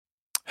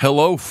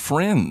Hello,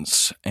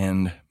 friends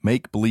and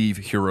Make Believe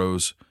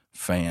Heroes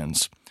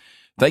fans.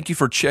 Thank you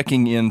for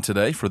checking in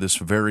today for this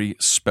very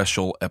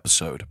special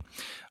episode.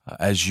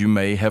 As you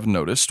may have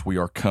noticed, we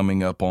are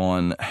coming up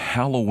on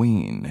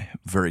Halloween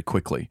very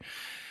quickly.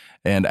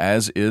 And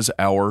as is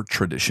our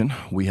tradition,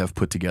 we have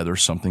put together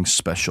something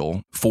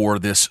special for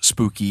this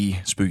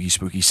spooky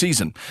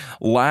season.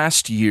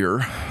 Last year,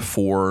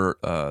 for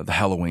the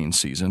Halloween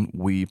season,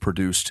 we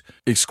produced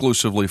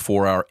exclusively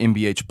for our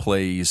MBH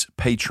Plays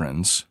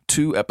patrons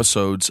 2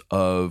 episodes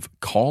of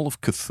Call of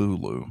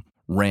Cthulhu,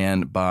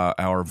 ran by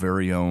our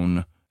very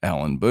own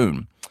Alan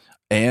Boone.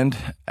 And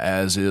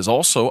as is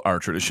also our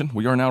tradition,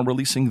 we are now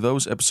releasing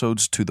those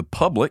episodes to the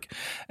public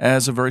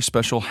as a very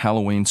special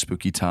Halloween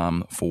spooky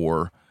time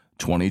for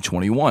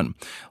 2021.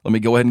 Let me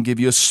go ahead and give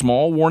you a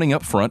small warning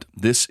up front.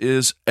 This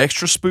is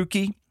extra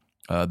spooky.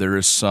 There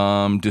is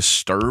some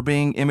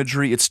disturbing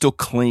imagery. It's still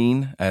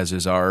clean, as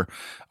is our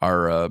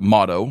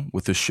motto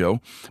with this show,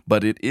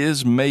 but it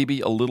is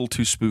maybe a little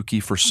too spooky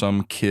for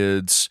some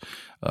kids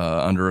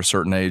under a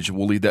certain age.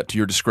 We'll leave that to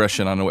your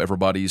discretion. I know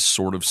everybody's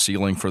sort of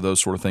ceiling for those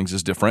sort of things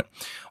is different,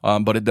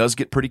 but it does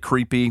get pretty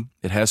creepy.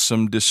 It has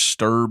some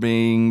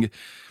disturbing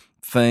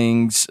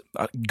things.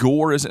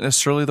 Gore isn't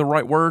necessarily the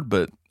right word,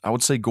 but I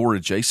would say gore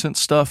adjacent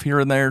stuff here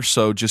and there.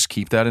 So just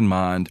keep that in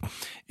mind.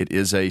 It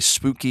is a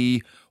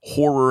spooky,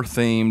 horror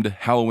themed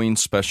Halloween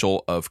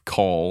special of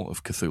Call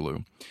of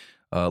Cthulhu.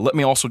 Let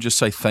me also just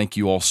say thank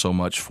you all so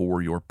much for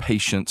your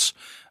patience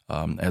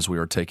as we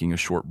are taking a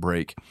short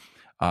break.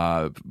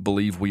 I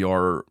believe we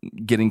are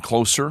getting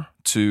closer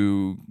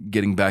to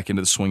getting back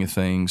into the swing of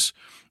things.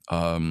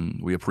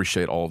 We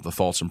appreciate all of the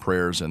thoughts and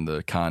prayers and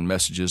the kind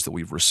messages that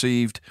we've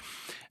received.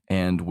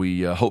 And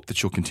we hope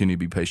that you'll continue to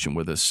be patient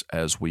with us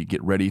as we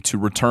get ready to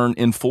return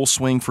in full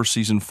swing for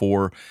Season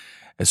 4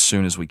 as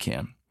soon as we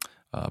can.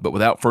 But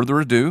without further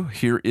ado,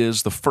 here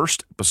is the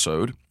first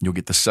episode. You'll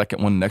get the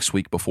second one next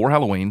week before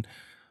Halloween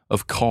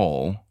of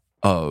Call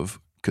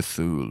of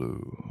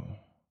Cthulhu.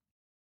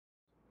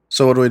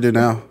 So what do we do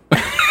now?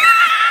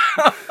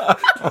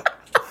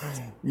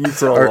 You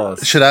tell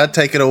us. Should I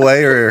take it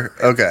away or...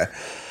 Okay.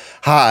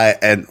 Hi,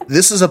 and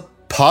this is a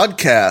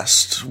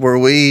podcast where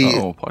we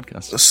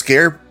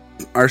scare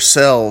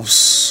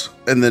ourselves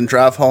and then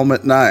drive home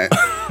at night.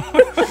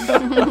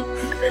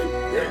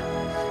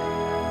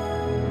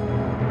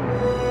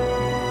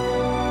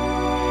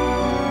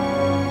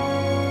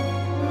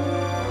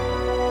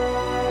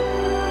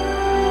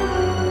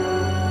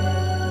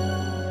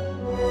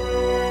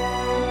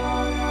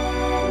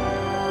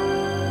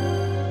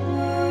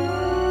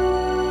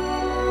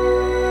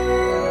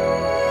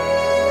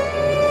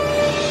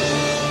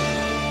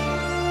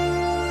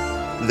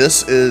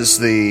 This is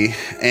the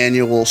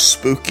annual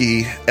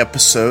spooky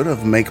episode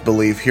of Make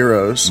Believe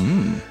Heroes,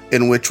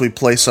 in which we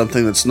play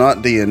something that's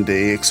not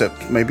D&D,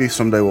 except maybe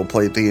someday we'll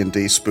play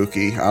D&D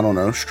spooky, I don't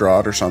know,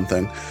 Strahd or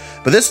something.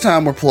 But this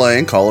time we're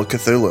playing Call of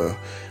Cthulhu.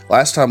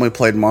 Last time we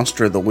played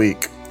Monster of the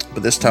Week,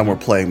 but this time we're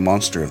playing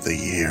Monster of the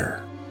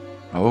Year.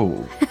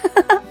 Oh.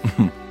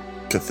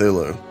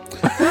 Cthulhu.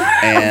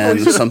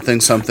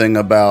 And something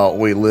about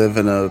we live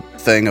in a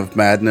thing of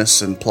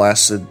madness and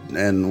placid,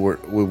 and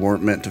we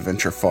weren't meant to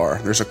venture far.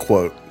 There's a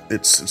quote.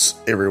 It's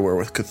everywhere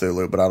with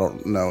Cthulhu, but I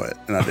don't know it,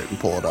 and I didn't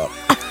pull it up.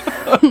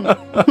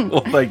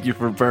 Well, thank you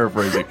for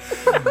paraphrasing.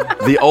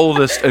 The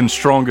oldest and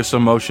strongest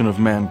emotion of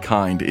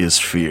mankind is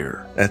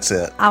fear. That's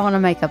it. I want to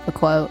make up a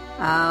quote.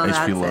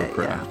 H.P.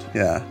 Lovecraft.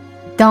 Yeah.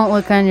 Don't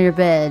look under your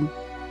bed.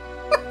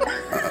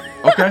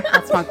 Okay.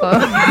 That's my quote.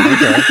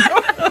 Okay.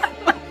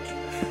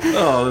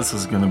 Oh, this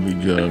is going to be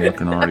good. I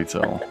can already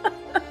tell.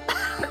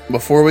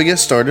 Before we get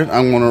started,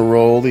 I'm going to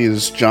roll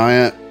these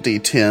giant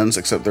D10s,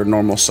 except they're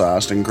normal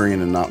sized and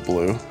green and not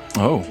blue.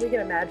 Oh. We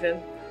can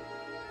imagine.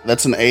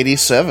 That's an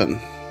 87,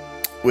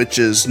 which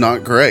is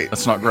not great.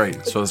 That's not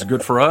great. So it's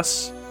good for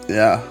us?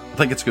 Yeah. I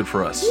think it's good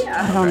for us.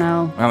 Yeah. I don't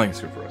know. I think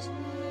it's good for us.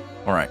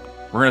 All right.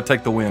 We're going to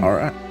take the win. All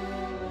right.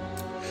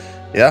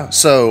 Yeah,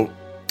 so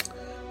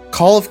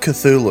Call of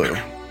Cthulhu.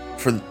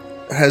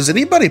 Has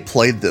anybody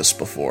played this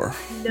before?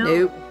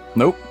 Nope.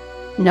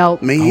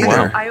 Nope. Me either.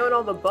 wow. I own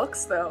all the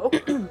books though.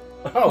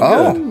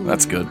 Oh. Good.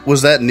 That's good.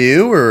 Was that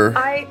new or?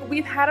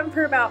 We've had them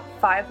for about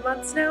 5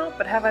 months now,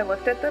 but have I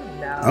looked at them?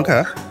 No.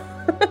 Okay.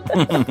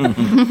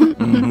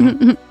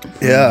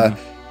 Yeah.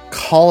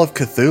 Call of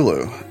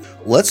Cthulhu.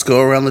 Let's go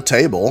around the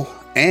table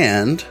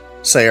and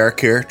say our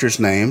characters'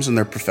 names and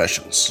their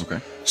professions.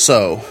 Okay.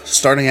 So,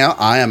 starting out,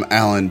 I am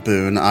Alan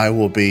Boone. I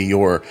will be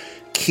your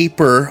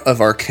keeper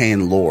of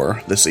arcane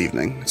lore this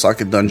evening. It's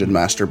like a dungeon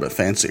master, but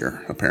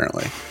fancier,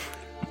 apparently.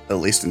 At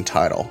least in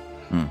title.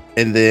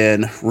 And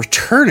then,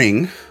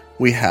 returning,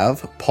 we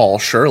have Paul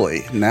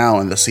Shirley, now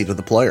in the seat of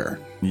the player.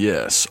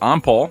 Yes,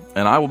 I'm Paul,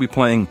 and I will be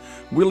playing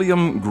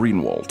William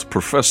Greenwald,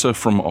 professor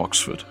from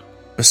Oxford.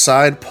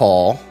 Beside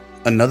Paul,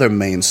 another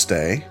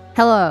mainstay.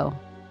 Hello,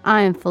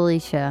 I am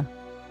Felicia,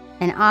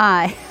 and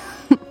I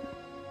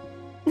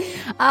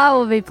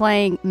will be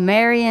playing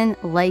Marion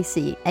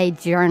Lacey, a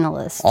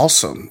journalist.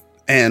 Awesome.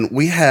 And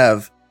we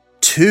have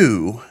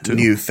two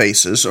new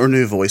faces, or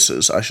new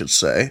voices, I should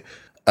say.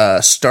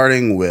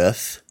 starting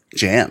with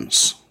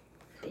Jams.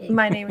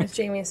 My name is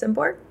Jamie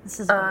Simborg.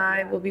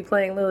 I will be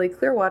playing Lily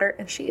Clearwater,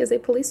 and she is a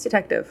police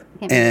detective.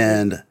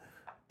 And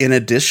in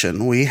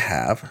addition, we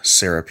have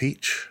Sarah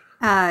Peach.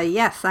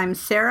 Yes, I'm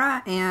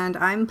Sarah, and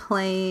I'm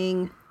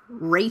playing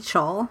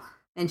Rachel,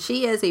 and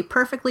she is a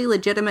perfectly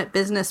legitimate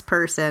business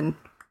person,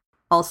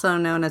 also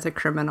known as a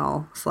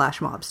criminal /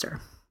 mobster.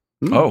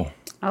 Oh,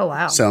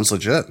 wow. Sounds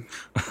legit.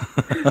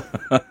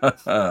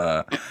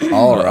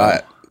 All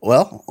right.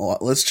 Well,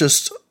 let's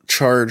just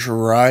charge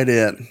right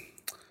in.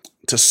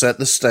 To set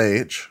the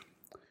stage,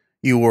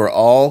 you were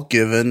all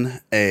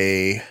given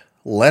a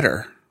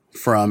letter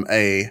from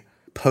a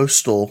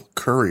postal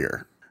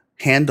courier,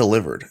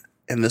 hand-delivered.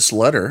 And this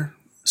letter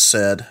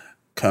said,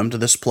 come to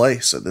this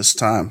place at this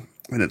time,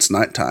 and it's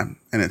nighttime,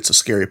 and it's a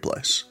scary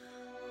place.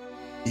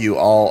 You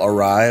all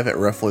arrive at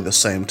roughly the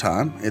same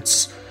time.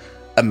 It's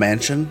a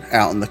mansion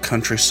out in the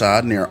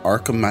countryside near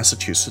Arkham,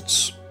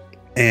 Massachusetts,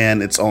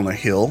 and it's on a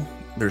hill.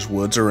 There's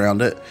woods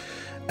around it.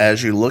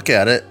 As you look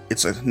at it,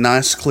 it's a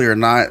nice, clear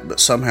night, but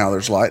somehow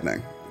there's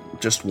lightning.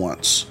 Just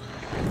once.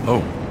 Oh.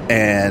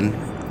 And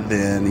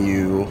then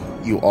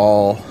you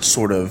all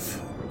sort of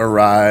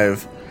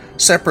arrive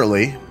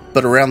separately,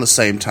 but around the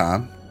same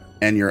time,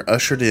 and you're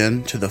ushered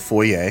in to the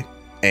foyer,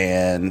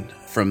 and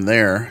from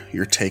there,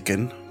 you're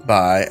taken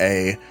by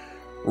a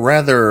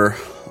rather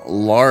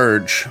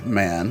large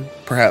man,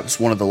 perhaps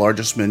one of the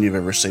largest men you've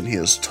ever seen. He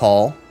is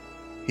tall.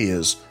 He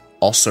is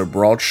also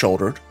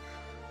broad-shouldered,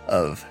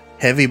 of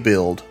heavy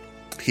build.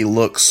 He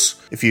looks,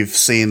 if you've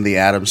seen the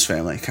Addams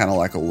Family, kind of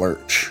like a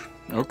Lurch.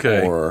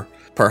 Okay. Or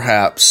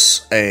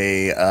perhaps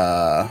a,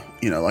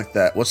 like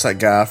that. What's that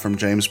guy from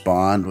James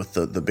Bond with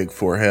the big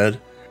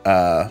forehead?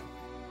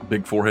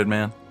 Big forehead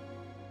man?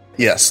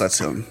 Yes, that's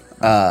him.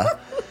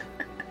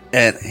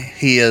 And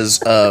he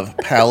is of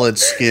pallid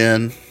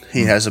skin.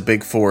 He has a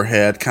big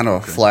forehead, kind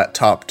of a flat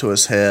top to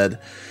his head.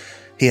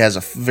 He has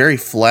a very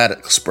flat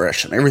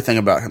expression. Everything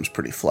about him is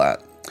pretty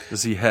flat.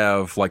 Does he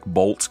have, like,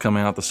 bolts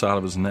coming out the side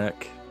of his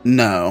neck?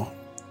 No.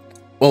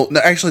 Well, no,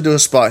 actually do a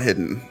spot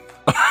hidden.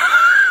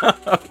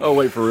 Oh,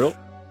 wait, for real?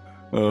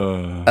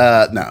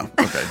 No.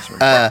 Okay.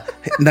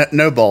 Sorry.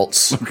 No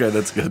bolts. Okay,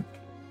 that's good.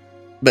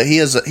 But he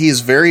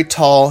is very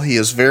tall. He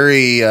is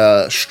very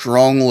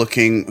strong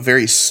looking,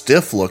 very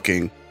stiff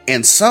looking.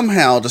 And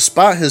somehow,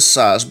 despite his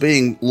size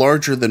being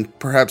larger than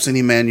perhaps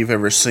any man you've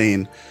ever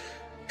seen,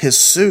 his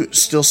suit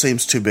still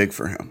seems too big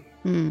for him.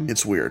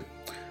 It's weird.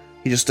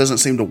 He just doesn't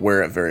seem to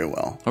wear it very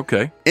well.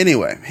 Okay.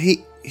 Anyway,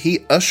 he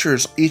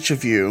ushers each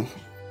of you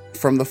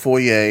from the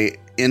foyer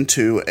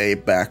into a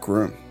back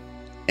room.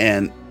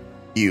 And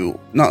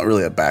not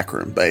really a back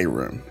room, but a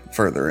room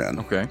further in.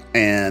 Okay.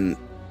 And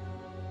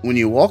when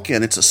you walk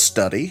in, it's a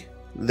study.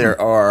 There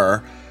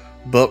are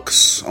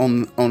books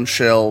on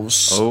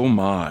shelves. Oh,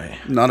 my.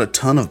 Not a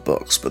ton of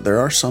books, but there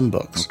are some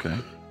books. Okay.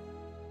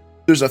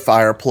 There's a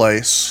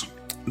fireplace.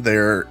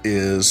 There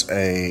is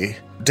a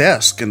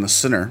desk in the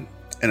center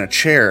and a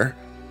chair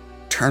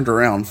turned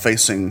around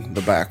facing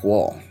the back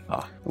wall.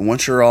 Ah. And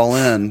once you're all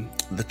in,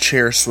 the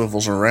chair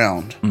swivels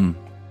around.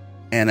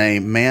 And a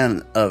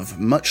man of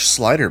much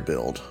slighter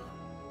build,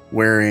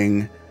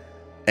 wearing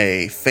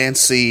a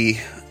fancy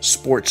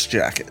sports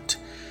jacket,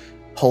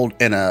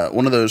 in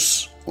one of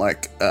those,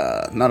 like,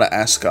 not an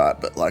ascot,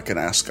 but like an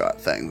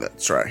ascot thing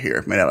that's right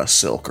here, made out of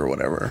silk or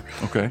whatever.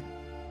 Okay.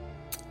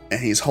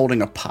 And he's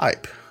holding a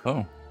pipe.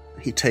 Oh.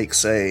 He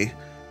takes a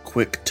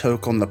quick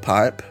toke on the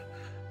pipe,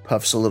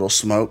 puffs a little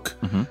smoke,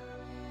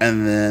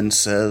 and then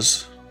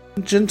says,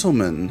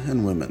 "Gentlemen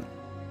and women,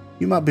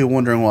 you might be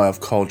wondering why I've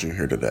called you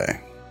here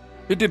today."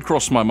 It did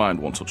cross my mind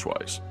once or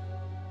twice.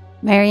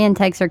 Marion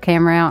takes her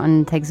camera out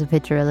and takes a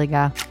picture of the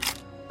guy.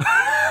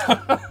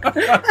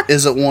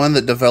 Is it one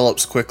that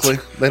develops quickly?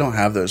 They don't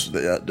have those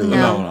yet, do they?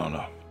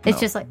 No. It's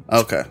just like...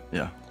 Okay.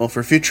 Yeah. Well,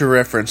 for future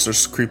reference,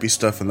 there's creepy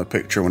stuff in the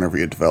picture whenever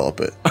you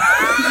develop it.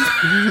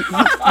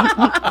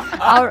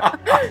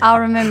 I'll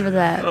remember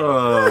that.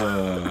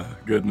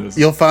 Goodness.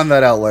 You'll find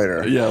that out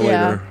later. Yeah,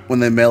 later.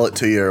 When they mail it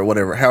to you or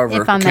whatever.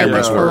 However If I make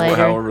cameras it work. later.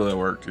 However that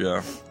worked,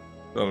 yeah.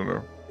 I don't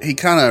know. He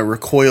kind of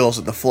recoils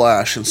at the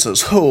flash and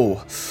says,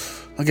 "Oh,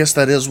 I guess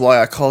that is why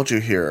I called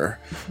you here.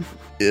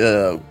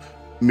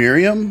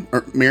 Miriam?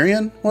 Or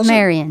Marion, was it?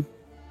 Marion.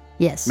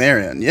 Yes.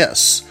 Marion,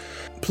 yes.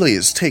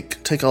 Please,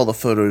 take all the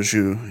photos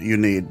you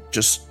need.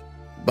 Just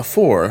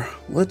before,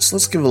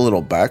 let's give a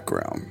little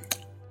background.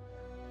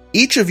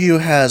 Each of you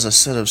has a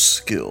set of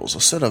skills,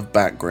 a set of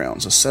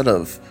backgrounds, a set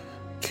of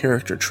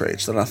character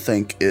traits that I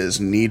think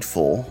is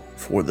needful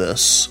for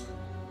this."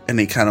 And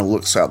he kind of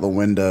looks out the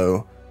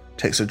window,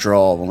 takes a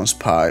draw on his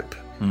pipe,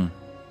 and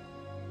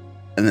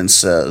then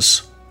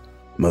says,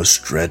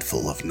 "Most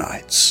dreadful of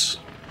nights."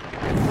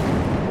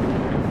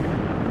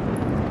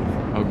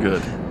 Oh,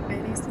 good.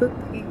 Very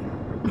spooky.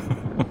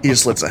 He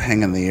just lets it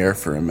hang in the air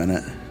for a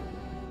minute.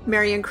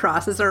 Marion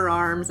crosses her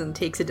arms and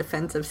takes a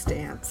defensive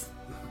stance,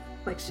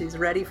 like she's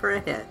ready for a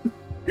hit.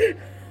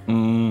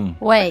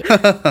 Wait.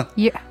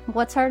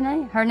 What's her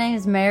name? Her name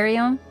is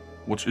Mariam?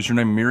 Is your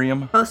name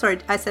Miriam? Oh, sorry.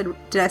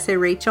 Did I say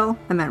Rachel?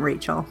 I meant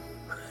Rachel.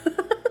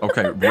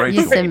 Okay, You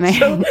Rachel. said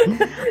Marion.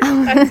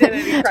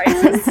 Identity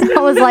crisis. I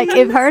was like,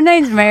 if her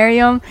name's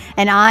Miriam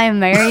and I am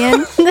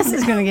Marion, this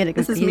is going to get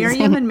This confusing. is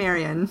Miriam and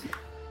Marion.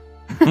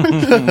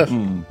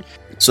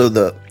 So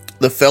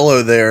the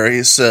fellow there,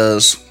 he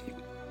says,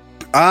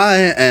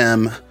 I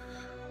am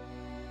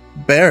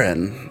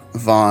Baron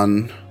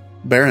von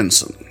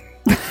Berenson,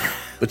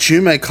 but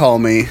you may call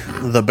me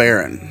the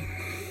Baron.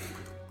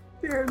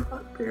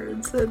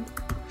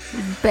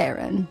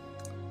 Baron.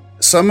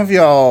 Some of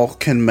y'all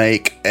can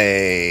make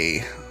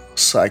a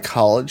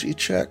psychology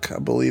check, I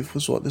believe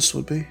was what this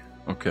would be.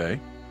 Okay,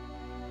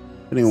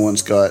 If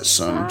anyone's got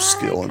some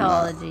skill in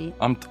that. Psychology.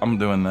 I'm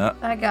doing that.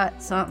 I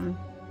got something.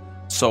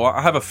 So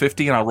I have a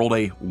 50 and I rolled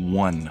a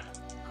 1.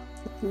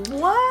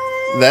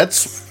 What?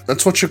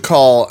 That's what you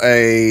call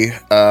a,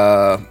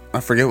 I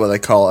forget what they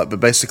call it, but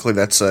basically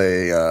that's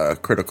a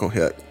critical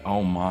hit.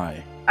 Oh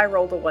my. I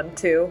rolled a 1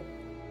 too.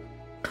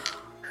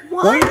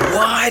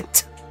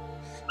 What?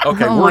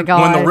 Okay, Oh my when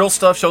God. the real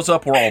stuff shows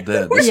up, we're all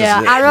dead. This Yeah,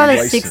 is it. I rolled We a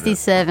wasted it.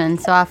 67,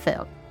 so I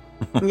failed.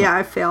 Yeah,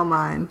 I fail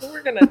mine.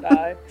 We're gonna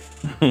die.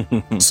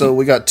 So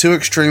we got 2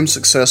 extreme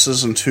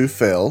successes and 2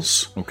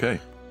 fails. Okay.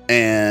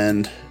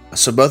 And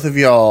so both of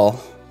y'all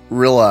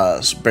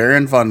realize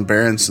Baron von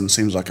Berenson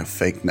seems like a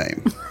fake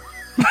name.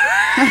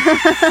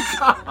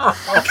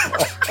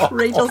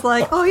 Rachel's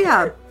like, oh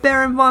yeah,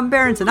 Baron von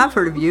Berenson, I've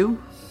heard of you.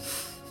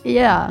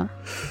 Yeah.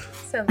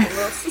 Sounds a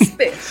little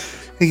suspicious.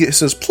 He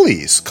says,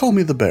 please, call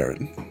me the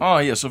Baron. Ah,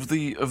 yes, of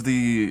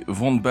the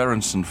von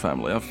Berenson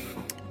family.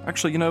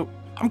 Actually,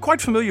 I'm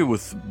quite familiar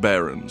with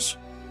barons,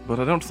 but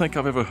I don't think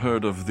I've ever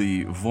heard of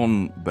the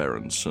von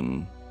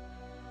Berenson.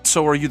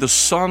 So are you the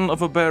son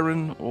of a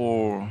baron,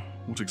 or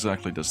what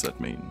exactly does that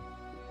mean?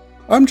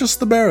 I'm just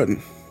the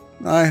Baron.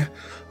 I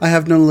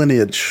have no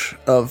lineage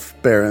of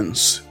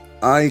barons.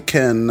 I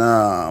can,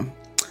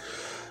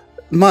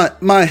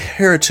 my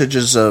heritage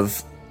is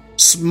of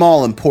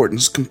small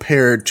importance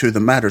compared to the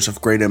matters of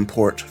great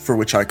import for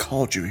which I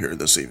called you here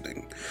this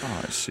evening.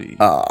 Oh, I see.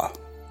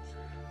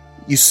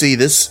 You see,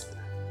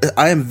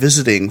 I am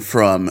visiting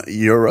from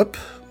Europe,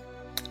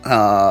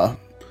 and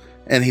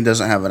he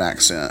doesn't have an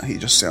accent. He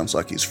just sounds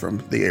like he's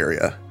from the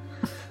area.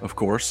 Of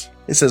course.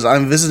 It says,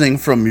 I'm visiting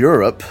from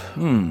Europe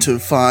to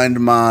find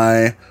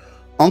my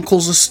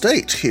uncle's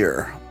estate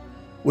here,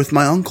 with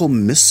my uncle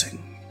missing.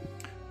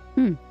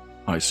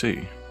 I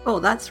see. Oh,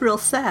 that's real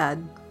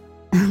sad.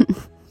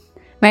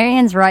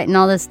 Marianne's writing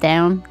all this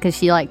down because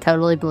she,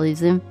 totally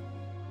believes him.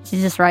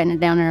 She's just writing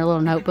it down in her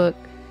little notebook.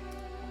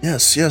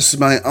 Yes,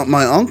 my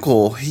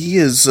uncle, he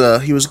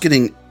was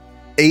getting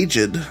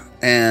aged,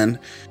 and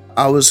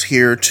I was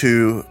here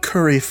to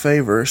curry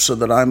favor so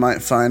that I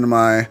might find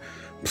my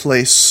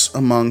place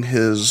among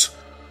his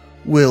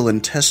will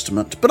and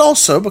testament, but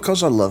also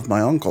because I love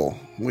my uncle.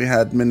 We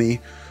had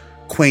many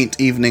quaint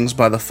evenings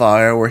by the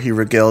fire where he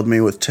regaled me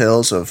with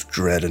tales of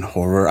dread and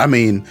horror. I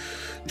mean,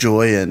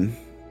 joy and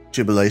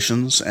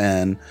jubilations,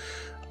 and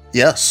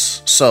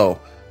yes,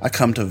 so I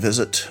come to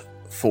visit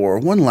for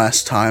one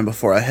last time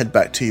before I head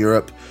back to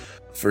Europe.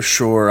 For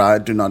sure, I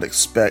do not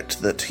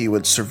expect that he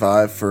would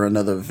survive for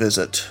another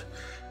visit,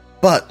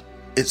 but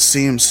it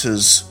seems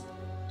his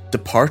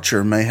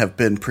departure may have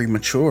been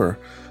premature,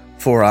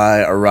 for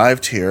I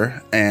arrived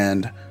here,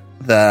 and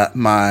that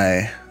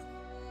my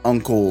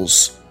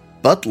uncle's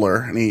butler,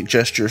 and he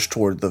gestures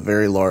toward the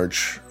very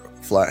large,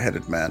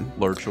 flat-headed man.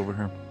 Lurch over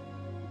here.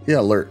 Yeah,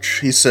 Lurch.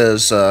 He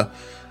says,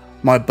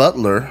 my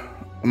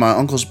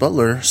uncle's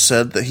butler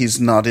said that he's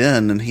not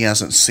in and he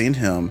hasn't seen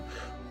him,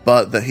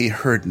 but that he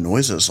heard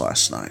noises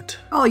last night.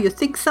 Oh, you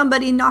think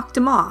somebody knocked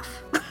him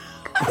off?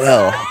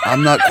 Well,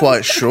 I'm not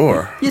quite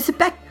sure. You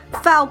suspect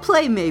foul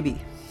play,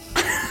 maybe?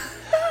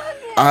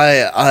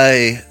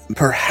 I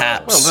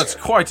perhaps... Well, that's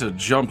quite a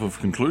jump of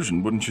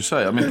conclusion, wouldn't you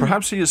say? I mean,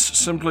 perhaps he is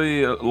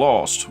simply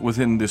lost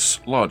within this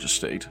large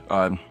estate.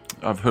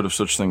 I've heard of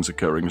such things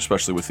occurring,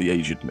 especially with the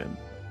aged men.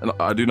 And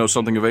I do know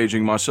something of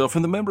aging myself,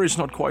 and the memory is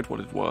not quite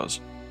what it was.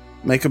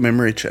 Make a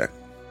memory check.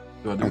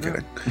 Do I do I'm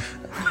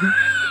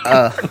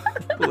that?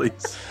 kidding.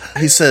 Please.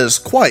 He says,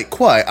 quite.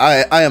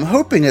 I am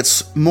hoping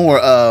it's more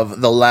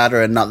of the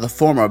latter and not the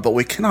former, but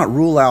we cannot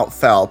rule out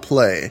foul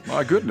play.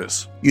 My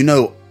goodness. You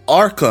know,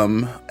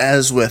 Arkham,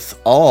 as with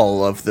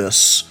all of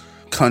this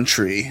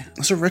country,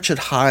 is a wretched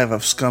hive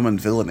of scum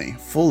and villainy,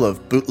 full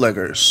of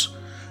bootleggers.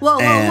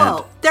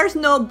 Whoa. There's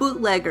no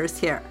bootleggers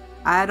here.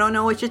 I don't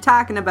know what you're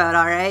talking about,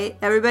 alright?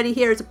 Everybody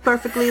here is a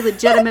perfectly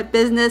legitimate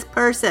business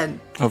person.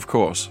 Of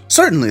course.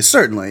 Certainly,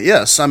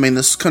 yes. I mean,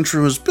 this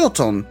country was built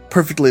on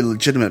perfectly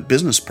legitimate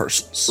business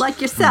persons.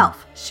 Like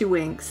yourself, she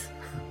winks.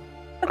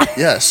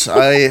 Yes,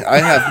 I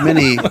have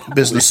many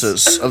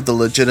businesses of the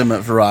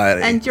legitimate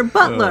variety. And your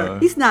butler,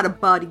 he's not a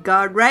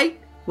bodyguard,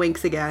 right?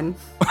 Winks again.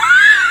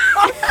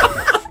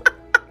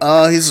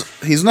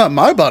 He's not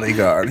my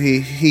bodyguard.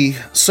 He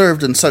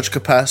served in such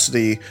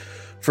capacity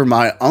for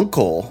my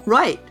uncle.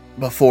 Right.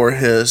 Before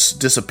his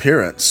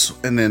disappearance,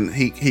 and then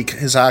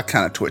his eye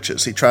kind of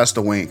twitches. He tries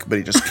to wink, but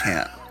he just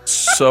can't.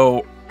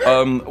 So,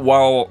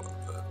 while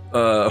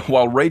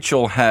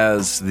Rachel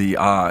has the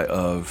eye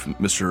of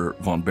Mr.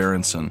 von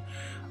Berenson,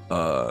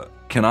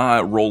 Can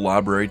I roll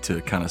library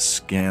to kind of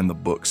scan the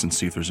books and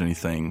see if there's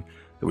anything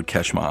that would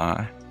catch my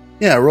eye?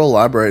 Yeah, roll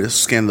library to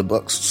scan the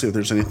books, see if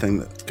there's anything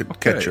that could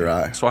catch your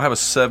eye. So I have a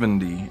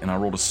 70, and I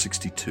rolled a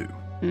 62.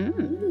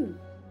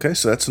 Okay,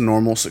 so that's a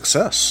normal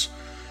success.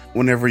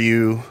 Whenever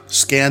you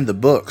scan the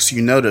books,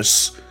 you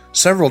notice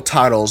several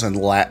titles in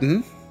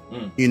Latin.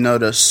 You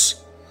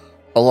notice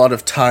a lot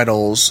of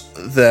titles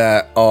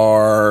that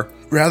are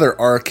rather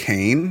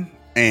arcane,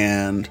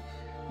 and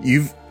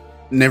you've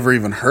never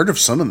even heard of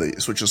some of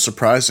these, which is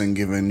surprising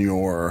given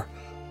your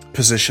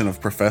position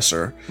of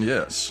professor.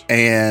 Yes.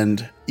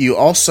 And you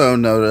also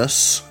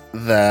notice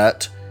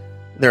that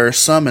there are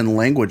some in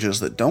languages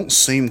that don't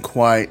seem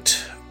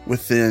quite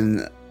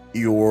within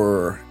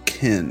your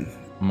kin.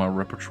 My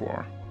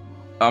repertoire.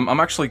 I'm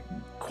actually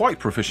quite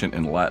proficient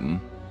in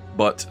Latin,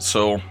 but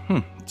so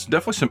it's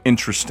definitely some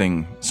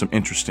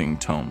interesting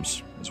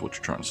tomes, is what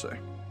you're trying to say.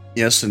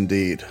 Yes,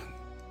 indeed.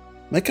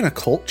 Make an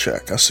occult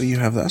check. I see you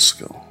have that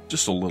skill.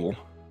 Just a little.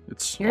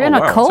 You're in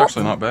a cult? It's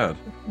actually not bad.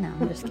 No,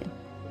 I'm just kidding.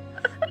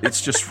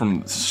 It's just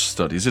from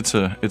studies. It's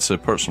a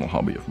personal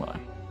hobby of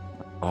mine.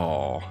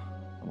 Oh,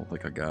 I don't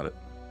think I got it.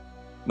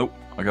 Nope,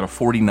 I got a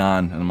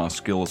 49, and my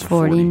skill is a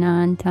 40.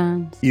 49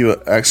 times. You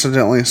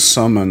accidentally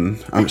summon.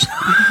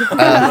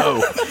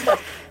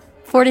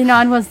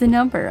 49 was the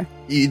number.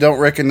 You don't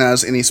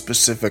recognize any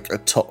specific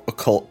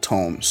occult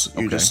tomes.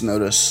 You just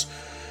notice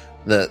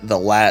that the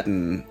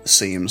Latin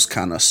seems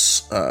kind of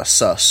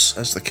sus,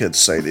 as the kids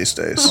say these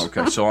days.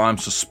 Okay, so I'm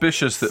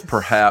suspicious that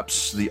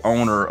perhaps the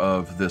owner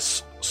of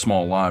this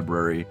small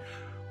library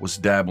was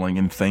dabbling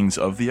in things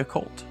of the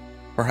occult.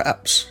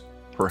 Perhaps.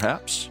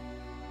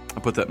 I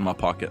put that in my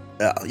pocket.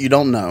 You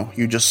don't know.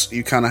 You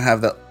kind of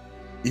have that.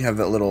 You have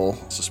that little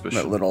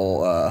suspicion. That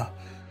little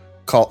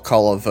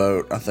call a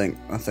vote. I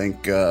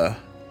think the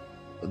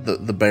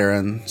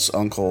Baron's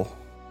uncle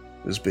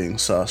is being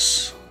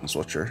sus. Is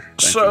what you're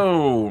thinking.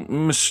 So,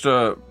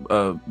 Mr.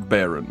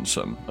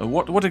 Baronson,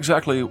 what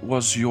exactly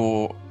was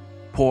your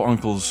poor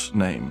uncle's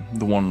name?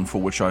 The one for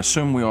which I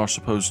assume we are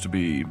supposed to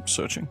be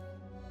searching?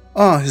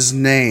 Oh, his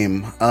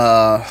name.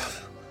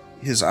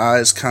 His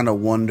eyes kind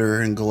of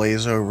wander and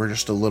glaze over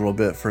just a little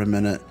bit for a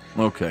minute.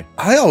 Okay.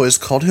 I always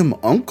called him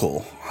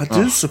Uncle. I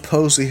do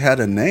suppose he had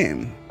a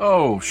name.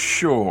 Oh,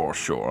 sure.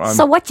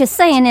 So what you're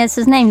saying is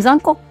his name's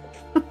Uncle?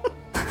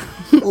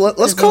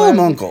 Let's call him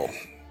Uncle.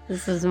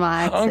 This is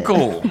my accent.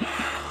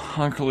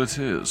 Uncle it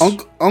is.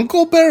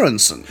 Uncle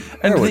Berenson.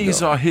 And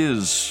these are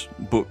his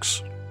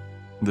books.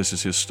 This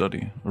is his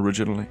study,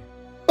 originally.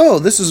 Oh,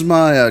 this is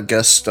my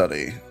guest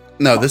study.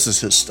 No, this is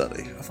his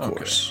study, of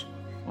course.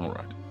 All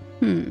right.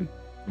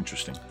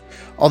 Interesting.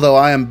 Although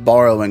I am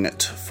borrowing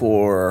it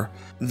for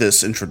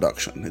this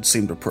introduction. It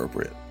seemed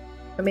appropriate.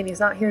 I mean, he's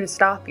not here to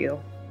stop you.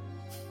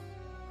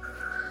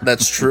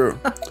 That's true.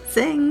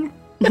 Zing.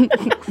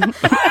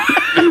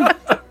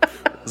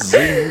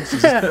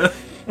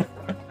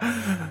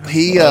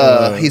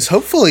 He's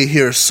hopefully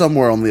here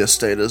somewhere on the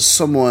estate, as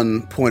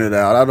someone pointed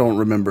out. I don't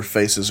remember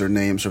faces or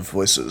names or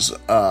voices.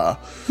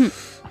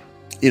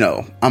 You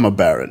know, I'm a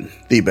baron,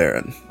 the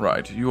baron.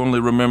 Right. You only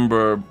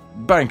remember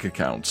bank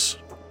accounts.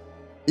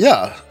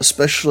 Yeah,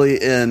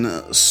 especially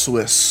in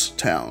Swiss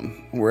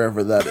town,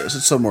 wherever that is.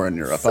 It's somewhere in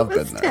Europe. I've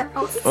been there.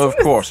 Of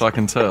course, I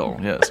can tell,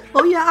 yes.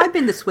 Oh yeah, I've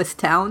been to Swiss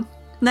town.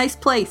 Nice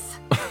place.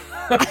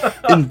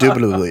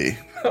 Indubitably.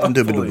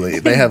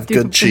 They have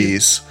good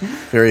cheese.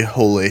 Very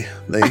holy.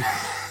 They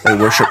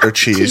worship their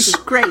cheese. Cheese is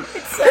great.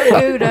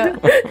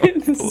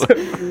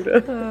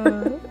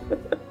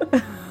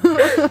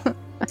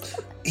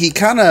 He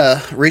kind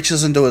of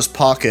reaches into his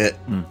pocket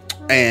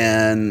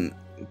and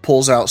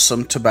pulls out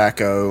some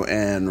tobacco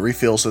and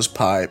refills his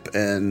pipe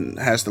and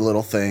has the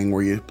little thing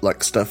where you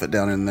like stuff it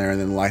down in there and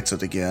then lights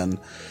it again.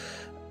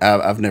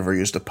 I've never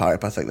used a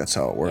pipe. I think that's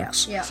how it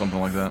works. Yeah.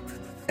 Something like that.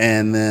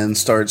 And then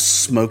starts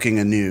smoking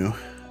anew.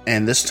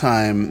 And this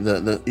time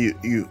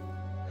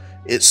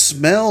it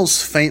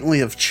smells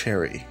faintly of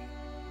cherry,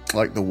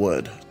 like the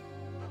wood.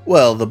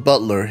 Well, the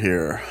butler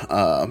here,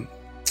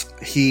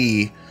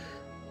 he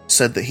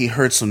said that he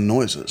heard some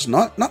noises.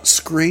 Not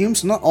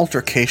screams, not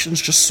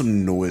altercations, just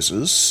some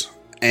noises.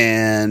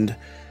 And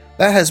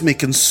that has me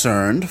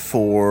concerned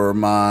for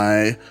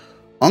my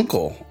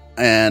uncle.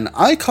 And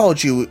I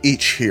called you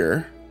each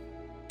here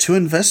to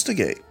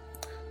investigate.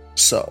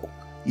 So,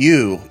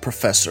 you,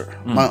 Professor,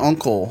 my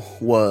uncle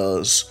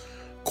was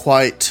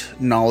quite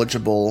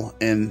knowledgeable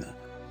in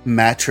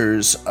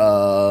matters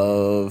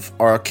of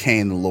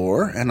arcane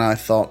lore, and I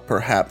thought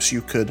perhaps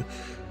you could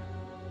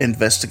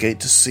investigate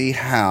to see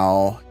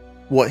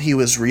what he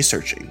was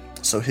researching.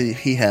 So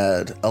he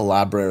had a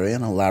library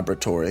and a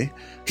laboratory.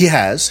 He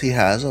has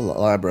a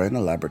library and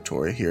a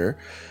laboratory here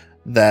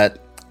that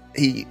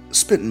he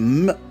spent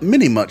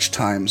many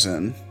times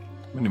in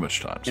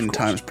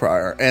times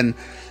prior. And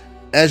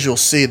as you'll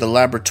see, the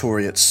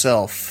laboratory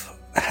itself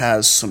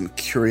has some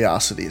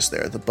curiosities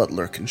there. The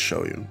butler can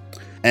show you.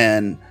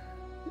 And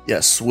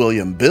yes, Professor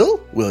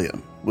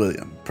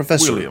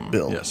William,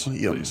 Bill. yes,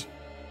 please.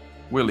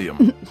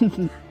 William.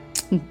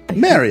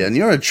 Marion,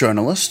 you're a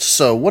journalist,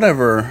 so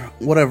whatever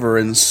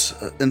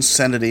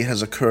insanity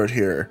has occurred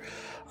here,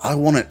 I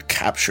want it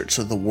captured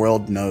so the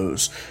world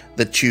knows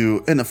that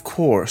you, and of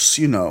course,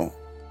 you know,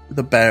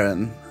 the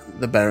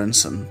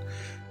Baronson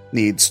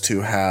needs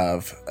to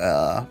have,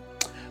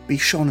 be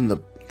shown in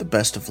the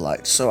best of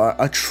light. So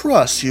I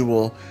trust you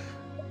will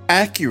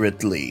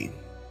accurately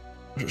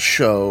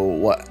show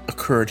what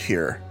occurred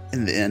here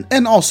in the end,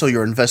 and also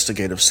your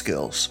investigative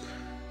skills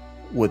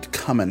would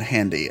come in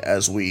handy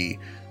as we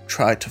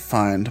try to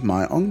find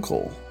my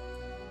uncle.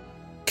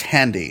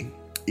 Candy,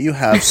 you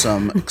have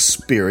some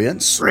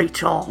experience.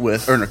 Rachel.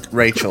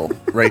 Rachel.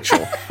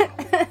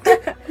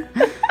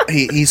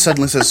 He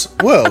suddenly says,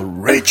 "Well,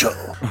 Rachel,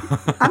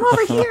 I'm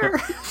over here."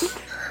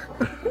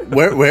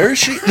 Where is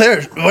she?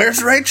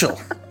 Where's Rachel?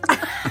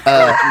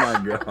 Oh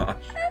my gosh.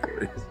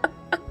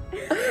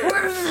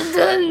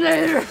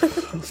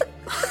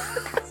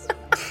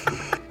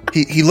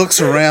 He looks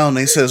around and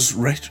he says,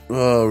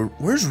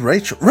 where's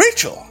Rachel?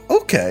 Rachel!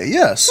 Okay,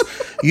 yes.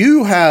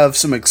 You have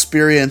some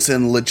experience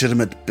in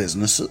legitimate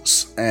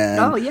businesses.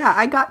 And oh, yeah,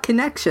 I got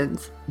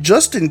connections.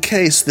 Just in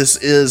case this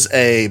is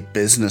a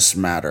business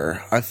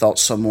matter, I thought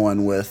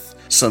someone with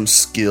some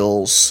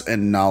skills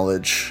and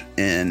knowledge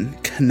in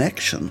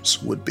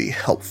connections would be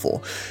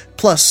helpful.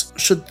 Plus,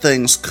 should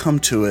things come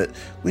to it,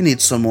 we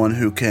need someone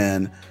who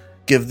can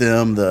give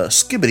them the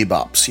skibbity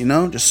bops, you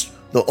know? Just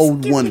the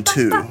old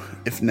 1-2,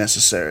 if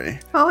necessary.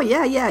 Oh,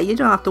 yeah, you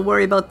don't have to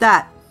worry about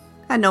that.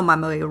 I know my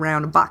way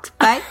around a box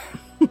fight.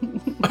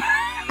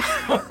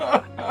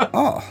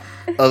 Oh,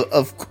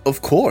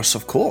 of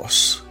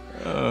course.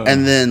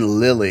 And then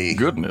Lily.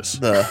 Goodness.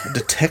 The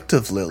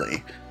detective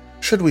Lily.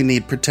 Should we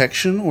need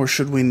protection, or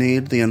should we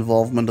need the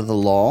involvement of the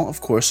law?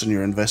 Of course, in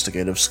your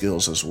investigative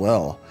skills as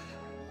well.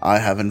 I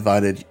have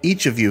invited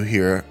each of you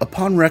here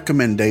upon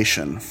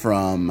recommendation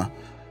from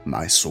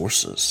my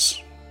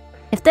sources.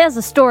 If there's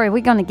a story,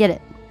 we're gonna get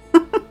it.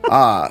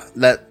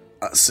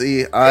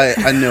 See,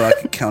 I knew I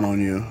could count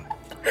on you.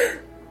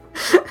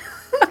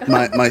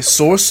 My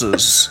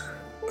sources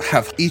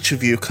have each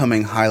of you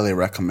coming highly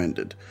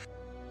recommended.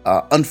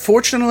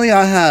 Unfortunately,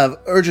 I have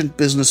urgent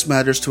business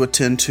matters to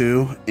attend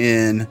to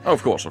in...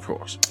 Of course.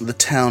 ...the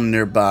town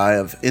nearby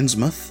of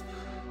Innsmouth.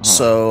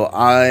 So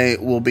I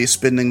will be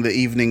spending the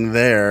evening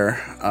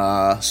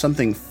there.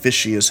 Something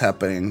fishy is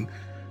happening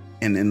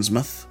in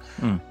Innsmouth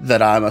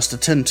that I must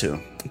attend to.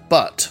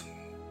 But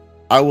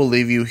I will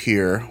leave you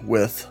here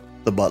with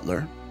the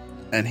butler,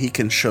 and he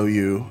can show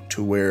you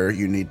to where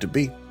you need to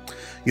be.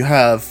 You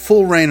have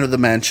full reign of the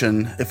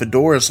mansion. If a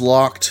door is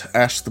locked,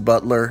 ask the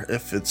butler.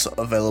 If it's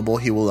available,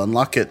 he will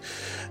unlock it.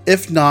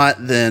 If not,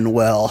 then,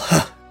 well,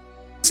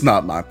 it's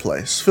not my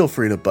place. Feel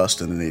free to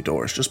bust in any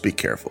doors. Just be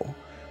careful.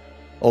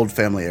 Old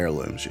family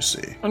heirlooms, you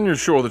see. And you're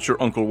sure that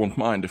your uncle won't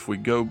mind if we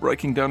go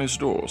breaking down his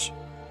doors?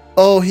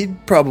 Oh,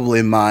 he'd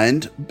probably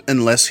mind,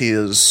 unless he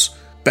is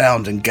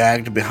bound and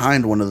gagged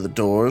behind one of the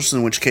doors,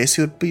 in which case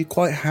he would be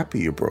quite happy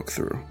you broke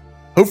through.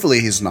 Hopefully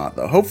he's not,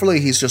 though. Hopefully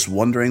he's just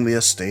wandering the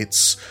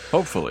estates.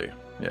 Hopefully,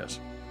 yes.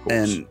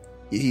 And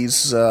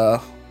he's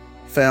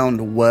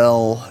found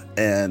well,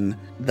 and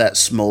that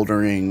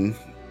smoldering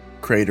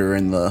crater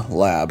in the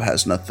lab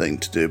has nothing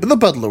to do. But the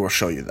butler will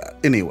show you that.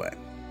 Anyway.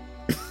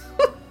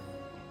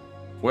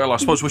 Well, I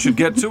suppose we should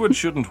get to it,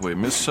 shouldn't we?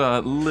 Miss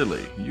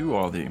Lily, you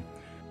are the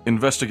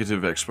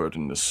investigative expert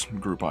in this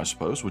group, I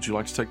suppose. Would you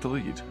like to take the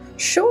lead?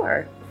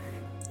 Sure.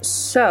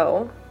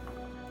 So,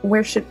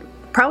 where should...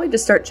 Probably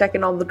just start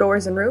checking all the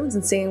doors and rooms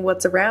and seeing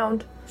what's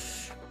around.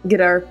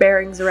 Get our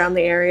bearings around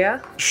the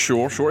area.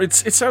 Sure. It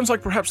sounds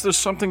like perhaps there's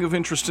something of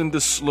interest in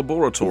this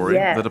laboratory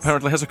that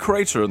apparently has a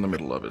crater in the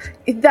middle of it.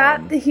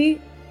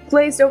 He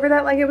glazed over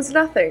that like it was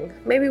nothing.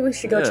 Maybe we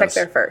should go check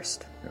there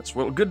first. Yes.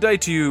 Well, good day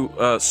to you,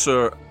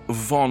 Sir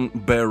Von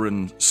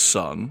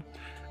Baronson.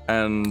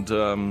 And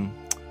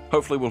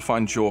hopefully we'll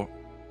find your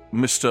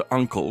Mr.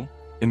 Uncle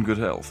in good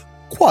health.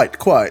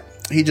 Quite.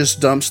 He just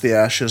dumps the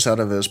ashes out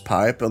of his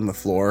pipe on the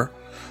floor.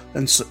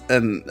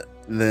 And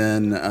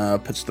then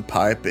puts the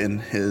pipe in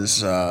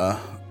his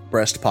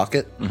breast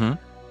pocket, and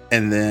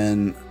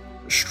then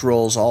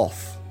strolls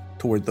off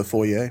toward the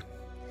foyer.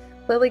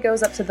 Lily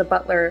goes up to the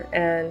butler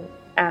and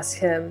asks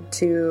him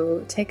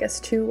to take us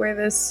to where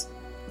this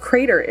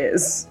crater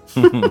is.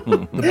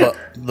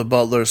 The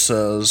butler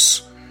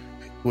says,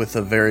 with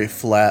a very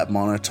flat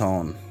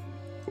monotone,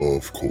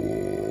 "Of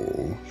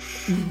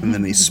course." And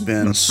then he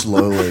spins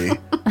slowly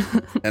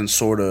and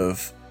sort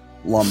of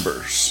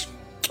lumbers.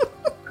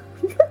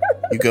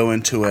 You go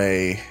into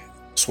a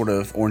sort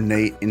of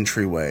ornate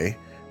entryway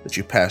that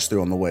you pass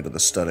through on the way to the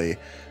study,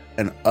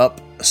 and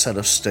up a set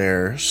of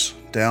stairs,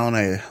 down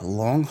a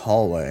long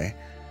hallway,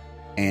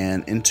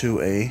 and into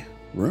a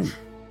room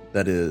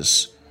that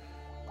is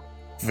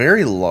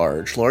very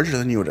large, larger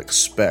than you would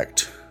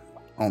expect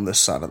on this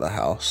side of the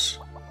house.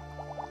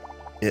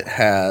 It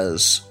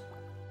has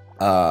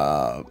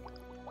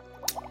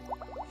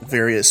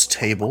various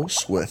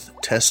tables with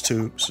test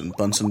tubes and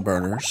Bunsen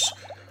burners,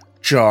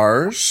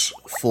 jars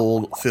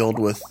filled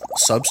with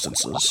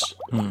substances,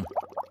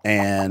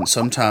 and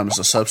sometimes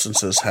the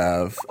substances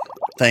have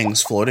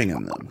things floating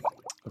in them.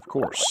 Of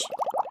course.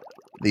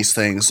 These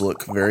things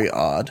look very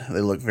odd.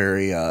 They look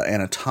very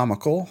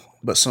anatomical,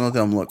 but some of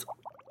them look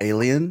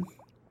alien.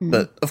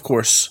 But of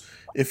course,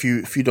 if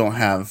you don't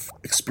have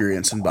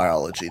experience in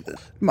biology, that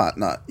might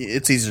not.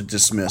 It's easy to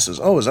dismiss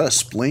as, oh, is that a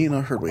spleen? I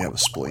heard we have a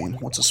spleen.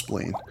 What's a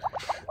spleen?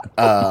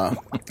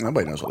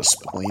 Nobody knows what a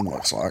spleen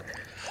looks like.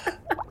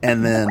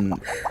 And then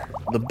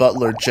the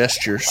butler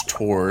gestures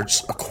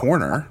towards a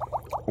corner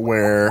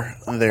where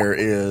there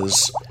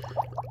is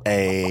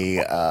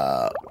a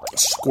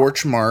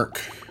scorch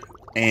mark,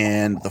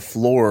 and the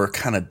floor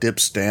kind of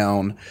dips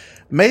down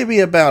maybe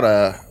about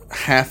a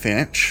half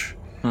inch.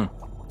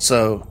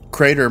 So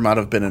crater might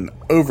have been an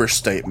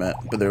overstatement,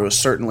 but there was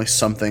certainly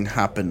something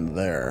happened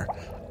there.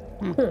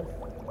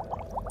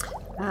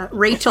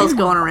 Rachel's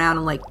going around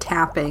and like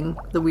tapping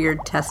the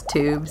weird test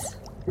tubes,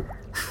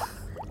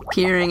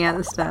 peering at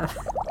the stuff.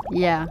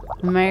 Yeah,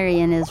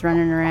 Marion is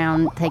running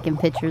around taking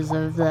pictures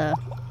of the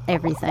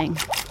everything.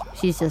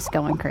 She's just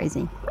going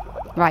crazy,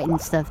 writing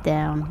stuff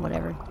down,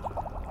 whatever.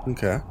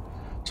 Okay.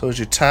 So as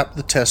you tap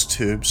the test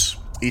tubes,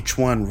 each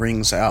one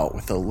rings out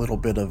with a little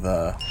bit of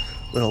a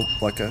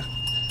like a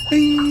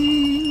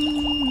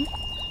bing,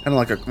 kind of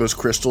like those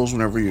crystals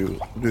whenever you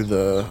do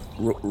the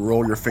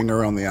roll your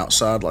finger on the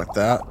outside like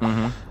that.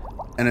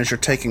 And as you're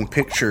taking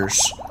pictures,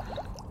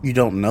 you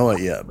don't know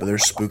it yet, but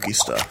there's spooky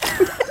stuff.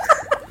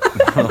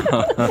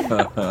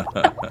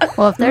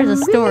 Well, if there's a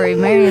story,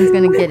 Marion's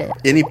gonna get it.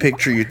 Any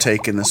picture you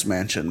take in this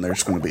mansion,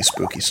 there's going to be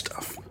spooky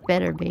stuff.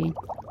 Better be.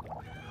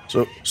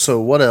 So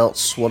what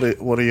else? What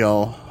are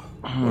y'all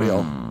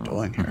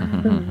doing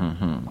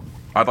here?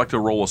 I'd like to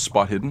roll a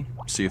spot hidden,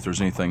 see if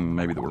there's anything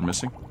maybe that we're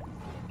missing.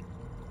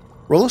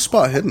 Roll a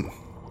spot hidden.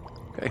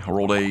 Okay, I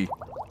rolled a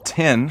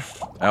 10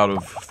 out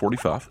of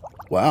 45.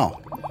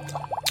 Wow.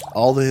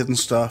 All the hidden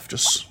stuff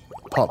just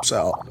pops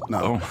out.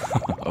 No.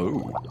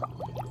 Oh.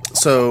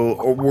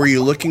 So, were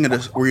you looking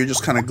at were you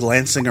just kind of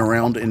glancing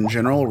around in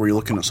general, or were you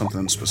looking at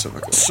something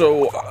specifically?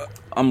 So,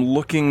 I'm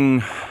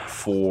looking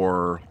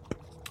for...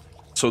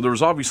 So there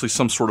was obviously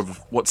some sort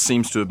of, what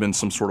seems to have been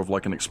some sort of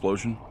like an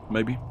explosion,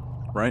 maybe,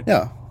 right?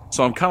 Yeah.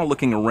 So I'm kind of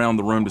looking around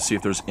the room to see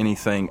if there's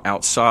anything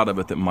outside of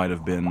it that might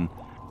have been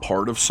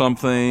part of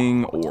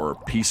something or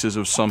pieces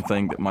of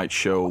something that might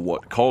show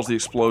what caused the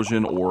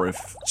explosion, or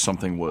if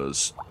something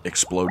was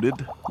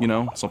exploded,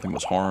 something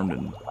was harmed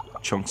and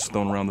chunks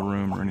thrown around the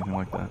room or anything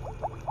like that.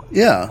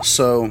 Yeah,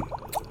 so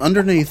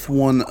underneath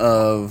one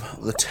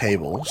of the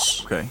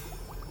tables, Okay.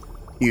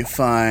 you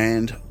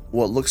find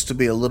what looks to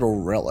be a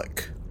little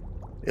relic.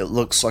 It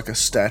looks like a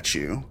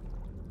statue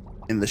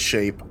in the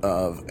shape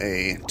of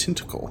a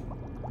tentacle,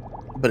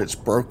 but it's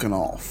broken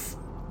off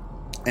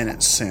and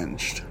it's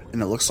singed,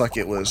 and it looks like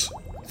it was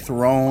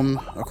thrown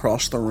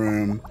across the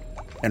room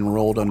and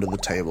rolled under the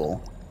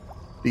table.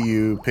 Do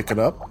you pick it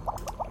up?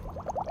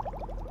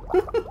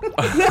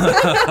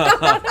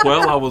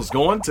 Well, I was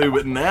going to,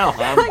 but now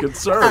I'm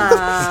concerned.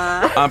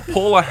 I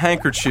pull a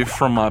handkerchief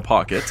from my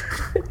pocket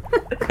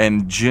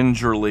and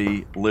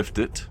gingerly lift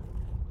it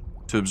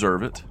to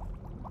observe it.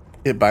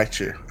 It bites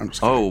you. I'm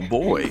just kidding. Oh,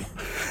 boy.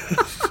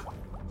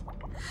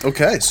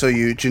 Okay, so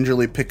you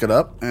gingerly pick it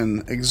up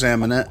and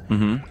examine it,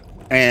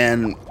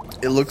 and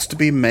it looks to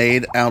be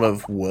made out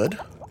of wood,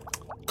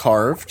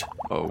 carved.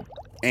 Oh.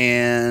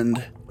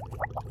 And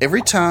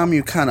every time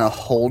you kind of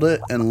hold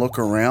it and look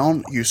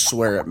around, you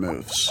swear it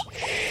moves.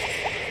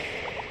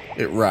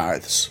 It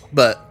writhes.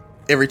 But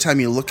every time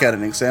you look at it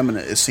and examine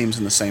it, it seems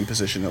in the same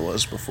position it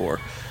was before.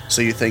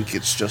 So you think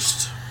it's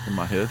just... In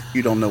my head?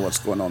 You don't know what's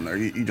going on there.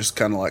 You just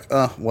kind of like,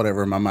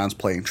 whatever, my mind's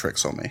playing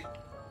tricks on me.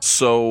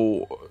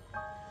 So,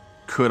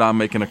 could I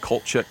make an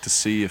occult check to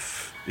see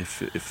if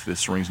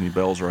this rings any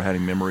bells, or I had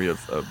any memory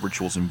of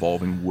rituals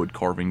involving wood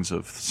carvings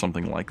of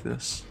something like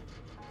this?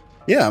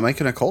 Yeah, make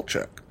an occult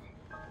check.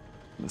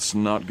 It's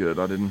not good.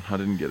 I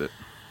didn't get it.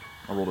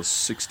 I rolled a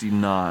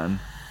 69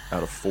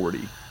 out of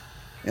 40.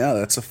 Yeah,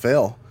 that's a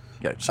fail.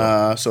 Okay,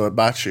 so it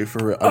bites you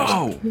for real.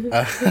 Oh!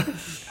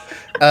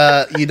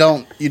 You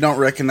don't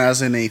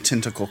recognize any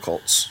tentacle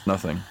cults.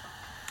 Nothing.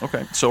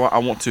 Okay, so I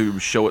want to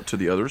show it to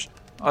the others.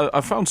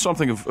 I found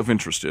something of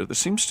interest here. There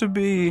seems to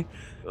be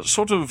a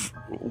sort of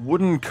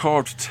wooden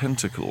carved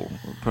tentacle.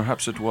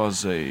 Perhaps it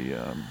was a...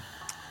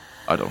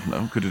 I don't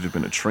know. Could it have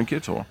been a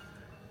trinket, or...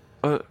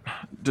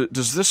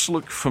 does this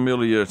look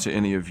familiar to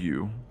any of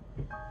you?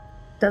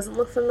 Doesn't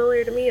look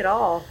familiar to me at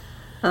all.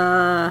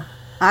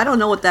 I don't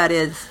know what that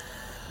is.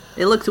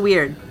 It looks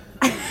weird.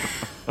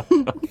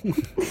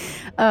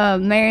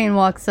 Marion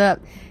walks up.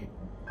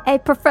 Hey,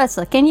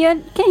 Professor, can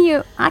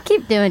you? I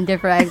keep doing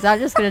different acts. I'm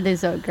just gonna do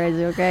something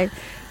crazy, okay?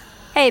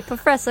 Hey,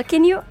 Professor,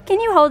 can you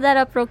hold that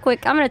up real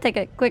quick? I'm gonna take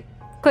a quick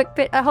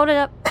bit. Hold it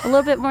up a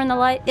little bit more in the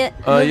light. Yeah.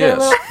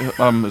 Yes.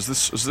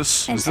 Is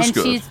this and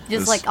good? She's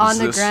just on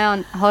the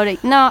ground holding.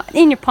 No,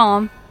 in your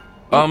palm.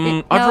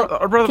 I'd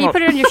rather can you not.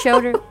 put it on your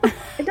shoulder?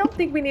 I don't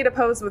think we need a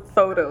pose with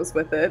photos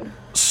with it.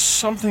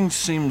 Something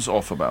seems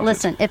off about it.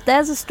 Listen, if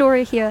there's a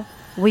story here,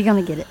 we're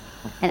gonna get it.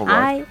 and All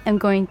right. I am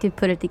going to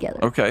put it together.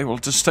 Okay, well,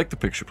 just take the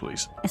picture,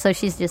 please. So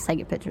she's just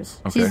taking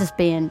pictures. Okay. She's just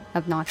being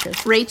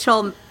obnoxious.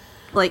 Rachel,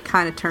 like,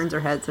 kind of turns her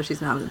head so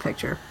she's not in the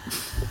picture.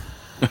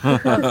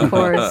 Of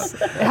course.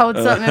 Hold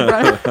something in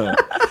front of her.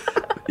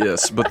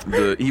 Yes, but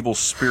the evil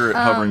spirit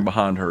hovering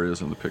behind her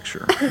is in the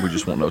picture. We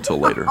just won't know till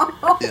later.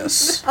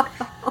 Yes.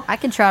 I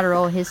can try to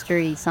roll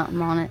history something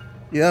on it.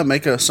 Yeah,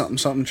 make a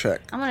something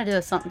check. I'm going to do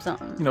a something.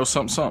 You know,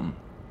 something.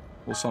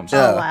 Well, something.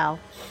 Yeah. Oh, wow.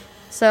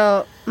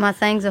 So my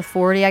thing's a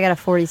 40. I got a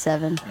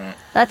 47.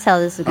 That's how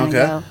this is going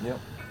to Okay. go. Yep.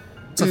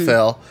 It's a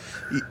fail.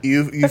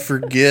 You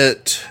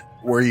forget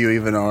where you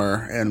even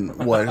are and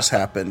what has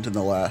happened in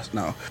the last.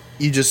 No,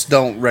 you just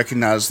don't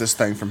recognize this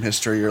thing from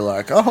history. You're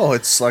like, oh,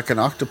 it's like an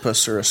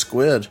octopus or a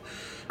squid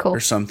Cool. or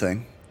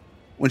something.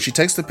 When she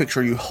takes the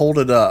picture, you hold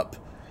it up,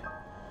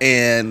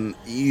 and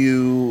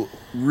you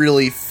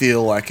really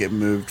feel like it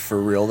moved for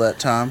real that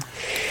time.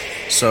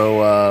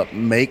 So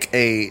make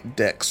a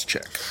dex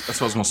check. That's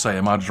what I was going to say.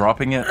 Am I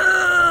dropping it?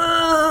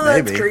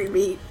 Maybe. That's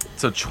creepy.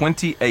 It's a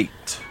 28,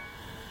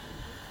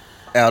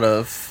 Out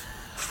of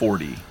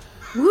 40.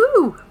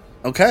 Woo!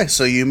 okay,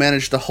 so you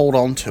managed to hold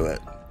on to it.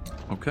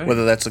 Okay.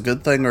 Whether that's a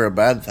good thing or a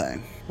bad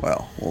thing,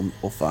 well,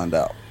 we'll find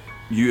out.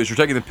 As you're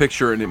taking the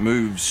picture and it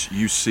moves,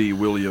 you see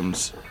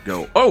Williams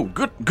go, oh,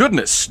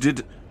 goodness.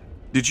 Did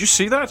you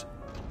see that?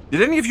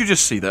 Did any of you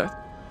just see that?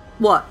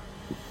 What?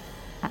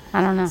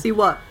 I don't know. See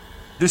what?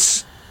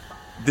 This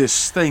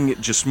thing,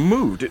 it just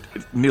moved. It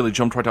nearly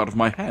jumped right out of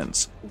my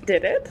hands.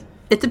 Did it?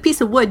 It's a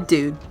piece of wood,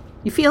 dude.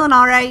 You feeling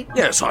all right?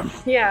 Yes,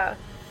 Yeah.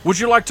 Would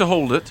you like to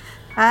hold it?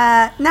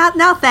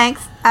 No,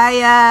 thanks.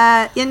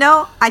 I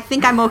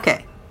think I'm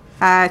okay.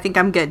 I think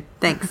I'm good.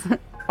 Thanks.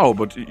 Oh,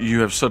 but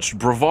you have such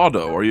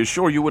bravado. Are you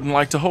sure you wouldn't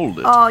like to hold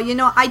it? Oh,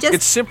 I just...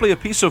 It's simply a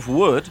piece of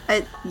wood.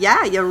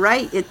 Yeah, you're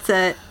right. It's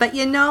but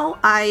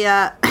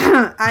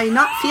I'm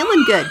not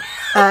feeling good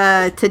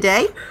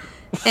today,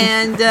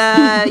 and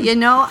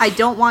I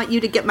don't want you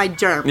to get my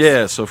germs.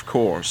 Yes, of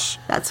course.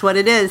 That's what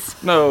it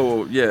is.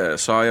 No,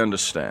 yes, I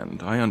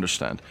understand.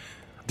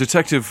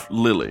 Detective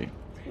Lily,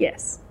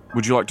 Yes.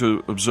 would you like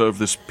to observe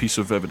this piece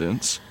of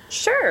evidence?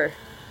 Sure.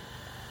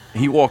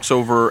 He walks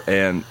over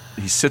and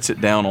he sits it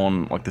down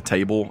on like the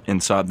table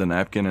inside the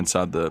napkin,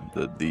 inside the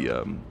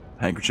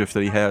handkerchief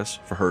that he has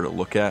for her to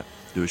look at,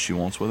 do as she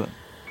wants with it.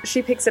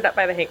 She picks it up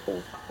by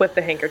with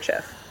the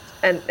handkerchief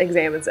and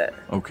examines it.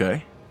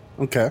 Okay.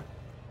 Okay.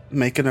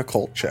 Make an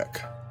occult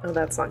check. Oh,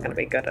 that's not going to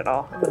be good at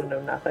all. I'm going to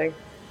know nothing.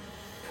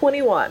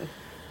 21.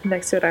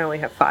 Next to it, I only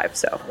have 5,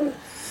 so.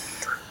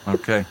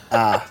 Okay.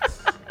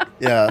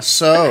 Yeah,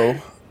 so,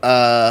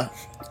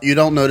 you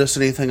don't notice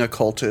anything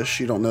occultish.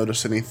 You don't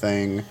notice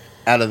anything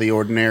out of the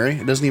ordinary.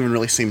 It doesn't even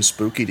really seem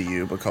spooky to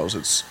you because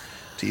it's,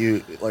 to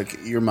you, like,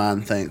 your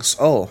mind thinks,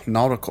 oh,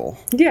 nautical.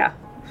 Yeah.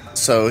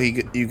 So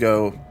you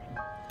go,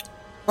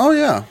 oh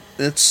yeah,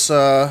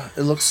 it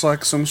looks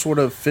like some sort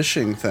of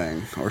fishing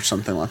thing or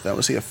something like that.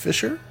 Was he a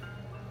fisher?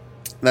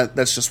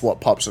 That's just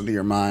what pops into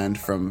your mind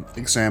from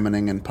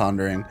examining and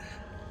pondering,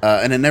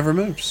 and it never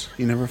moves.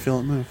 You never feel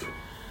it move.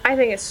 I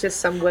think it's just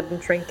some wooden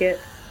trinket.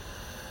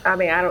 I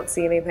mean, I don't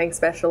see anything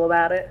special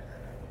about it.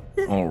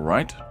 All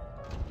right.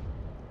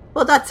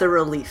 Well, that's a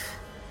relief.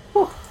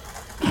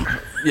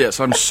 Yes,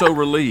 I'm so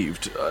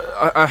relieved.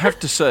 I have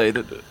to say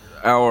that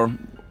our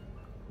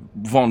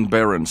von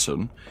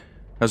Berenson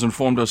has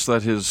informed us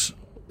that his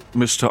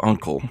Mr.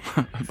 Uncle,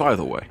 by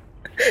the way,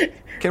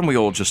 can we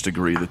all just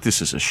agree that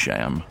this is a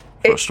sham,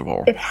 first of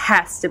all? It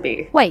has to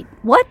be. Wait,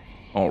 what?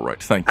 All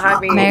right, thank you. I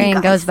mean, Marion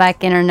guys. goes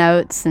back in her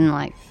notes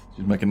and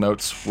She's making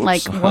notes. Whoops,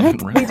 Like, I what?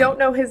 didn't we realize. don't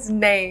know his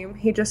name.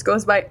 He just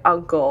goes by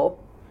Uncle.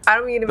 I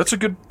don't even. That's a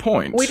good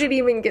point. We didn't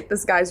even get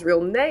this guy's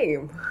real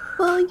name.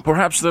 Well,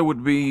 Perhaps there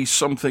would be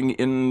something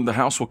in the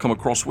house we'll come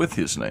across with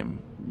his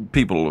name.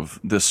 People of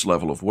this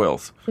level of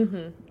wealth,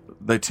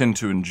 they tend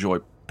to enjoy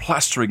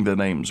plastering their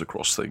names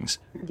across things.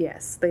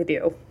 Yes, they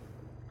do.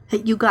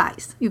 hey, you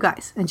guys.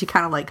 And she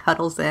kind of like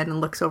huddles in and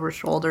looks over her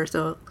shoulder,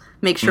 so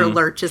make sure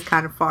Lurch is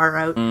kind of far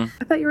out. I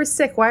thought you were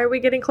sick. Why are we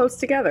getting close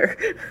together?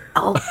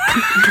 Oh,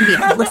 come here,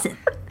 listen.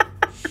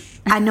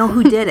 I know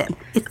who did it.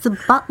 It's the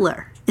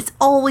butler. It's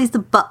always the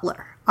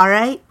butler, all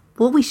right?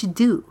 What we should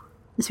do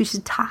is we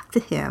should talk to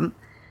him,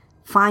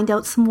 find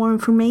out some more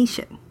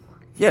information.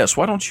 Yes,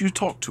 why don't you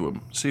talk to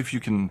him? See if you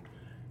can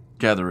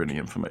gather any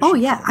information. Oh,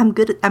 yeah, I'm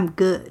good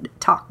at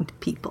talking to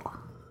people.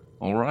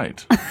 All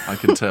right, I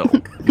can tell.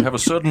 You have a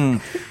certain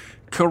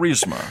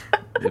charisma,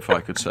 if I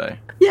could say.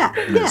 Yeah,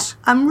 Miss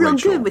I'm real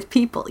Rachel. good with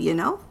people, you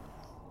know?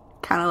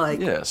 Kind of like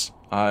Yes,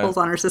 pulls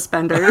on her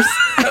suspenders.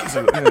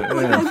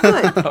 yeah,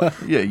 Good.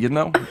 yeah, you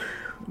know,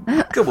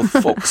 good with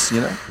folks,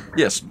 you know.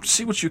 Yes,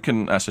 see what you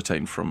can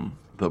ascertain from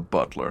the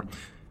butler.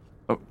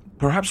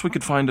 Perhaps we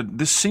could find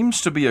this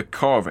seems to be a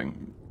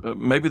carving.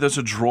 Maybe there's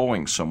a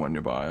drawing somewhere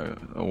nearby,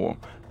 or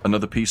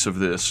another piece of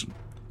this.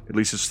 At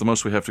least it's the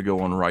most we have to go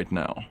on right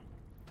now.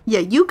 Yeah,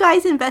 you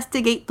guys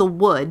investigate the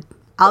wood.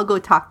 I'll go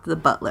talk to the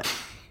butler.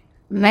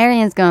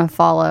 Marion's gonna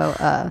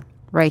follow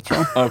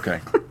Rachel. Okay.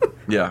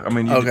 Yeah, I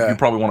mean, you Okay.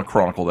 probably want to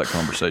chronicle that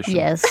conversation.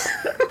 Yes,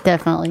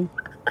 definitely.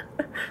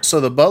 So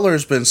the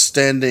butler's been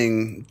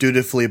standing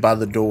dutifully by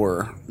the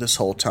door this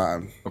whole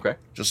time. Okay.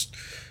 Just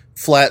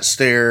flat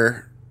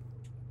stare,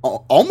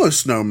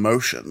 almost no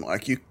motion.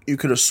 Like you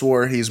could have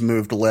swore he's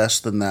moved less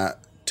than that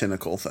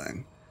tentacle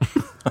thing.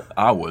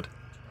 I would.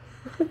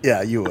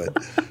 Yeah, you would.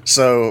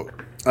 So,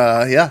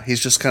 yeah, he's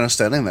just kind of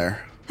standing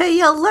there. Hey,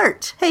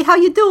 Alert. Hey, how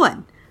you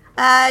doing?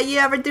 You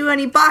ever do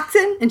any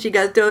boxing? And she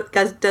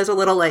does a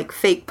little, like,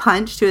 fake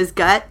punch to his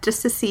gut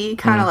just to see,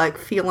 kind of, like,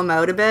 feel him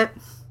out a bit.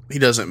 He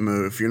doesn't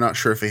move. You're not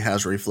sure if he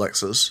has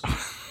reflexes.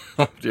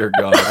 Oh, dear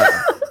God.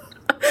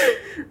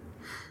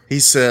 He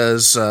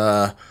says,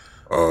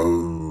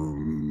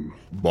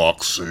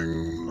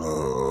 boxing,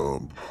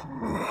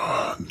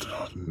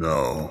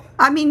 no.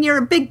 I mean, you're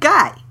a big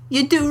guy.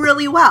 You do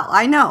really well.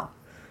 I know.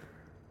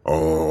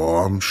 Oh,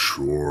 I'm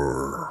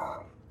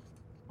sure.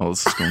 Oh,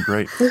 this is going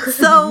great.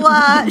 So,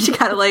 she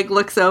kind of, like,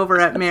 looks over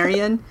at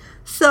Marion.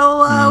 So,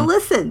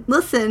 listen,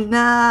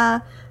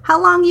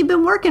 how long you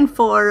been working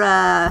for,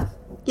 the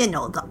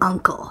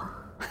uncle?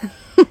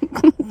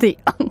 The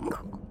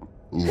uncle.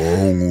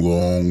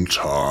 Long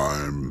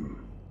time.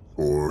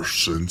 Or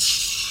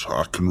since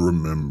I can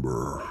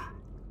remember.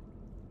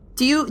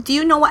 Do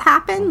you know what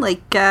happened?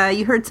 Like,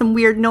 you heard some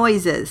weird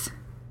noises.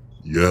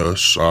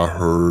 Yes, I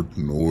heard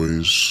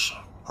noise.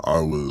 I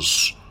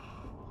was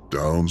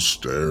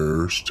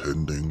downstairs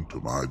tending to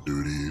my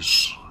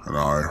duties, and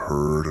I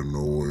heard a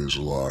noise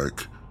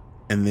like...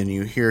 and then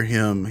you hear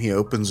him, he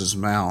opens his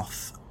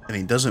mouth, and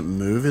he doesn't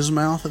move his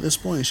mouth at this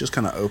point. He's just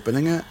kind of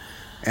opening it,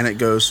 and it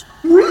goes...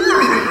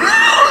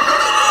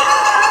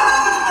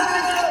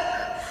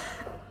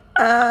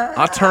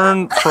 I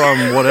turn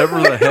from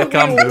whatever the heck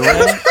I'm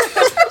doing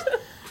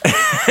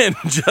and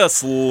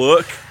just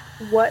look.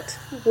 What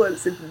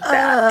was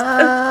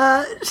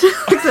that? She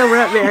looks over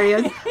at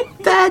Marion.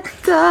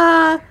 That's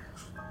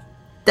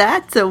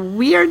a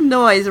weird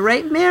noise,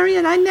 right,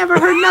 Marion? I never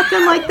heard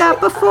nothing like that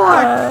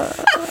before.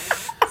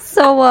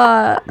 So,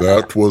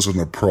 That was an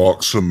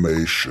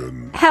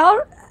approximation.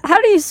 how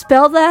do you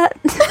spell that?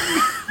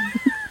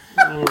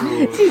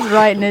 She's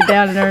writing it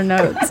down in her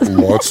notes.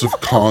 Lots of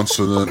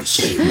consonants,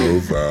 no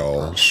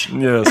vowels.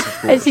 Yes, of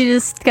And course. she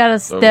just kind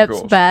of steps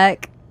course.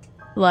 back,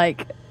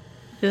 like,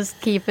 just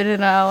keeping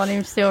an eye on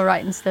him, still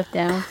writing stuff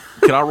down.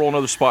 Can I roll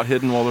another spot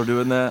hidden while they're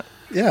doing that?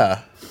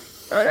 Yeah.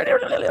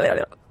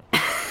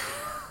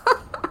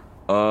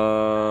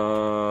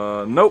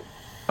 Nope.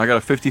 I got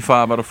a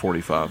 55 out of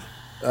 45.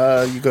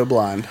 You go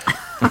blind.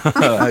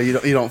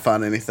 You don't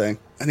find anything.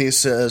 And he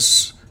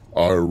says...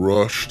 I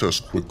rushed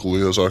as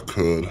quickly as I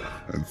could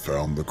and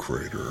found the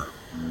crater.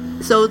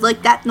 So,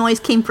 like, that noise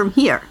came from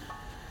here.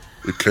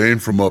 It came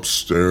from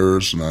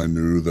upstairs, and I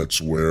knew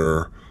that's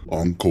where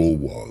Uncle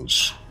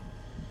was.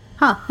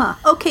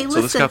 Okay, So this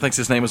guy listen. thinks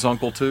his name is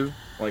Uncle too?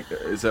 Like,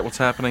 is that what's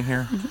happening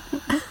here?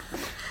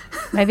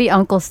 Maybe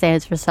uncle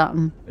stands for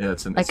something. Yeah,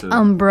 it's Like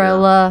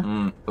umbrella.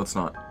 Yeah. Let's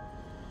not.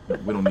 We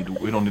don't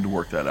need to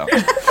work that out.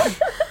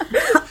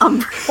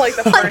 Like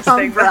the first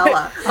thing.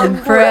 Umbrella.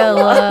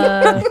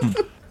 Umbrella.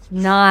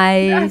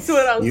 Nice. That's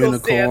what Uncle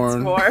Unicorn.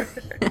 stands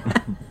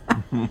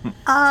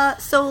for.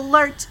 So,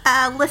 Lurt,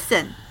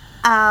 listen.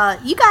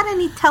 You got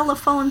any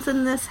telephones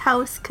in this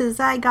house? Because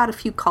I got a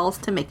few calls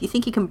to make. Do you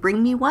think you can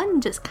bring me one?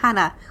 Just kind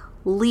of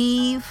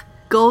leave,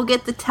 go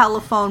get the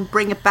telephone,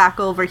 bring it back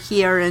over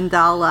here, and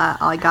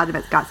I got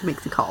to make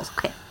some calls,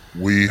 okay?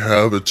 We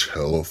have a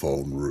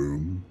telephone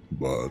room,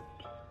 but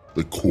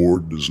the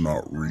cord does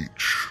not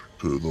reach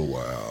to the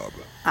lab.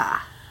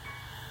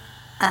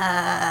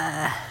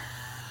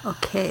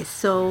 Okay,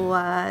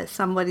 so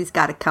somebody's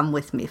got to come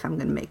with me if I'm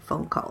going to make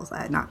phone calls.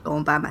 I'm not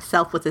going by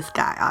myself with this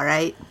guy, all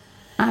right?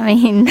 I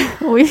mean,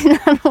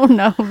 I don't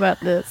know about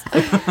this.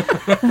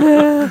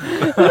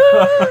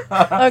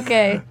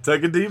 Okay,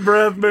 Take a deep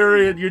breath,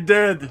 Marion. You're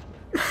dead.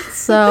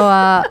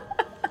 so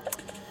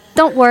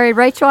don't worry,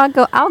 Rachel.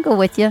 I'll go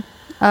with you.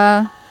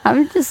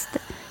 I'm just,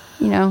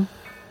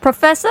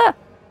 Professor.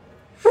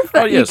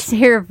 Oh, yes. You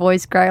hear her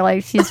voice cry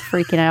like she's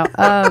freaking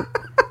out.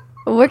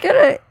 We're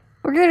gonna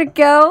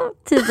go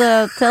to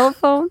the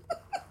telephone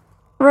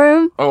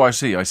room. Oh, I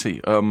see. You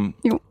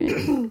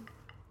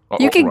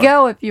can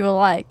go if you would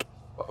like.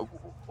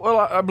 Well,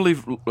 I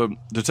believe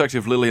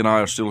Detective Lily and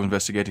I are still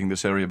investigating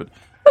this area, but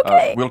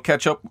Okay. we'll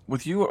catch up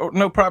with you. Or,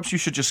 no, perhaps you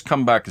should just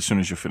come back as soon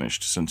as you're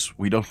finished, since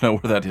we don't know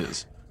where that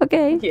is.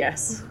 Okay.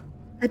 Yes.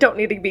 I don't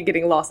need to be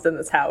getting lost in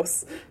this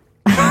house.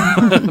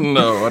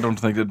 No, I don't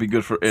think that'd be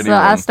good for anyone. So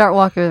I start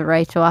walking with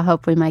Rachel. I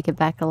hope we make it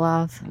back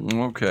alive.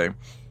 Okay.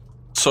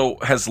 So,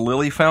 has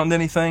Lily found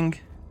anything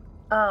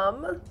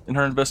Um, in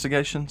her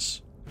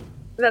investigations?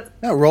 that's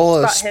Yeah, roll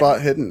a Spot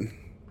spot hidden.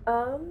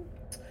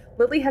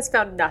 Lily has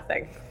found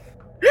nothing.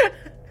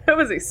 That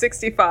was a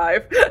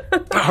 65.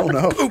 Oh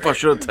no. Oop, I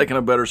should have taken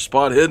a better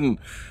spot hidden.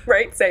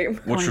 Right, same.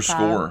 What's your 25.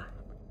 score?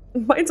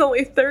 Mine's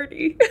only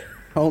 30.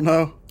 Oh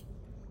no.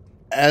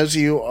 As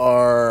you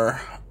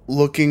are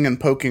looking and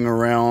poking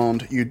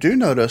around, you do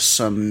notice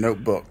some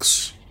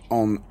notebooks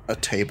on a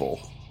table.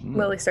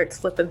 Lily starts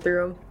flipping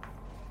through them.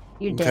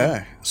 You're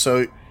dead. Okay.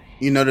 So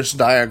you notice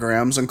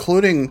diagrams,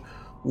 including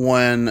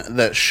one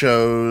that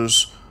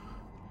shows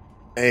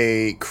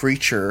a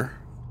creature,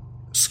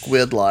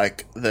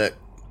 squid-like, that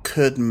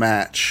could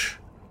match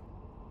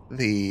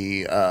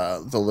the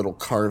little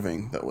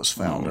carving that was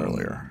found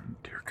earlier.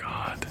 Dear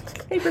God.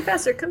 Hey,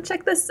 Professor, come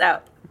check this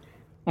out.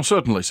 Well,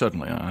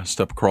 certainly. I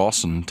step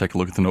across and take a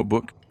look at the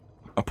notebook.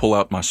 I pull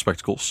out my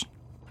spectacles.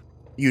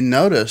 You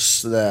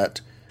notice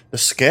that the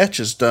sketch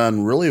is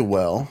done really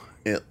well.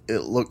 It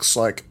looks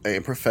like a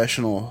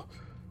professional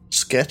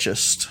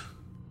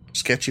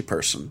sketchy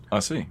person I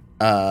see.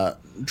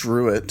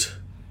 drew it,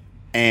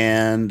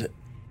 and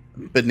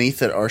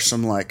beneath it are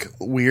some like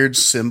weird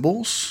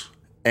symbols,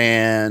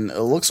 and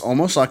it looks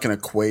almost like an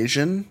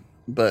equation,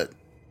 but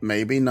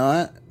maybe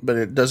not. But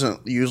it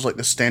doesn't use like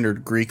the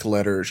standard Greek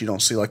letters. You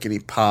don't see like any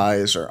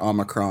pi's or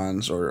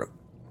omicrons or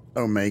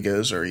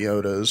omegas or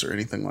iotas or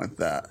anything like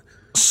that.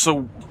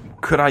 So,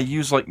 could I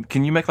use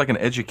can you make like an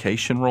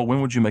education roll? When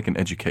would you make an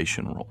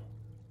education roll?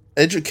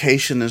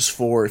 Education is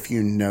for if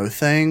you know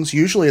things.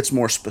 Usually it's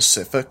more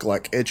specific,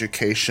 like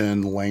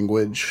education,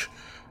 language,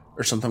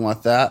 or something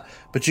like that.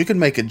 But you can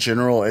make a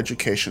general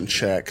education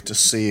check to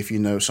see if you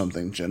know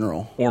something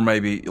general. Or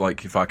maybe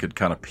like if I could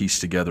kind of piece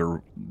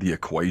together the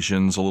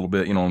equations a little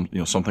bit,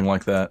 something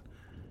like that.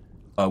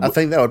 I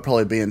think that would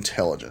probably be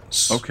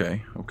intelligence.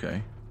 Okay.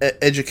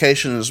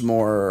 Education is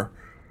more,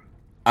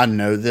 I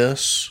know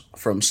this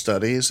from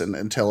studies, and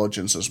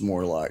intelligence is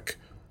more like,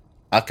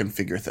 I can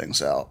figure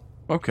things out.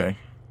 Okay.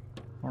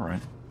 All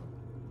right.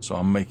 So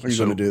I'm making... Are you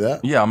going to do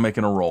that? Yeah, I'm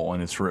making a roll,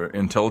 and it's for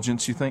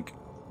intelligence, you think?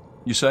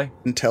 You say?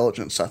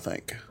 Intelligence, I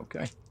think.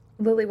 Okay.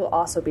 Lily will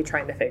also be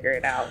trying to figure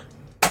it out.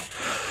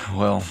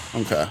 Well,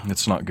 Okay.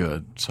 it's not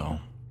good, so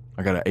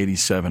I got an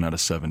 87 out of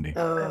 70.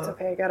 That's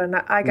okay.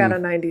 I got a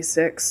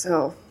 96,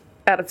 so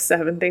out of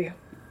 70.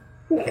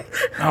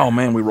 Oh,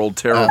 man, we rolled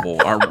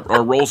terrible.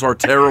 Our rolls are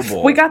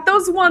terrible. We got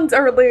those ones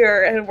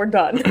earlier, and we're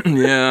done.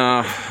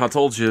 Yeah, I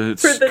told you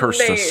it's For the cursed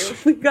name.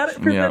 us. We got it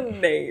for Yeah. the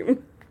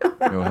name.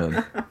 Go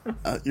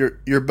ahead.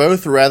 You're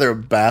both rather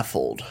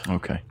baffled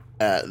Okay.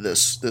 at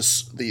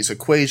these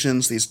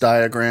equations, these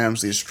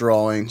diagrams, these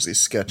drawings, these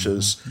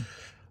sketches.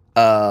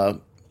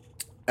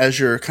 As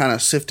you're kind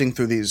of sifting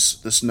through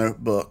this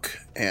notebook,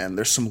 and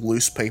there's some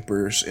loose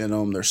papers in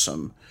them, there's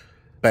some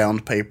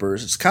bound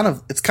papers. It's kind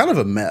of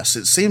a mess.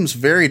 It seems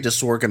very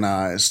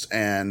disorganized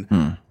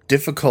and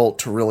difficult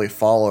to really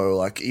follow.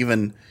 Like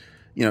even,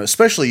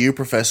 especially you,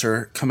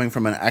 Professor, coming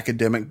from an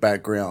academic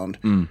background,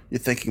 you're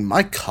thinking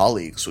my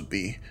colleagues would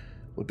be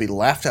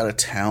laughed out of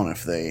town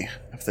if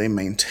they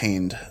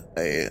maintained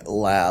a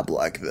lab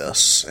like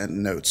this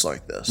and notes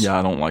like this. Yeah,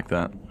 I don't like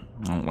that.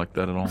 I don't like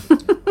that at all.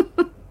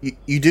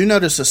 You do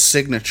notice a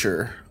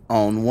signature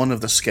on one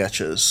of the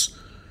sketches,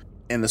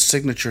 and the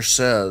signature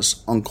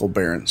says Uncle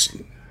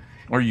Berenson.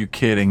 Are you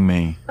kidding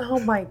me? Oh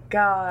my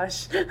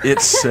gosh. It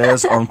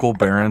says Uncle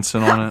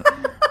Berenson on it?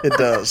 It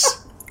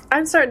does.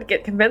 I'm starting to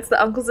get convinced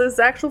that Uncle's his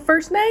actual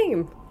first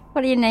name.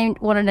 What do you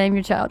want to name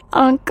your child?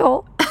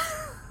 Uncle.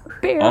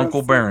 Bears.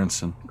 Uncle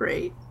Berenson.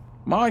 Great.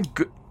 My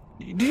good.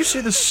 Do you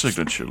see this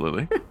signature,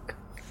 Lily?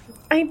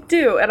 I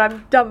do, and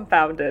I'm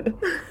dumbfounded.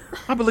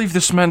 I believe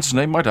this man's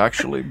name might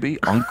actually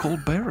be Uncle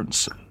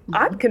Berenson.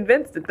 I'm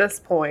convinced at this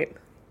point.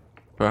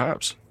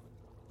 Perhaps.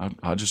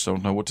 I just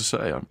don't know what to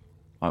say.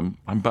 I'm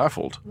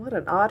baffled. What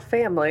an odd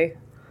family.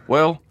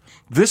 Well,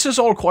 this is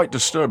all quite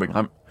disturbing.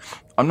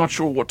 I'm not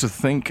sure what to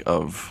think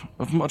of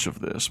much of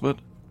this, but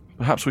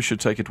perhaps we should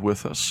take it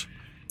with us.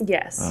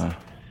 Yes,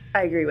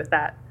 I agree with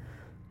that.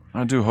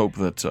 I do hope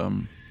that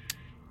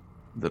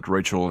that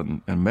Rachel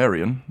and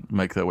Marion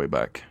make their way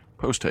back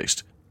post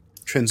haste.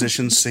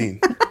 Transition scene.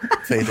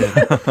 Fade in.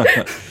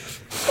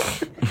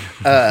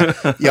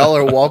 Y'all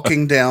are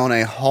walking down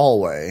a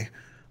hallway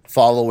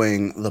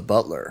following the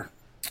butler,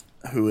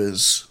 who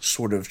is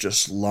sort of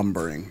just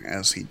lumbering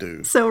as he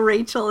do. So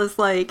Rachel is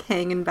like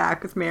hanging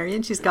back with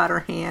Marion. She's got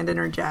her hand in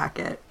her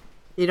jacket.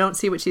 You don't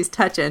see what she's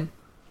touching,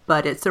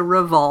 but it's a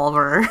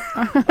revolver.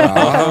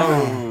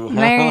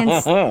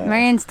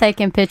 Marion's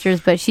taking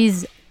pictures, but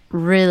she's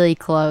really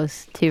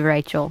close to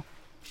Rachel.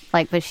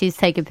 But she's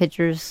taking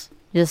pictures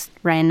just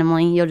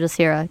randomly. You'll just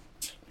hear a...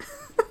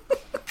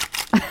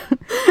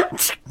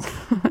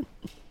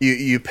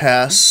 You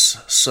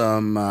pass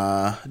some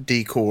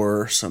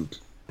decor, some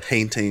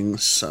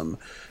paintings, some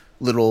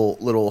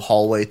little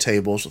hallway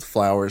tables with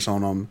flowers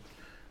on them.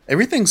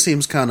 Everything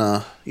seems kind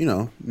of,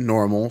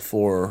 normal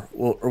or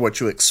what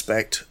you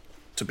expect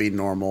to be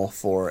normal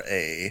for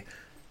a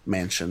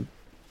mansion.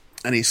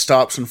 And he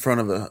stops in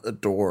front of a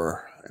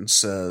door and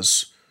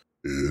says,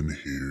 In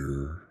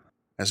here.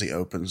 as he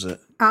opens it,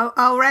 Oh,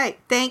 all right.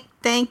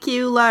 Thank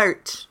you,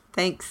 Lurch.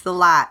 Thanks a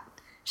lot.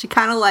 She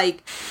kind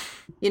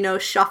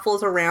of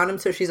shuffles around him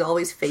so she's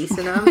always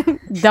facing him.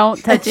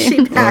 Don't touch She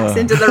him. backs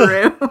into the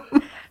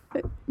room.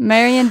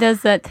 Marion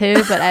does that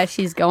too, but as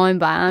she's going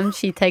by him,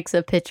 she takes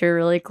a picture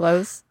really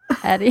close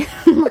at him,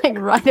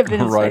 right up in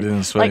his Right face. in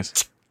his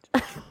face.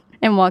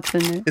 And walks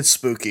in there. it's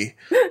spooky.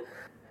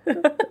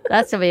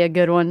 That's going to be a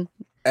good one.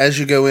 As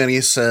you go in,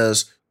 he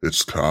says,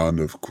 It's kind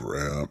of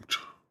cramped,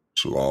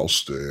 so I'll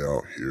stay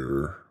out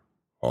here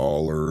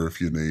Holler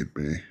if you need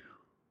me.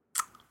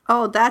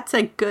 Oh, that's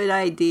a good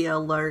idea,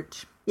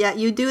 Lurch. Yeah,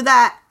 you do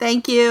that.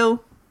 Thank you.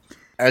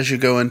 As you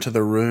go into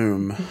the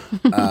room,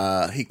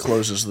 he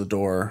closes the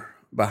door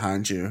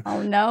behind you.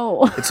 Oh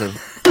no. It's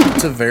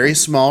a very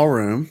small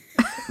room.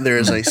 There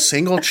is a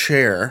single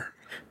chair,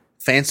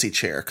 fancy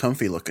chair,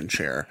 comfy looking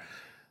chair,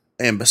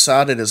 and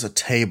beside it is a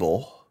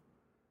table.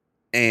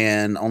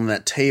 And on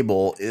that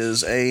table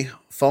is a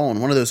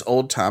phone, one of those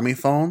old timey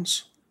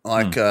phones.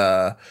 Like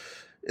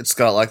it's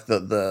got like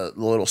the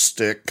little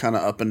stick kind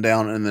of up and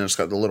down, and then it's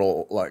got the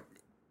little like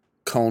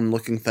cone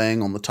looking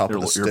thing on the top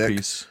of the stick.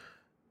 Earpiece.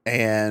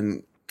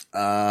 And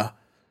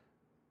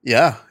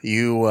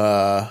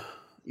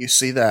you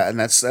see that, and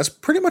that's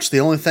pretty much the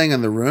only thing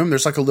in the room.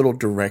 There's like a little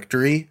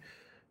directory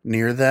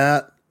near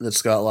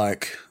that's got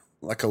like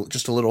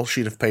just a little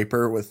sheet of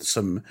paper with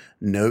some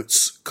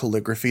notes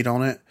calligraphied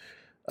on it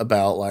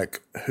about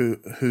like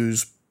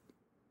whose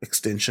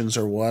extensions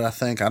or what.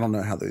 I don't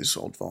know how these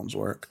old phones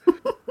work.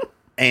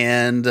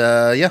 And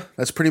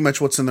that's pretty much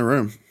what's in the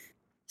room.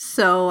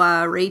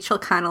 So Rachel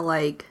kind of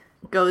like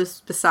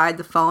goes beside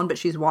the phone, but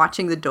she's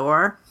watching the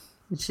door.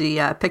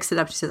 She picks it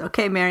up. She says,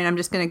 "Okay, Marion, I'm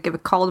just going to give a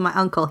call to my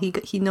uncle.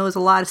 He knows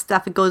a lot of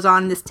stuff that goes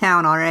on in this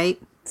town, all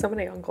right?" So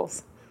many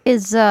uncles.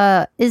 Is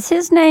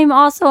his name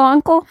also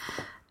Uncle?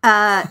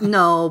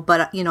 No,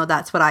 but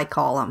that's what I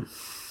call him.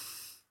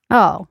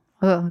 Oh,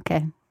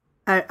 okay.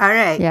 All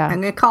right. Yeah.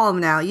 I'm going to call him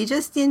now. You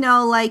just,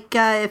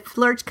 if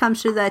Lurch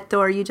comes through that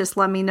door, you just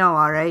let me know,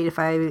 all right? If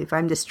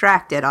I'm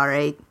distracted, all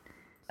right?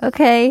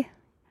 Okay.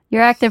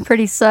 You're acting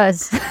pretty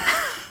sus.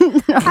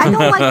 I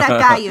don't like that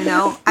guy,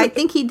 I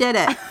think he did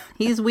it.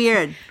 He's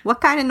weird. What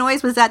kind of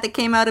noise was that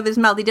came out of his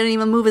mouth? He didn't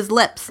even move his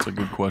lips. That's a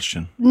good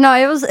question. No,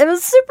 it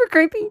was super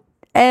creepy,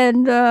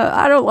 and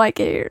I don't like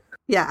it here.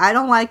 Yeah, I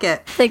don't like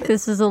it. I think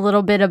this is a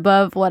little bit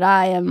above what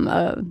I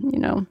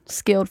am,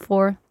 skilled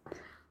for.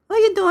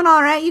 Well, you're doing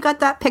all right. You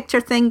got that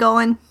picture thing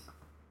going.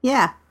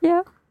 Yeah.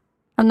 Yeah.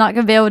 I'm not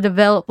going to be able to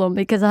develop them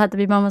because I have to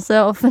be by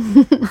myself.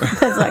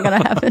 That's not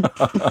going to happen.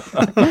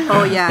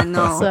 Oh, yeah,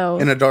 no. So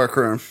In a dark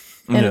room.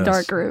 in a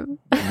dark room.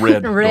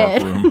 Red.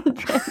 Red. Dark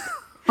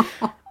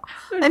room.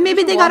 And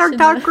maybe they got our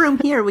dark room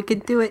here. We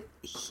could do it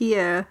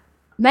here.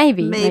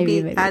 Maybe. I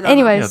don't know.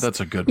 Anyways. Yeah, that's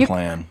a good you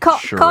plan.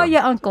 Sure. Call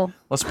your uncle.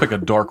 Let's pick a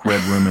dark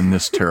red room in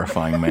this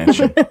terrifying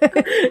mansion.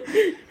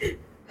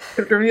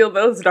 Reveal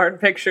those darn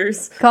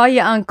pictures. Call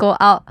your uncle.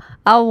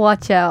 I'll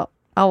watch out.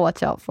 I'll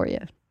watch out for you.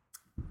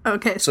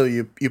 Okay. So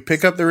you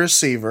pick up the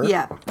receiver.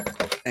 Yeah.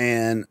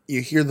 And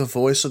you hear the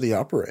voice of the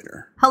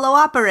operator. Hello,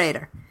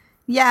 operator.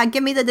 Yeah,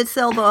 give me the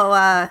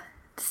DeSilvo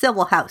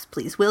house,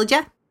 please, will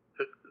ya?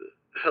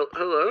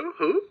 Hello?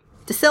 Who?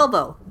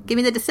 DeSilvo. Give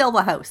me the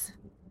DeSilvo house.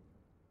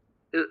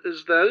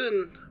 Is that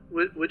in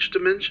which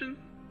dimension?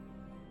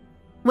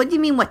 What do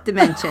you mean, what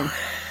dimension?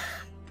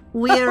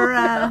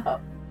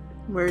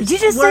 we're Did you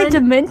just say in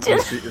dimension?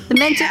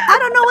 dimension? I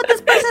don't know what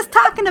this person's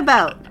talking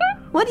about.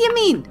 What do you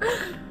mean?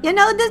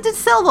 The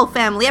DeSilvo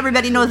family.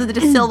 Everybody knows the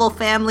DeSilvo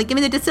family. Give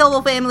me the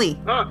DeSilvo family.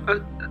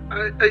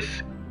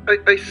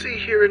 I see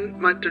here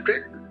in my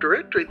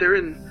directory they're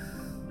in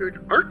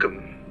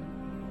Arkham,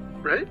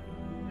 right?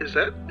 Is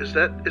that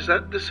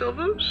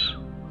DeSilvos?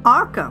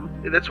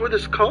 Arkham. That's where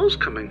this call's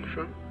coming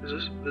from. Is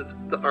this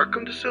the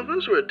Arkham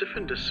DeSilvos or a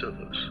different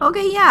DeSilvos?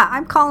 Okay, yeah,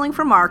 I'm calling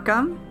from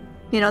Arkham.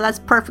 That's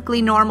a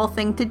perfectly normal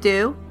thing to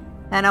do.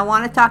 And I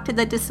want to talk to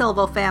the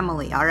DeSilvo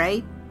family, all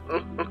right?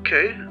 Oh,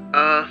 okay.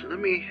 Let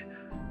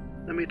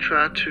me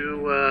try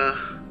to.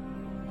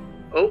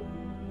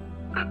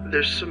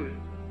 There's some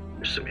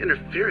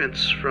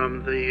interference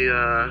from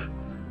the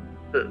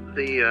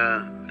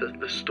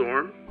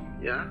storm.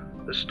 Yeah,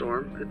 the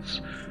storm.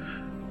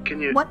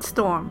 Can you? What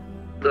storm?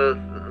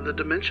 The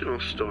dimensional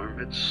storm.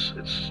 It's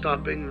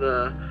stopping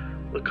the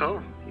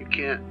call. You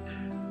can't.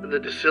 The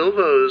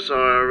DeSilvos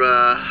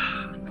are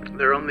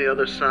they're on the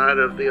other side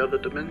of the other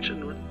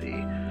dimension with the.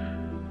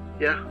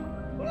 Yeah.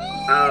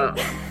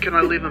 Can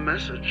I leave a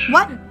message?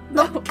 What?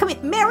 Look, come here.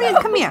 Marion,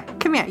 come here.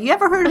 Come here. You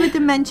ever heard of a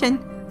dimension?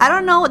 I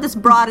don't know what this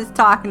broad is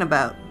talking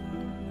about.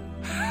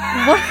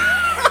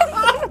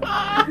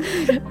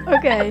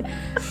 Okay.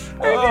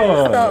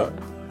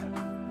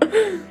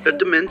 A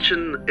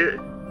dimension,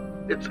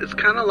 it's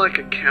kind of like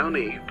a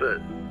county, but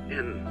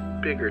in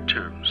bigger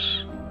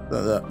terms.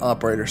 The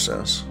operator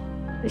says.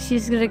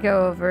 She's gonna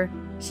go over.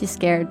 She's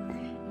scared.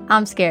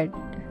 I'm scared.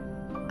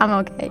 I'm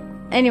okay.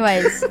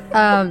 Anyways,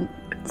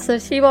 so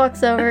she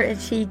walks over and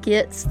she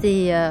gets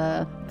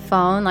the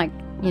phone, like,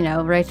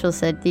 Rachel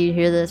said, "Do you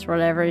hear this?" or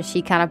whatever. And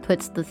she kind of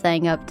puts the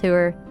thing up to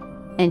her,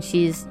 and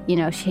she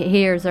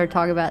hears her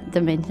talk about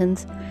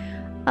dimensions.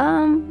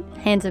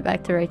 Hands it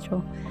back to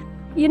Rachel.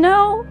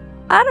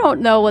 I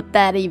don't know what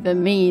that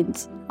even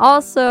means.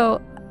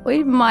 Also,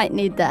 we might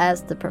need to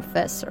ask the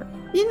professor.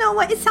 You know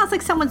what? It sounds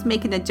like someone's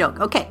making a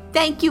joke. Okay,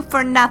 thank you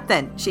for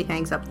nothing. She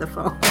hangs up the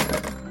phone.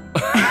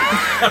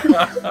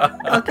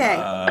 Okay.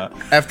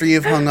 After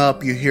you've hung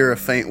up, you hear a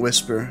faint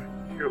whisper.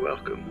 You're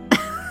welcome.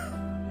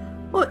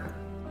 What?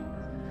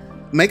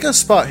 Make a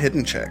spot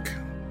hidden check.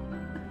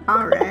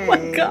 All right. Oh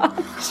my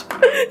gosh.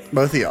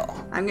 Both of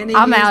y'all. I'm gonna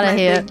I'm use outta my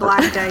here. big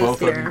black dice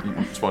Both of here.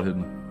 them spot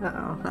hidden.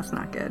 Uh-oh, that's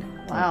not good.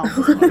 Wow.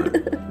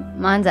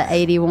 Mine's at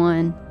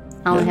 81.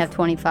 I only have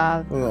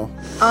 25. Well,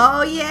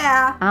 Oh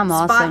yeah. I'm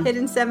Spot awesome.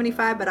 hidden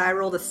 75, but I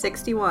rolled a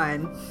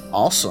 61.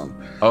 awesome.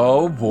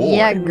 Oh boy.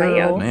 Yeah,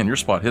 girl. Man, your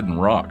spot hidden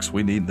rocks.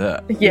 We need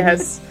that.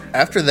 Yes.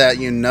 After that,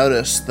 you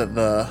notice that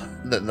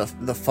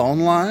the phone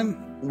line,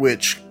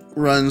 which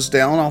runs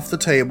down off the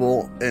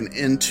table and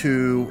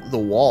into the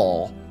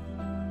wall,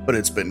 but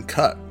it's been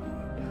cut.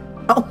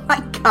 Oh my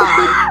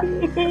god.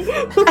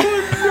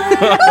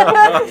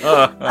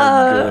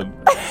 Good.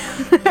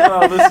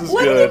 Oh, this is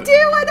What are good. you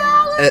doing,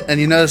 Alan? And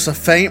you notice a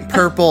faint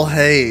purple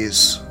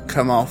haze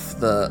come off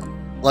the,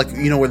 like,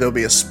 you know where there'll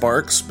be a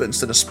sparks, but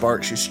instead of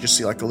sparks, you should just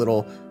see like a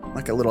little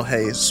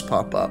haze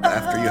pop up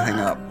after you hang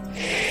up.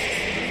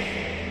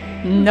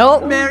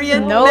 Nope.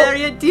 Marion, Nope.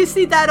 Marion, do you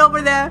see that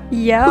over there? Who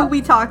Yeah.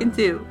 we talking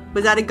to?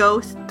 Was that a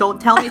ghost? Don't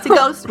tell me it's a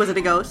ghost. Was it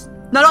a ghost?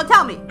 No, don't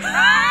tell me.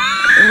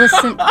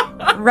 Listen,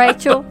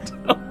 Rachel.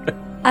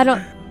 I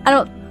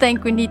don't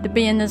think we need to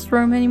be in this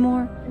room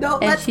anymore. No,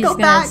 And let's she's go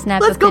gonna back.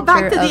 snap Let's a go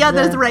back picture to the of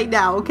others the- right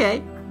now,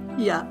 okay?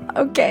 Yeah.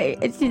 Okay,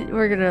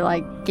 we're gonna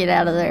like get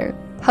out of there.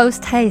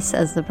 Post haste,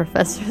 as the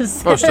professor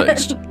said. Post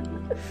haste.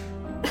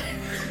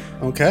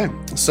 Okay,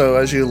 so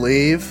as you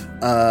leave,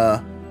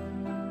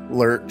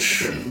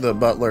 Lurch, the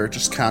butler,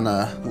 just kind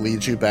of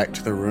leads you back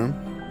to the room.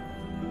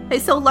 Hey,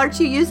 so Lurch,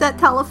 you use that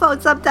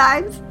telephone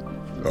sometimes?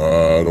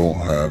 I don't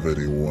have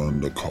anyone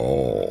to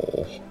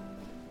call.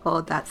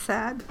 Oh, that's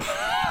sad.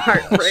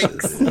 Heart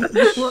breaks.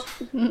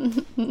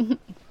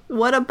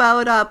 What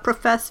about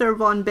Professor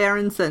von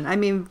Berenson? I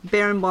mean,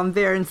 Baron von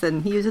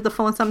Berenson. He uses the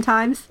phone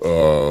sometimes?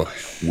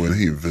 When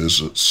he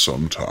visits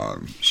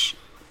sometimes.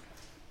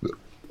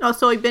 Oh,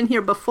 so he's been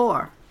here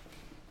before.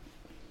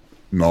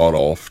 Not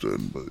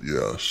often, but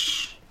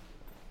yes.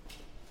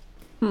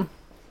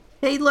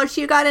 Hey, Lurch,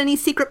 you got any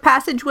secret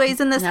passageways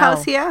in this No.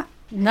 house here?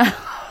 No.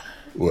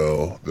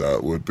 Well,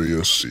 that would be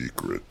a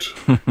secret.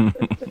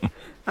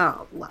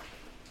 Oh, well.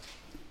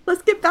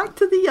 Let's get back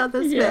to the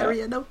others, Yeah.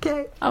 Marion,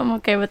 okay? I'm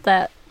okay with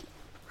that.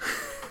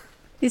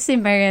 You see,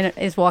 Marion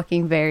is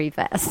walking very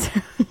fast.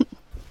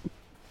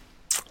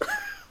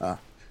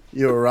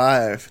 You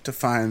arrive to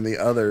find the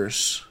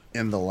others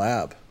in the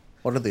lab.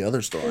 What are the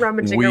others doing?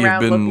 Rummaging We have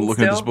around been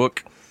looking at still. this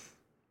book.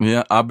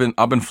 Yeah, I've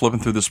been flipping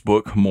through this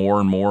book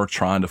more and more,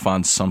 trying to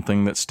find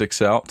something that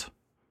sticks out.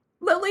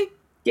 Lily?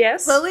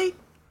 Yes. Lily?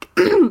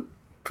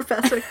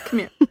 Professor, come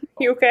here.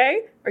 You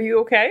okay? Are you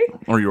okay?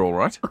 Are you all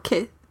right?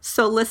 Okay,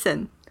 so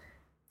listen.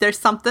 There's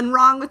something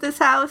wrong with this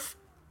house,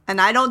 and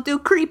I don't do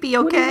creepy,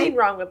 What do you okay? mean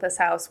wrong with this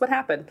house? What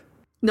happened?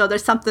 No,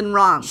 there's something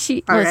wrong.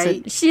 All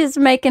Listen, right? she is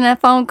making a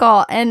phone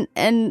call, and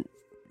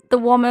the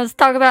woman was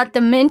talking about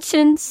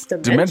dimensions,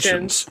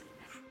 Dimensions.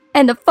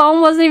 and the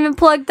phone wasn't even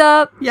plugged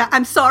up. Yeah,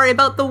 I'm sorry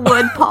about the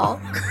wood, Paul.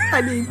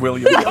 I mean,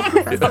 William.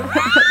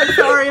 I'm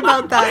sorry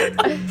about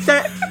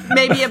that.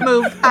 Maybe it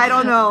moved. I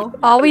don't know.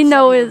 All we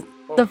know is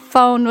the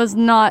phone was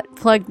not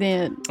plugged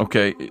in.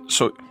 Okay,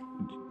 so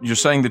you're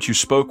saying that you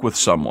spoke with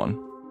someone,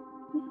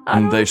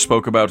 and they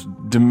spoke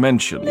about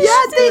dimensions.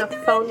 Yeah,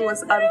 The phone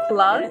was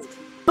unplugged.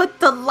 but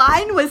the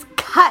line was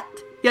cut.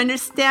 You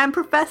understand,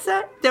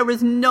 Professor? There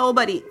was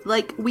nobody.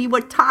 Like, we were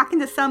talking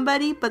to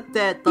somebody, but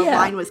the Yeah.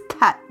 line was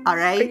cut, all Are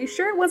right? you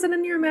sure it wasn't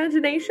in your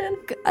imagination?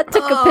 I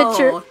took a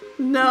picture. Oh,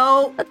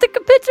 no. I took a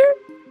picture.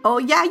 Oh,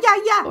 yeah.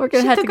 We're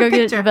gonna She have to took go a get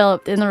it picture.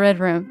 developed in the red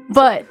room.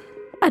 But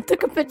I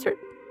took a picture.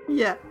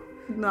 Yeah.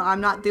 No, I'm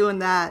not doing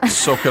that.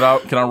 So can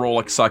I roll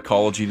like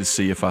psychology to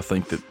see if I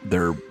think that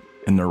they're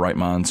in their right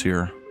minds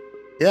here?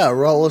 Yeah,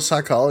 roll a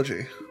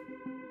psychology.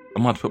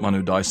 I'm about to put my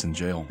new dice in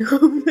jail.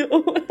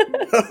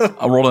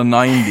 I rolled a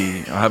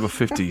 90. I have a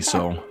 50,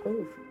 so.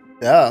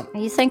 Yeah,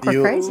 You think we're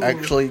you crazy?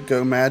 actually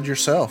go mad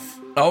yourself.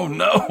 Oh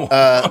no,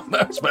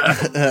 that's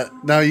bad.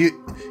 No,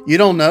 you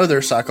don't know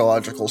their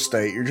psychological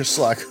state. You're just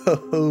like,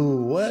 oh,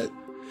 what?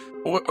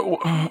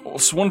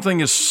 So one thing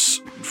is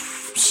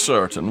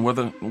certain: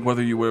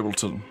 whether you were able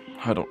to,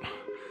 I don't.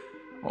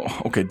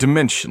 Oh, okay,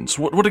 dimensions.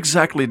 What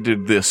exactly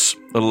did this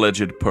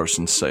alleged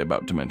person say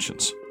about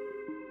dimensions?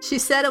 She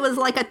said it was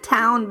like a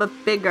town, but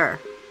bigger.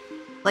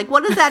 Like,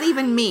 what does that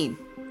even mean?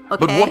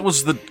 Okay. But what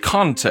was the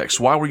context?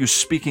 Why were you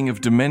speaking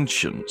of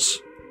dimensions?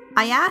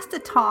 I asked to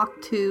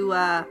talk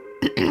to,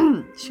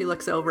 she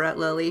looks over at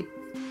Lily.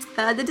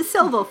 The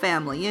DeSilvo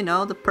family, you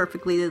know, the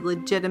perfectly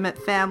legitimate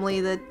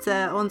family that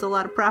owns a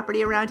lot of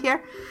property around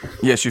here.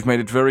 Yes, you've made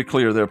it very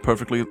clear they're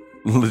perfectly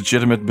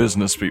legitimate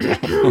business people.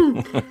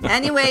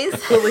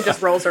 Anyways, Lily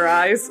just rolls her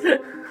eyes.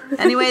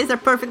 they're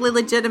perfectly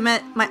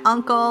legitimate. My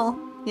uncle,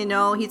 you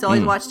know, he's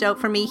always watched out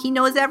for me. He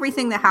knows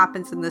everything that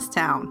happens in this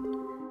town.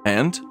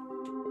 And?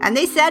 And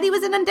they said he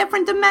was in a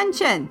different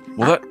dimension.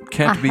 Well, that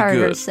can't I be heard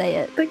her good. say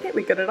it. They can't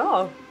be good at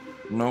all.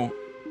 No.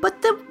 But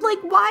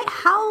why,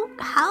 how,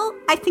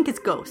 I think it's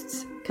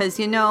ghosts. Because,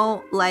 you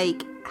know,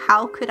 like,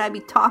 how could I be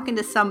talking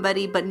to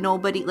somebody but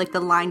nobody, like, the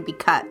line be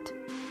cut?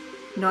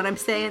 You know what I'm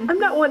saying? I'm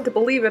not one to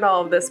believe in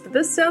all of this, but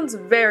this sounds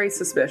very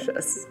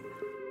suspicious.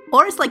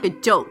 Or it's like a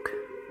joke.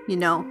 you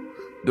know.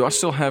 Do I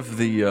still have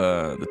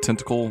the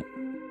tentacle,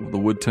 the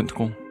wood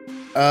tentacle?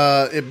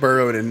 It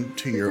burrowed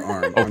into your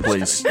arm. Oh,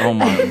 please. Oh,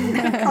 my.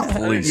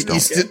 Please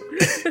don't.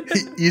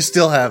 You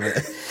still have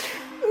it.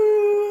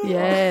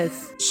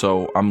 Yes.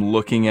 So I'm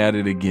looking at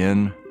it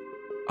again.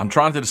 I'm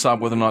trying to decide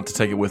whether or not to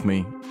take it with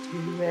me.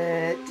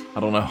 I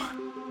don't know.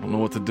 I don't know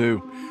what to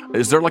do.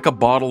 Is there like a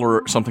bottle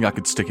or something I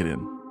could stick it in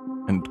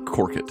and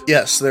cork it?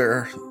 Yes,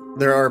 there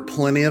are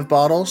plenty of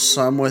bottles,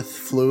 some with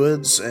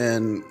fluids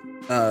and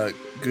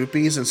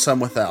goopies and some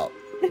without.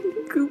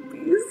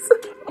 Goopies.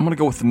 I'm going to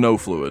go with no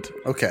fluid.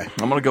 Okay.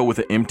 I'm going to go with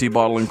an empty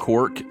bottle and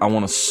cork. I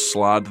want to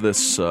slide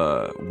this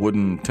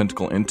wooden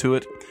tentacle into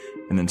it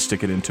and then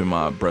stick it into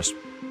my breast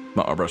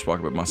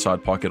pocket, but my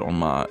side pocket on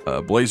my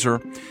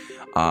blazer.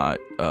 I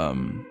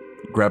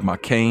grab my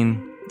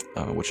cane,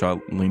 which I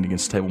leaned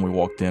against the table when we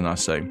walked in. I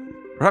say,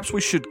 perhaps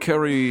we should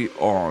carry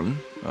on.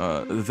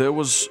 There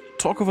was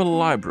talk of a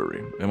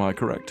library. Am I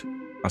correct?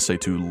 I say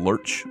to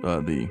Lurch,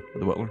 the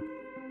butler.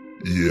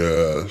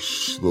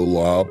 Yes, the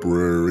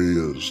library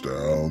is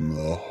down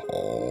the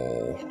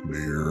hall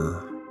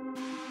near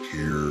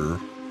here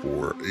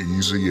for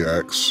easy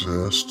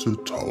access to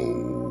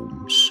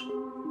tomes.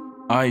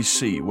 I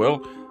see.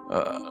 Well,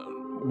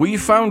 we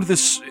found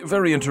this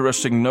very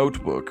interesting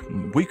notebook.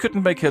 We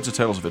couldn't make heads or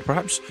tails of it.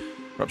 Perhaps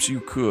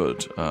you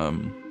could.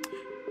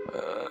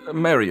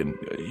 Marion,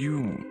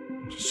 you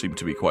seem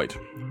to be quite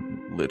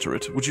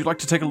literate. Would you like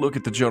to take a look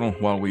at the journal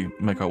while we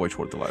make our way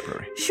toward the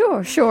library?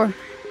 Sure.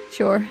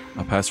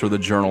 I pass her the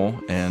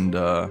journal and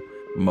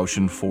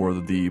motion for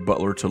the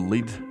butler to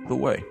lead the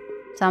way.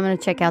 So I'm going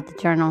to check out the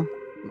journal.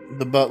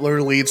 The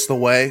butler leads the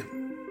way.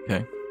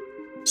 Okay.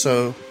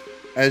 So,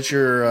 as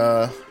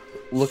you're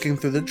looking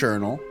through the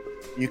journal,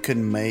 you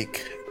can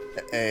make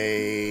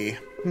an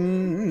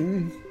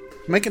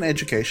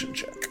education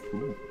check.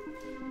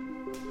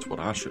 That's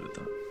what I should have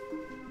done.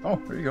 Oh,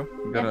 there you go.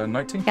 You got a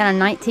 19? Got a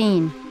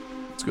 19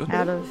 That's good.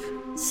 out of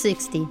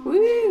 60.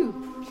 Woo!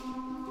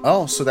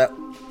 Oh, so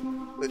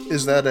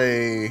is that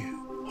a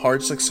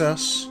hard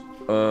success?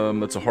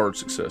 That's a hard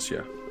success,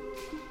 yeah.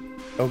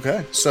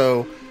 Okay,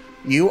 so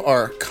you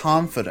are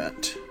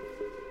confident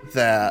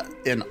that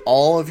in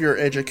all of your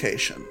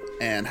education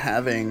and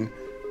having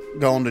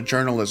gone to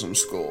journalism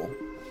school,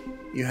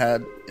 you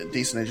had a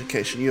decent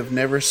education. You have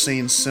never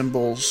seen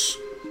symbols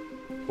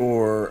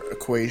or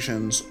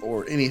equations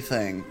or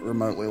anything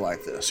remotely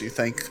like this. You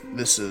think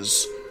this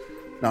is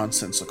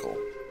nonsensical.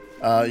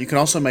 You can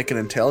also make an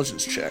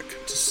intelligence check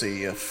to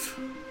see if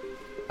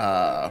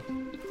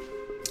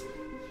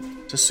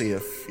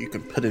you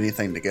can put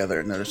anything together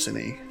and notice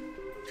any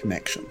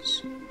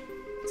connections.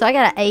 So I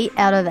got an 8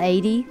 out of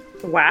 80.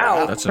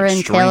 Wow. That's For an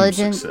extreme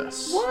intelligence.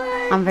 success.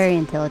 I'm very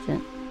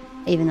intelligent,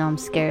 even though I'm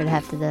scared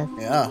half to death.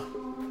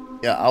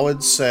 Yeah, I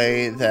would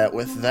say that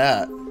with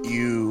that,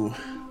 you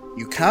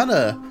kind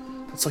of,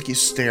 it's like you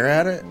stare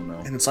at it,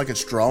 and it's like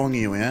it's drawing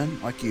you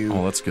in, like you.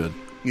 Oh, that's good.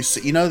 You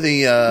see, you know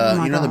the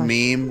my the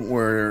meme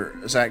where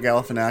Zach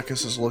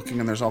Galifianakis is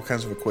looking and there's all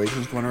kinds of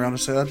equations going around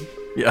his head.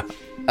 Yeah.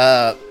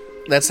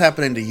 That's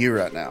happening to you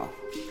right now.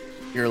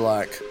 You're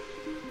like,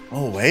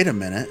 oh, wait a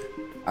minute.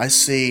 I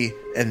see,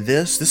 and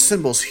this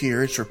symbol's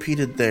here. It's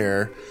repeated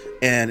there,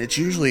 and it's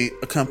usually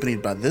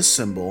accompanied by this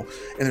symbol.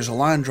 And there's a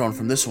line drawn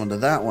from this one to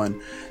that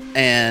one,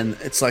 and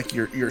it's like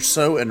you're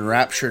so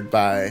enraptured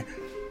by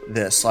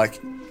this. Like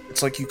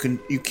it's like you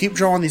keep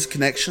drawing these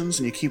connections,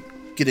 and you keep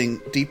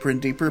getting deeper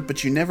and deeper,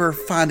 but you never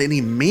find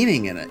any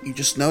meaning in it. You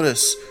just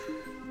notice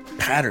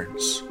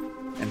patterns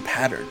and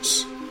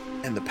patterns,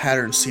 and the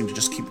patterns seem to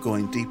just keep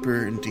going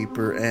deeper and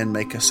deeper. And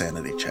make a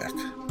sanity check.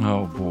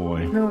 Oh,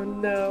 boy. Oh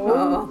no.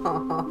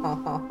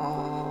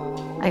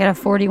 I got a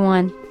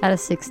 41 out of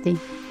 60.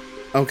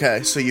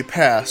 Okay, so you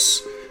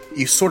pass.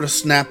 You sort of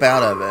snap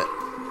out of it,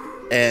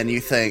 and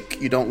you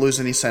think you don't lose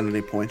any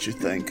sanity points. You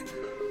think,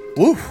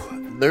 "Woo,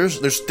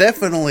 there's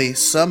definitely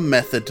some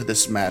method to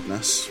this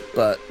madness,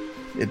 but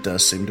it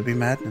does seem to be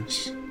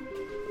madness."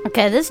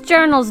 Okay, this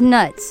journal's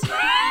nuts.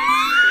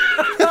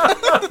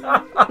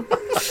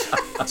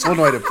 That's one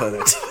way to put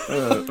it.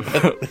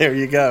 There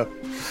you go.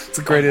 It's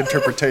a great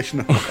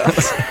interpretation of that.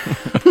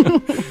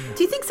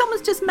 Do you think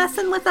someone's just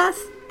messing with us?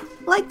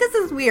 Like, this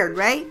is weird,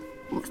 right?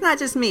 It's not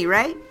just me,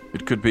 right?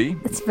 It could be.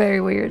 It's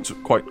very weird. It's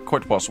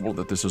quite possible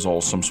that this is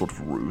all some sort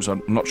of ruse.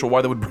 I'm not sure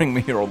why they would bring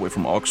me here all the way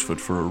from Oxford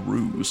for a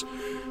ruse.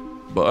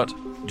 But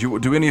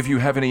do any of you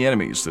have any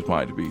enemies that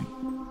might be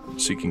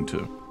seeking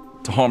to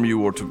harm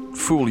you or to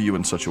fool you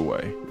in such a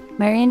way?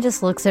 Marion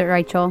just looks at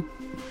Rachel,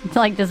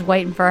 like just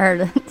waiting for her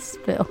to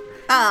spill.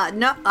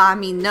 No. I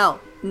mean, no.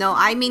 No,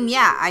 I mean,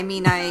 yeah. I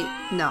mean,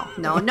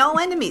 no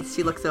enemies.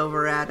 She looks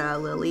over at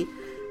Lily.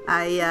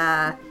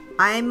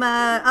 I'm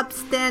a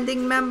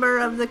upstanding member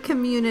of the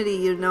community,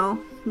 you know.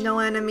 No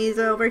enemies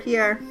over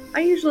here.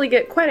 I usually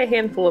get quite a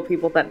handful of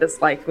people that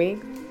dislike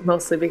me,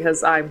 mostly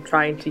because I'm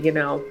trying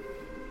to,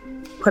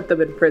 put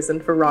them in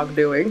prison for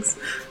wrongdoings.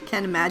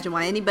 Can't imagine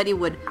why anybody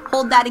would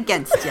hold that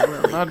against you,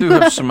 Lily. I do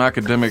have some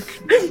academic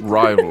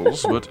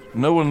rivals, but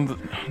no one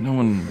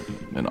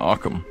in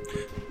Arkham.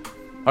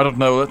 I don't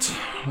know.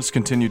 Let's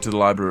continue to the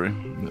library.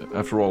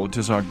 After all, it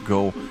is our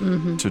goal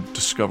to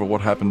discover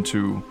what happened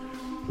to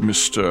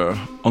Mr.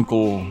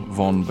 Uncle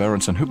von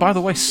Berenson, who, by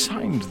the way,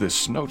 signed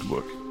this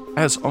notebook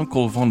as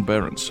Uncle von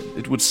Berenson.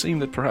 It would seem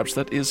that perhaps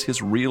that is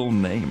his real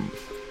name.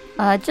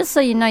 Just so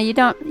you know, you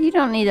don't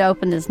need to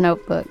open this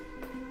notebook.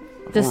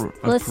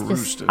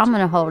 I'm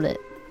gonna hold it.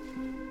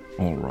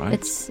 All right.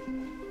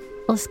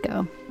 Let's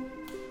go.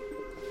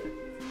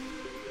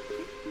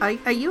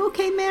 Are you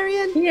okay,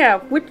 Marion? Yeah,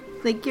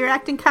 Like, you're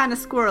acting kind of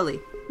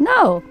squirrely.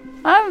 No,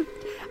 I've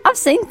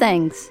seen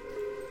things.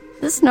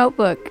 This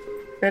notebook.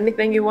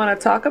 anything you want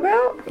to talk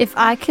about? If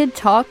I could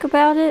talk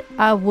about it,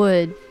 I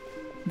would.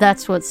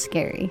 That's what's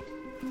scary.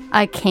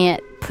 I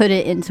can't put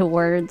it into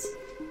words.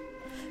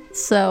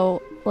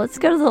 So let's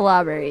go to the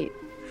library.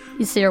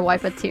 You see her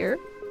wipe a tear.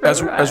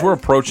 As we're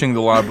approaching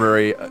the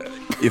library,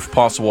 if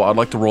possible, I'd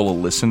like to roll a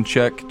listen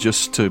check.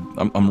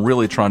 I'm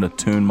really trying to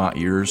tune my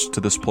ears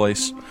to this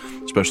place,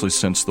 especially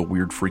since the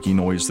weird, freaky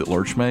noise that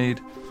Lurch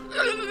made.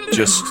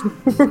 Just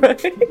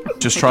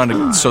trying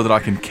to so that I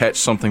can catch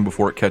something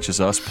before it catches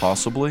us,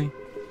 possibly.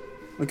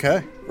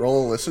 Okay,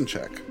 roll a listen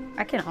check.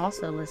 I can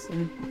also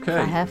listen. Okay,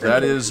 I have to.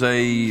 that is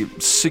a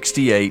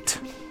 68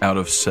 out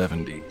of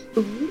 70.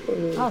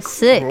 Oh,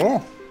 sick.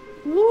 Cool.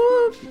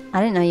 Whoop. I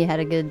didn't know you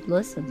had a good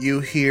listen. You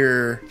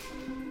hear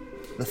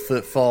the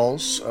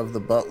footfalls of the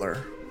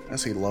butler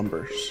as he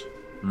lumbers.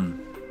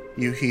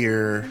 You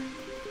hear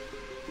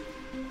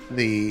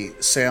the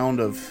sound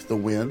of the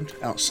wind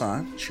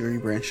outside, tree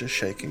branches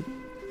shaking.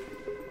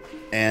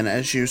 And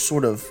as you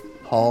sort of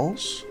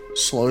pause,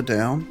 slow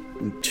down,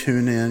 and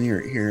tune in your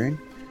hearing,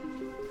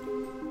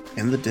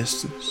 in the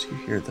distance you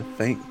hear the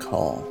faint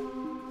call,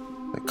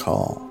 the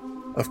call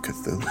of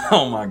Cthulhu.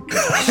 Oh my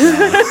god!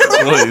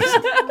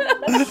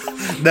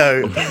 Please.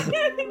 No.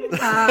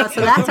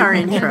 So that's our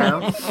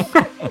intro.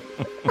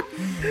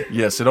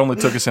 Yes, it only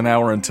took us an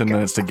hour and 10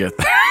 minutes to get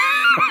there.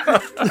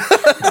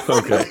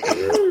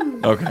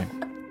 Okay.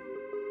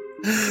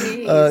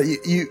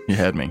 You You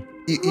had me.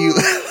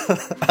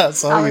 I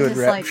saw I you was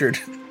just like- enraptured.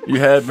 You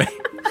had me.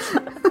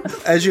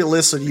 As you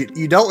listen,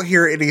 you don't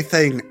hear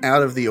anything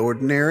out of the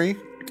ordinary.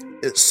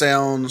 It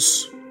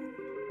sounds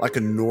like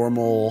a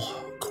normal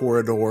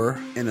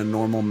corridor in a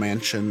normal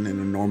mansion in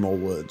a normal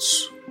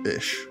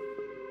woods-ish.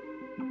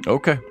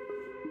 Okay.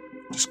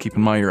 Just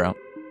keeping my ear out.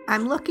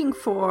 I'm looking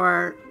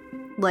for,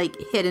 like,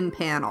 hidden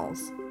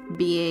panels.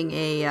 Being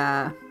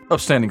a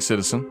Upstanding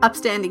citizen.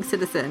 upstanding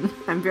citizen,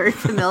 I'm very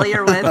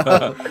familiar with.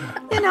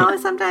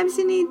 Sometimes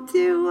you need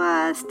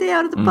to stay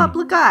out of the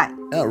public eye.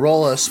 Yeah,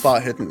 roll a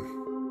spot hidden.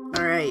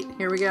 All right,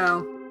 here we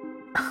go.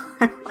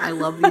 I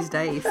love these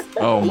dice.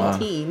 Oh my.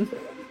 18.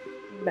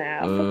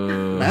 Math.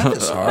 Math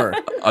is hard.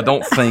 I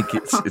don't think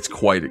it's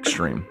quite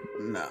extreme.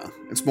 No,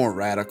 it's more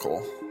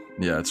radical.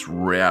 Yeah, it's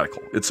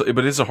radical.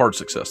 But it's a hard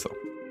success though.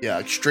 Yeah,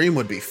 extreme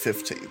would be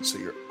 15, so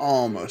you're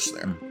almost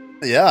there.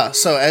 Yeah,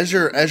 so as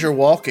you're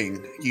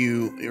walking,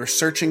 you're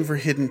searching for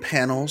hidden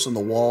panels in the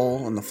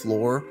wall, on the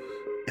floor,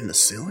 in the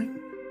ceiling,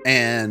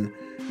 and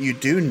you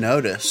do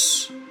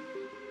notice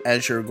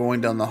as you're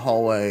going down the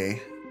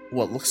hallway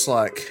what looks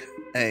like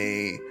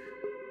a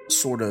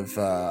sort of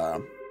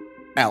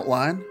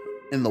outline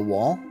in the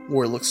wall,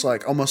 where it looks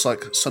like almost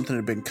like something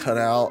had been cut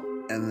out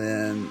and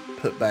then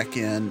put back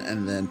in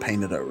and then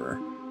painted over.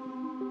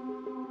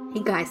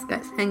 Hey guys,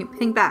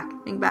 hang back.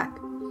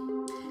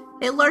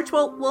 Hey, Lurch,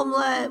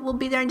 we'll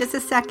be there in just a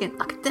second.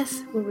 Look at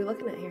this. What are we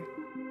looking at here?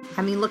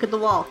 I mean, look at the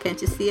wall.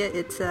 Can't you see it?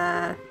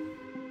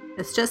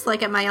 It's just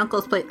like at my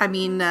uncle's place. I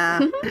mean,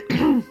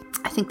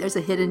 I think there's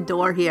a hidden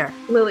door here.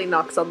 Lily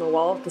knocks on the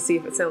wall to see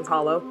if it sounds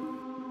hollow.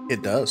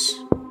 It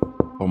does.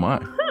 Oh my.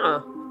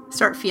 Huh.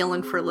 Start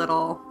feeling for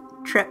little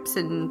trips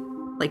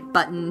and like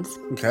buttons.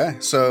 Okay,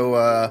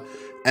 so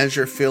as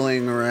you're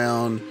feeling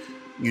around,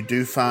 you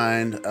do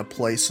find a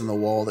place in the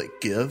wall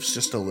that gives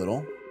just a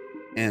little,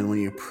 and when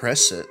you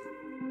press it,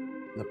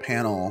 the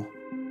panel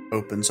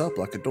opens up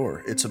like a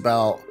door. It's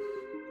about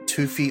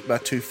 2 feet by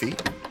 2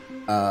 feet,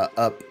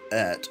 up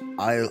at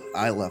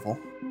eye level,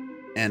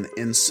 and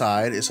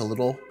inside is a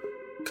little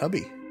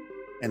cubby,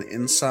 and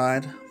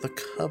inside the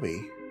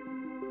cubby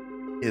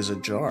is a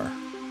jar,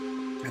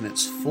 and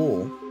it's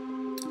full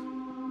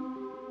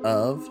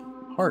of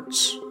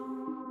hearts.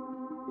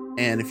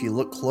 And if you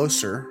look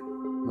closer,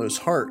 those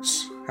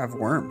hearts have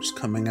worms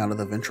coming out of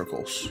the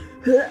ventricles.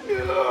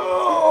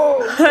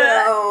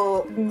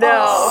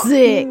 No.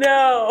 Sick.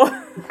 No.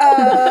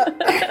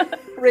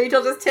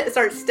 Rachel just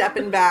starts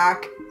stepping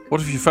back.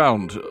 What have you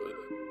found?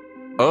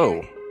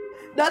 Oh.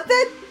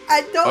 Nothing.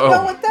 I don't Oh.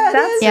 know what that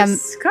That's is. Yeah.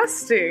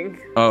 disgusting.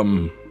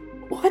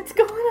 What's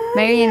going on?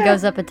 Marion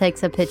goes up and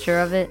takes a picture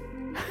of it.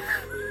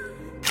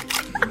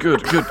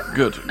 Good.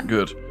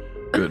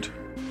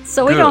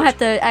 So we don't Good. have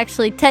to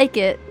actually take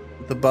it.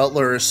 The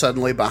butler is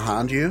suddenly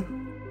behind you.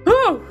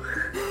 Ooh.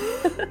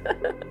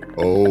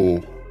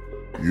 Oh,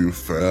 you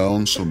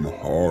found some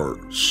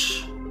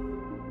hearts.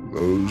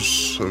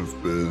 Those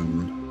have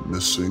been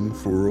missing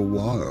for a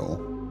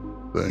while.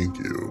 Thank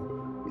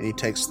you. And he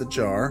takes the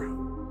jar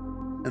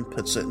and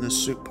puts it in his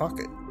suit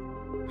pocket.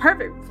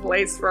 perfect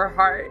place for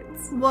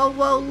hearts.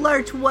 Whoa,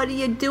 Lurch, what are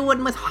you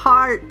doing with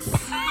hearts?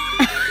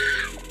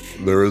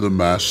 They're the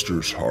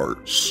master's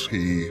hearts.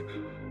 He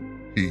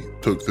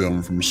took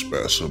them from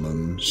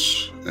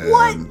specimens,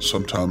 and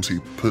sometimes he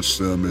puts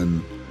them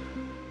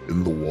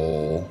in the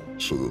wall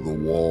so that the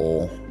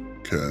wall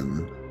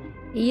can...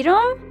 Eat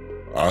them?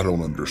 I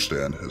don't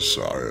understand his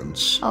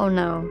science. Oh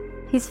no.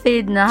 He's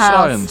feeding the house.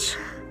 Science.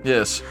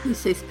 Yes. You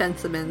say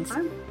specimens.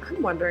 I'm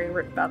wondering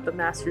about the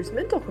master's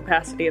mental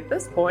capacity at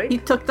this point. He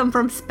took them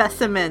from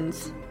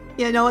specimens.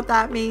 You know what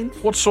that means?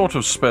 What sort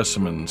of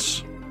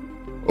specimens?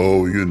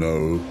 Oh, you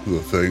know, the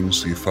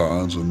things he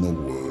finds in the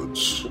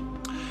woods.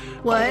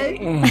 What?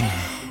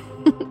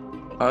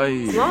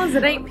 As long as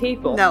it ain't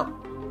people.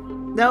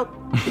 Nope.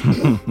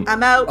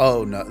 I'm out.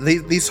 Oh no,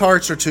 these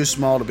hearts are too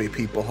small to be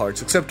people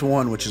hearts, except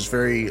one which is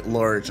very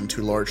large and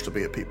too large to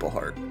be a people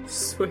heart.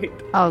 Sweet.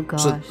 Oh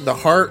gosh. So the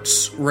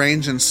hearts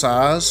range in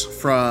size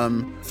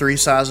from 3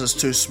 sizes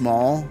too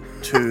small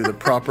to the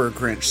proper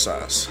Grinch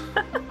size.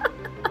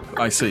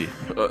 I see.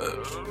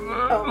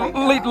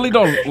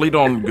 Lead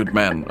on, good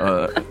man.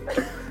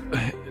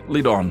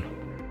 Lead on.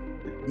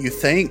 You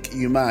think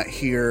you might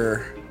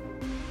hear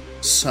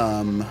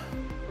some...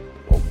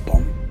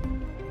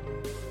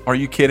 Are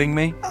you kidding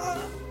me?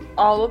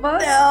 All of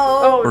us? No.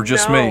 Oh, Or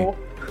just no. me?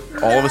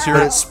 All of us But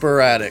here? it's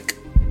sporadic.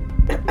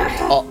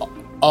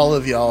 All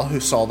of y'all who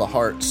saw the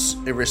hearts,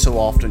 every so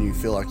often you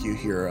feel like you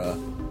hear a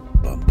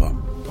bum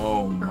bum.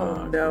 Oh, my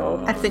Oh,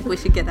 no. I think we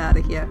should get out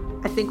of here.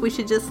 I think we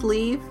should just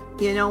leave.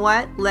 You know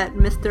what? Let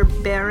Mr.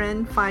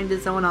 Barron find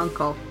his own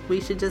uncle. We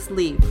should just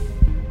leave.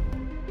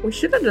 We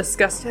should have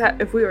discussed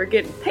if we were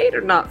getting paid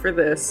or not for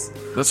this.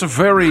 That's a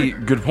very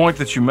good point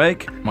that you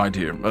make, my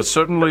dear.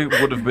 Certainly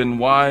would have been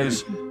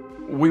wise.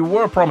 We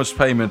were promised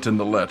payment in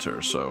the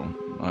letter, so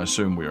I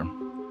assume we're...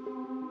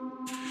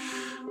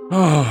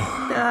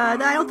 I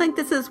don't think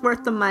this is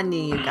worth the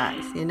money, you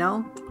guys, you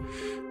know?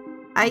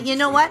 You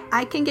know what?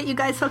 I can get you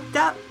guys hooked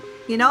up.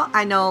 You know,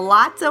 I know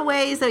lots of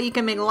ways that you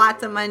can make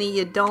lots of money.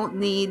 You don't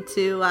need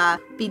to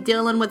be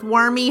dealing with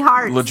wormy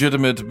hearts.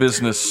 Legitimate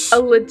business. A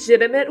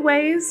legitimate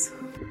ways?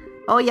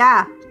 Oh,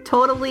 yeah.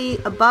 Totally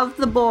above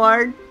the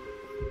board.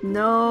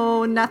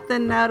 No,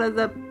 nothing out of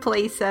the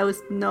place.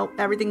 Nope,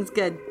 everything's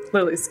good.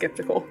 Lily's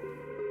skeptical.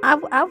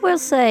 I will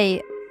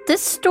say,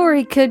 this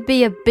story could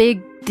be a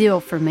big deal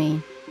for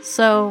me.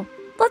 So,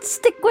 let's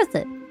stick with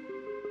it.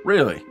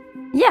 Really?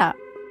 Yeah.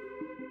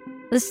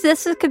 This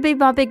could be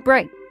my big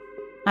break.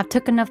 I've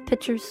took enough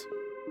pictures,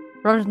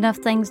 wrote enough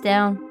things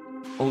down.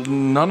 Well,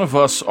 none of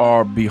us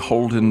are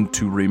beholden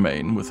to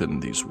remain within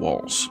these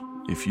walls.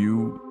 If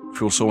you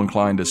feel so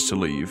inclined as to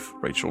leave,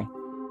 Rachel,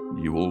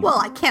 you will... Well,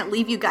 I can't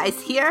leave you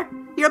guys here.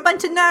 You're a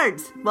bunch of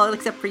nerds. Well,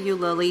 except for you,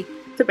 Lily.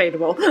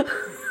 Debatable.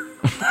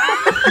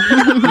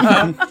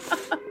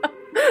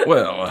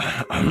 Well,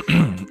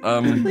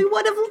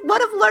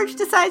 What if Lurch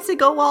decides to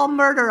go all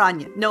murder on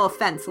you? No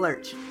offense,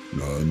 Lurch.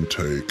 None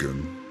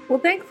taken. Well,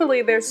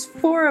 thankfully, there's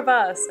 4 of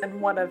us and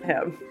 1 of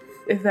him,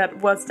 if that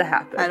was to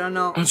happen. I don't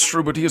know. that's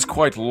true, but he is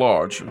quite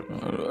large.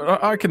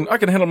 I can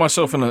handle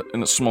myself in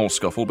a small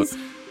scuffle, but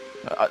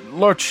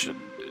Lurch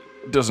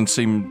doesn't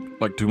seem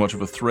like too much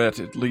of a threat,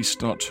 at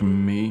least not to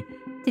me.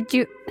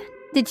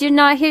 Did you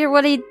not hear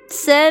what he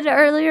said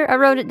earlier? I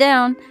wrote it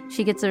down.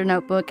 She gets her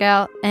notebook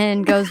out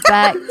and goes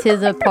back to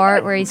the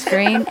part where he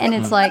screamed, and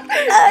it's like...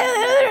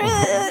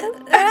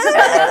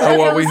 Oh,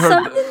 well, we heard...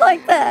 Something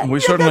like that. We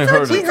certainly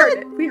heard We it. heard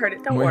it. We heard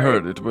it. Don't We worry.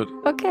 heard it, but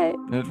Okay.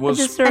 it was...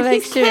 Just sort of And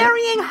he's extra.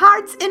 carrying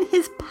hearts in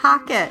his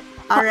pocket.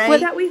 All right.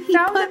 that we He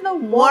found put in the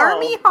wall.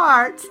 wormy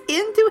hearts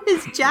into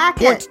his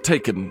jacket. Point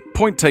taken.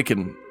 Point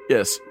taken.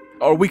 Yes.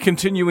 Are we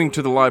continuing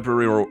to the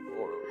library,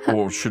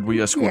 or should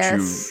we escort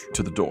Yes. you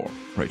to the door,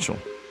 Rachel?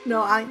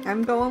 No,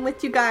 I'm going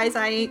with you guys.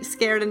 I ain't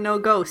scared of no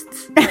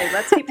ghosts. Okay,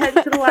 let's keep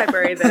heading to the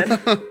library then.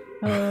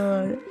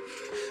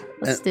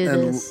 Let's do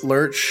And this.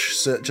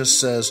 Lurch just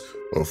says,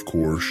 Of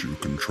course, you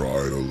can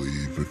try to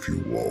leave if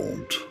you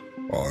want.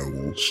 I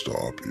won't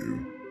stop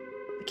you.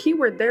 The key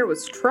word there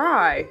was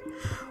try.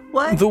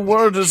 What? The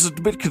word is a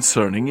bit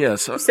concerning,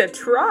 yes. You said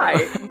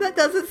try. That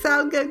doesn't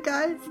sound good,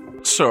 guys.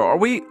 Sir, are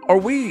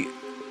we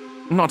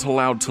not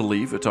allowed to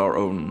leave at our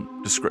own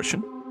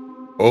discretion?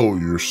 Oh,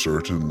 you're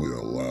certainly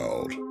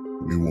allowed.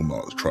 We will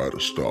not try to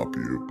stop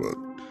you,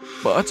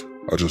 But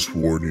I just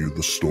warn you,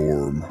 the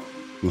storm.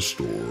 The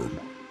storm.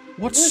 what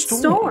What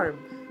storm? storm?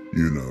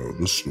 You know,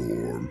 the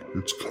storm.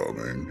 It's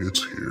coming.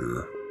 It's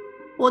here.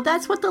 Well,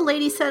 that's what the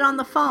lady said on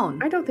the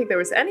phone. I don't think there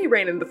was any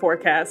rain in the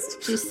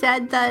forecast. She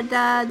said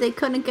that they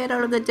couldn't get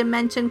out of the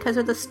dimension because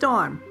of the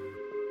storm.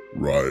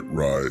 Right.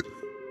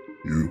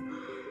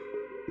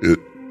 It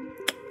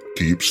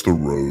keeps the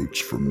roads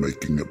from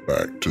making it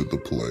back to the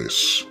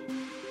place.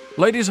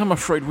 Ladies, I'm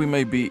afraid we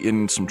may be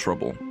in some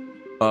trouble.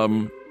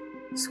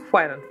 It's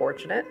quite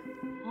unfortunate.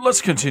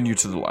 Let's continue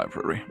to the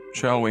library,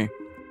 shall we?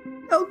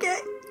 Okay.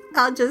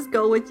 I'll just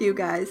go with you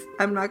guys.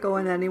 I'm not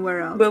going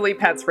anywhere else. Lily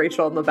pats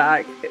Rachel on the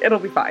back. It'll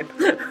be fine.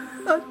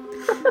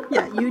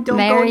 Yeah, you don't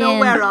Marion. go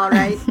nowhere, all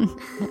right?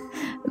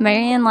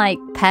 Marion, like,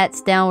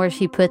 pats down where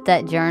she put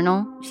that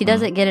journal. She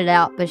doesn't get it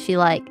out, but she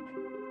like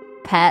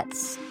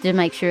pats to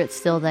make sure it's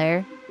still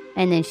there.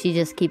 And then she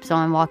just keeps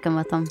on walking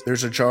with them.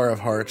 There's a jar of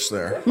hearts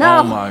there. No.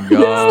 Oh my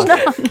god.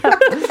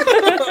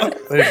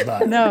 There's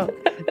not.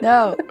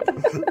 No.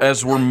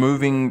 As we're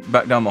moving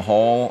back down the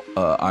hall,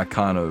 I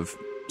kind of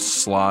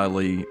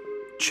slyly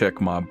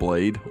check my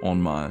blade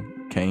on my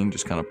cane,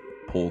 just kind of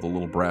pull the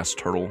little brass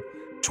turtle,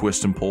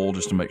 twist and pull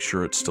just to make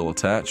sure it's still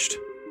attached.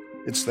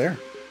 It's there.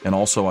 And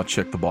also I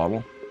check the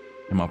bottle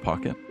in my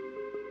pocket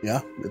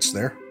Yeah, it's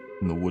there.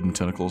 and the wooden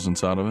tentacles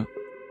inside of it.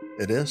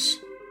 It is.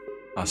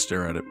 I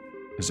stare at it.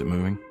 Is it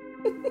moving?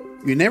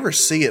 You never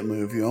see it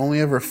move. You only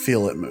ever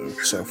feel it move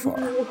so far.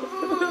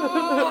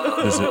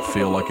 Does it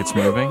feel like it's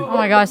moving? Oh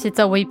my gosh, it's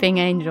a weeping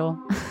angel.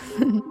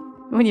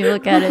 When you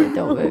look at it,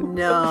 don't move.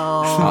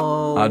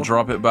 No. I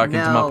drop it back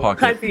into my No.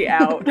 pocket. I'd be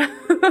out.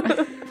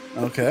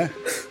 Okay.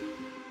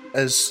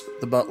 As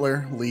the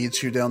butler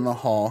leads you down the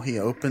hall, he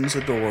opens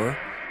a door,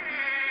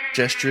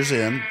 gestures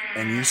in,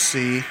 and you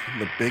see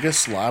the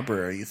biggest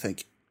library you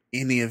think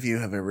any of you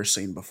have ever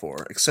seen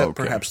before, except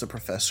perhaps the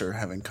professor,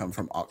 having come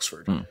from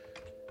Oxford.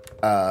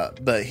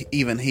 But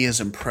even he is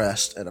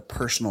impressed at a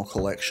personal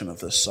collection of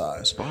this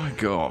size. By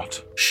God.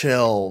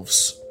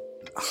 Shelves,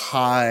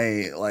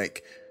 high,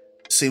 like,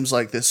 seems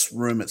like this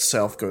room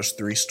itself goes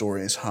 3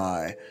 stories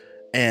high.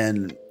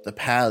 And the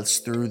paths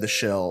through the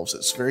shelves,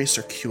 it's very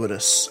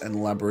circuitous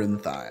and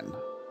labyrinthine.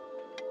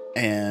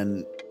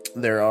 And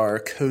there are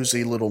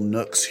cozy little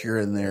nooks here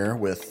and there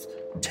with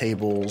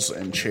tables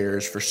and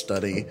chairs for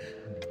study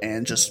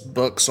and just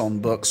books on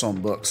books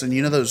on books. And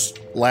you know those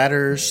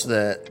ladders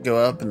that go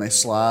up and they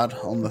slide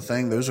on the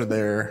thing? Those are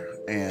there,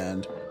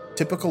 and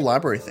typical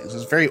library things.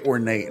 It's very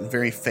ornate and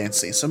very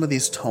fancy. Some of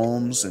these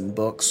tomes and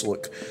books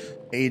look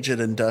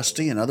aged and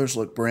dusty, and others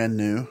look brand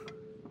new.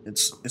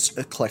 It's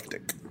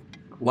eclectic.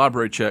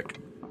 Library check.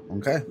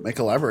 Okay, make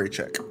a library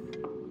check.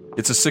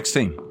 It's a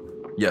 16.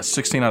 Yes,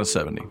 16 out of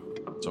 70.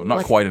 So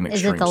not quite an Is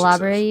extreme it the success.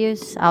 library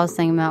use? I was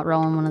thinking about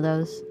rolling one of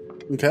those.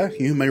 Okay,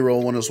 you may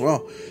roll one as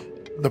well.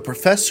 The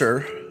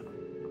professor,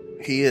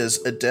 he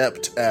is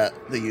adept at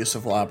the use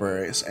of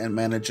libraries and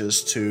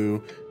manages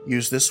to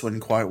use this one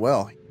quite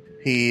well.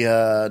 He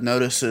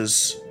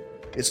notices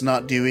it's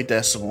not Dewey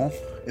Decimal.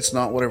 It's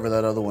not whatever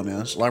that other one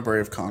is. Library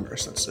of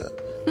Congress, that's it.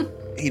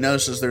 He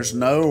notices there's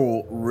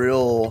no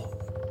real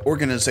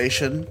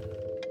organization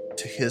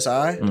to his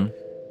eye.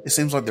 It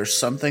seems like there's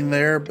something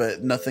there,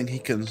 but nothing he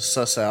can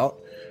suss out.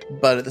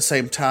 But at the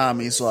same time,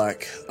 he's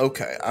like,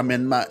 okay, I'm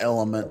in my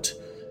element.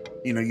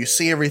 You know, you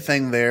see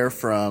everything there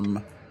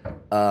from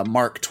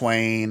Mark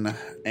Twain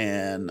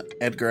and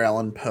Edgar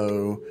Allan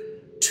Poe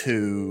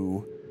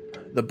to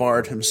the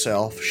Bard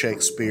himself,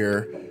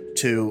 Shakespeare,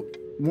 to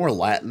more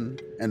Latin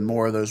and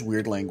more of those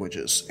weird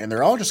languages. And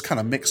they're all just kind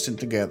of mixed in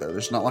together.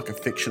 There's not like a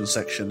fiction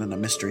section and a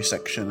mystery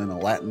section and a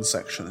Latin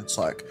section. It's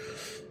like,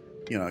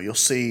 you know, you'll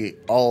see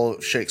all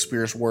of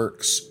Shakespeare's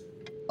works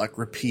like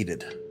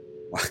repeated.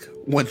 Like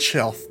one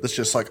shelf that's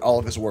just like all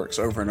of his works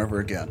over and over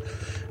again.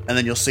 And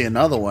then you'll see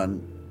another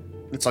one.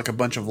 It's like a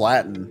bunch of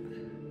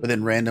Latin, but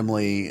then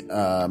randomly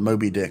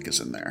Moby Dick is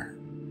in there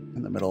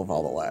in the middle of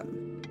all the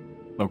Latin.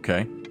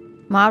 Okay.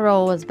 My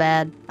roll was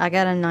bad. I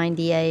got a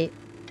 98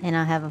 and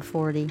I have a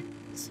 40.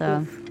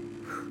 So,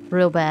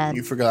 real bad.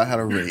 You forgot how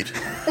to read.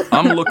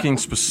 I'm looking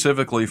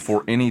specifically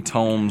for any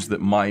tomes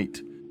that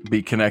might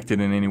be connected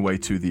in any way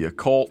to the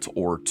occult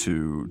or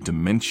to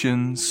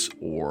dimensions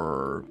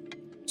or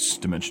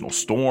dimensional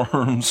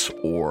storms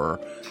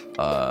or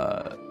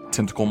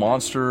tentacle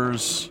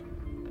monsters.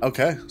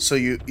 Okay, so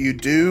you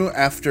do,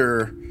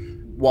 after,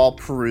 while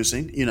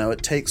perusing, you know,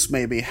 it takes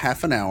maybe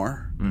half an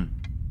hour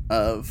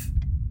of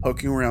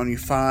poking around. You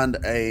find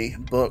a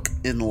book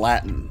in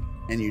Latin,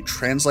 and you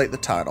translate the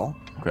title.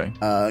 Okay.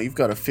 You've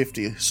got a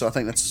 50, so I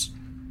think that's,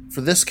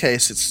 for this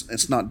case,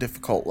 it's not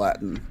difficult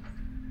Latin.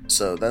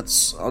 So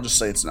that's, I'll just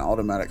say it's an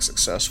automatic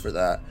success for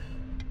that.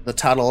 The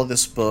title of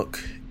this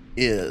book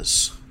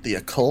is The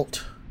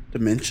Occult,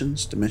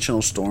 Dimensions,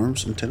 Dimensional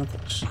Storms, and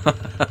Tentacles.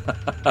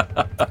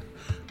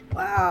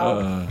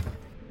 Wow.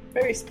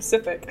 Very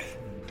specific.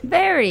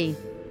 Very.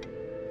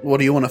 What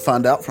do you want to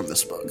find out from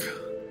this book?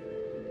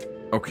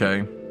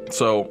 Okay.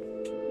 So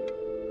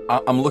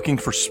I'm looking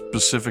for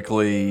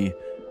specifically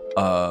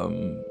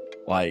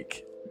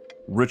like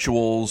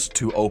rituals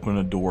to open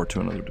a door to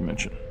another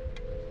dimension.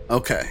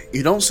 Okay,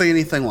 you don't say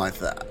anything like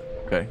that.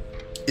 Okay.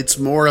 It's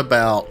more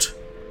about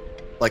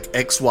like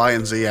X, Y,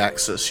 and Z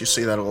axis. You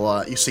see that a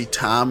lot. You see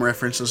time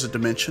references a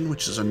dimension,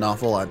 which is a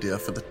novel idea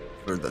for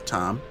the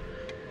time.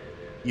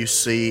 You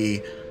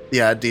see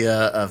the idea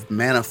of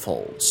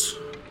manifolds,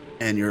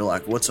 and you're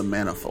like, what's a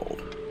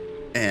manifold?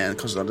 And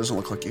because that doesn't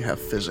look like you have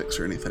physics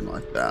or anything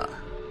like that.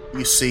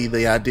 You see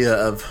the idea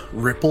of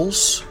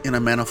ripples in a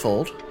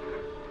manifold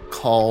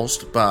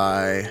caused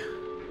by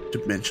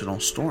dimensional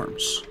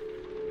storms.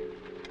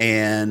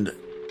 And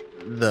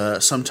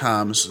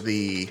sometimes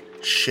the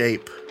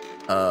shape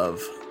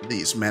of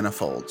these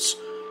manifolds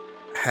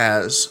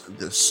has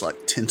this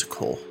like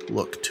tentacle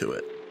look to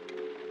it.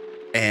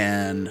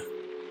 And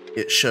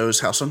it shows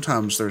how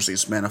sometimes there's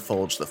these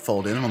manifolds that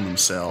fold in on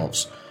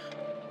themselves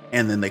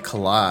and then they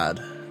collide.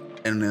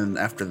 And then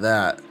after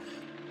that,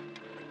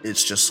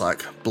 it's just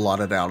like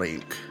blotted out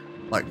ink.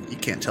 Like you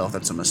can't tell if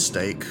that's a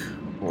mistake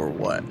or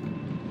what.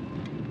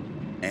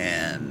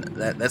 And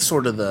that's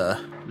sort of the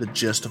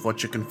gist of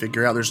what you can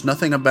figure out. There's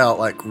nothing about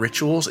like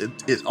rituals.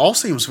 It all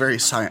seems very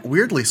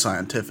weirdly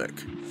scientific.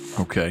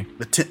 Okay.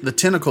 The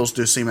tentacles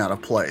do seem out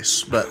of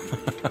place, but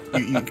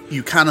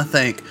you kind of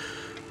think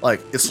like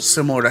it's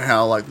similar to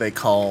how like they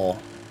call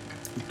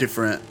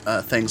different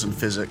things in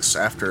physics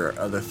after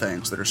other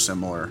things that are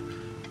similar.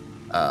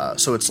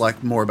 So it's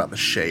like more about the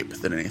shape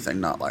than anything,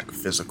 not like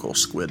physical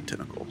squid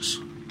tentacles.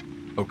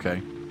 Okay.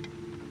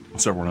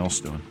 What's everyone else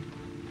doing?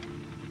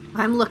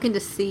 I'm looking to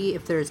see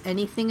if there's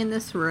anything in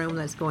this room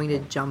that's going to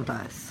jump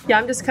us. Yeah,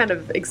 I'm just kind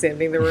of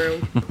examining the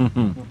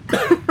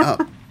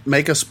room.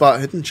 Make a spot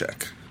hidden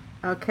check.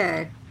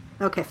 Okay,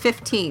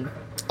 15.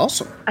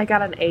 Awesome. I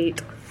got an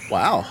 8.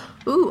 Wow.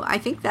 Ooh, I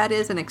think that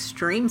is an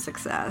extreme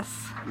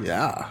success.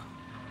 Yeah.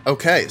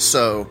 Okay,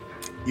 so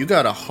you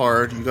got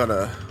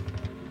a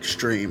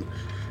extreme.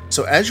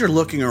 So as you're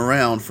looking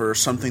around for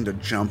something to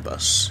jump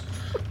us,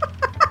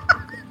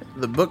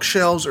 the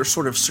bookshelves are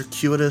sort of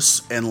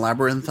circuitous and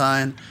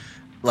labyrinthine.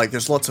 Like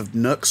there's lots of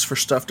nooks for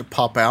stuff to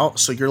pop out.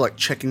 So you're like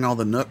checking all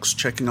the nooks,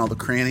 checking all the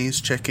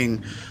crannies,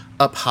 checking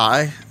up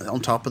high on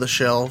top of the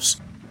shelves.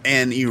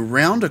 And you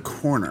round a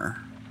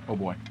corner. Oh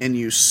boy. And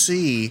you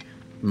see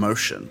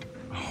motion.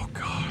 Oh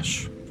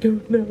gosh.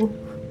 Don't know.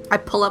 I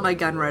pull out my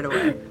gun right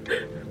away.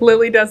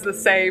 Lily does the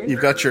same. You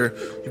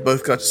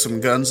both got some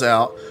guns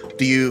out.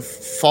 Do you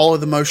follow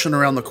the motion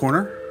around the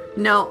corner?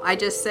 No, I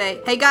just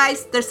say, hey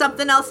guys, there's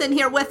something else in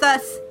here with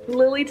us.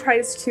 Lily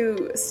tries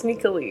to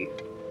sneakily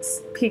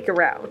peek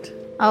around.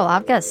 Oh,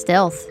 I've got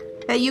stealth.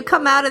 Hey, you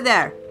come out of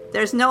there.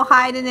 There's no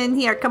hiding in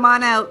here. Come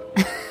on out.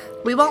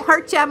 We won't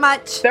hurt you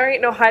much. There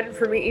ain't no hiding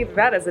for me either.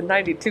 That is a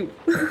 92.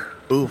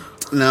 Ooh,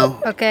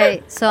 no.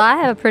 Okay, so I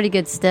have a pretty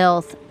good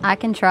stealth. I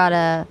can try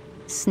to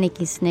sneak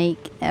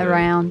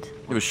around.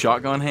 You have a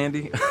shotgun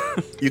handy?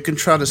 You can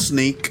try to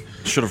sneak.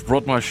 Should have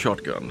brought my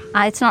shotgun.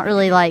 It's not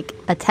really like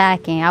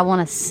attacking. I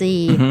want to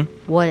see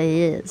what it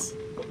is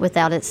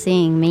without it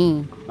seeing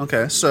me.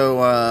 Okay,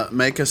 so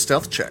make a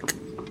stealth check.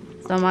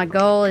 So my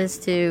goal is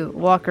to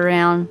walk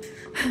around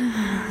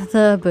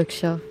the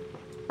bookshelf.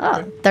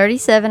 Oh,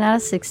 37 out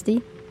of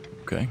 60.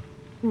 Okay.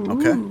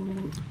 Okay.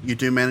 You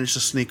do manage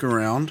to sneak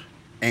around,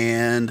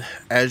 and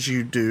as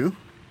you do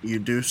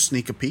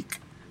sneak a peek,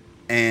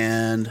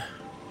 and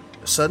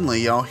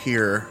suddenly y'all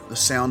hear the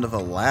sound of a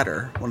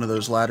ladder, one of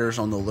those ladders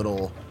on the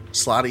little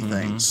slidey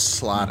things,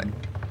 sliding.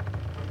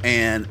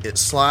 And it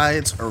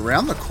slides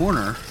around the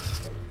corner,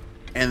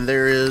 and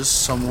there is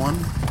someone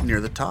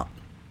near the top.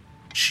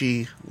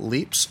 She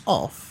leaps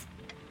off,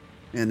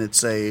 and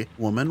it's a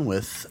woman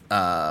with,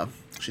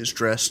 she's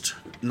dressed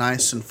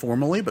nice and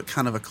formally, but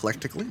kind of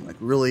eclectically. Like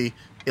really,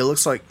 it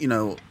looks like,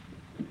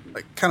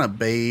 like kind of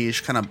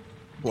beige, kind of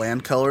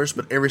bland colors,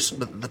 but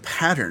the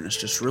pattern is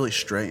just really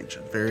strange.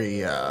 Very,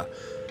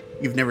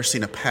 you've never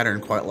seen a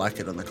pattern quite like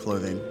it on the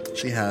clothing.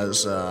 She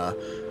has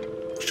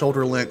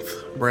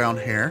shoulder-length brown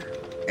hair,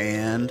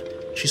 and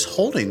she's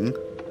holding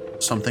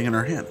something in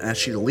her hand. As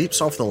she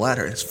leaps off the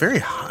ladder, it's very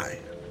high.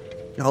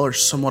 Y'all are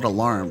somewhat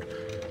alarmed.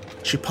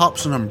 She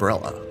pops an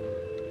umbrella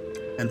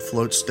and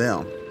floats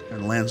down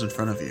and lands in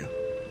front of you.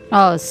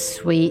 Oh,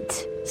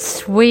 sweet.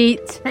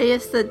 Sweet. Hey,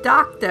 it's the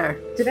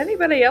doctor. Did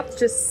anybody else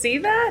just see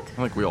that?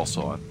 I think we all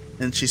saw it.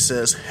 And she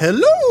says,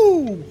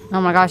 "Hello!"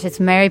 Oh my gosh, it's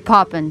Mary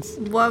Poppins.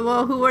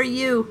 Whoa, who are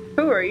you?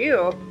 Who are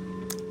you?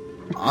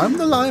 I'm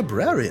the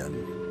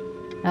librarian.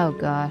 Oh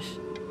gosh.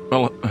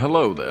 Well,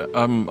 hello there.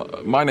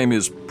 My name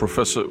is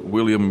Professor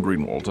William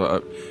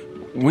Greenwald.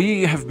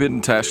 We have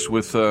been tasked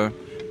with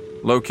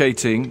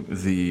locating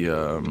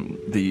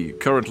the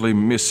currently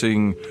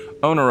missing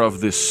owner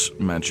of this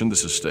mansion,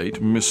 this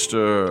estate,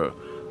 Mr.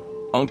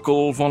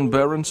 Uncle von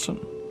Berenson.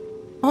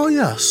 Oh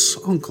yes,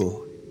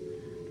 Uncle.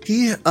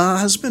 He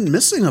has been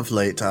missing of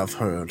late, I've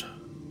heard.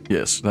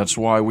 Yes, that's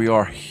why we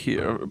are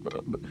here.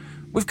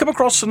 We've come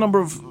across a number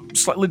of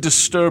slightly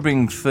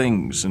disturbing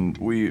things, and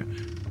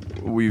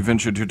we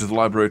ventured here to the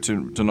library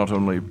to not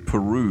only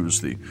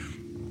peruse the,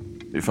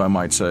 if I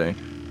might say,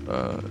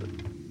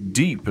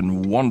 deep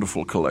and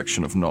wonderful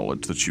collection of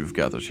knowledge that you've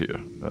gathered here,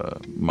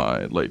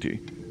 my lady.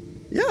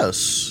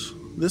 Yes,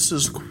 this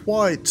is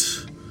quite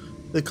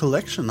the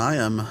collection. I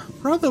am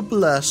rather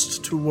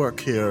blessed to work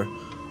here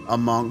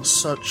among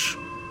such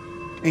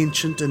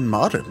ancient and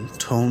modern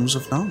tomes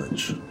of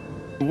knowledge.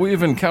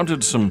 We've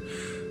encountered some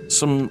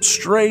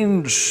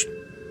strange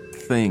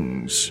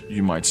things,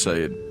 you might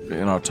say,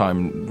 in our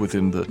time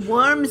within the...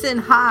 Worms and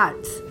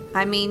hearts.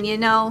 I mean,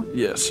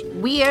 Yes.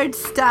 weird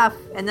stuff.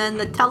 And then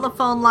the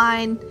telephone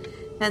line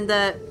and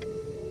the...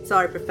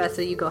 Sorry,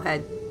 Professor, you go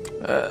ahead.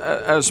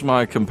 As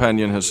my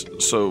companion has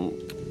so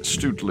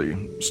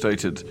astutely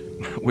stated,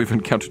 we've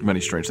encountered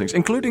many strange things,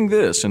 including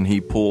this, and he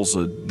pulls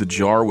the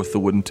jar with the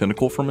wooden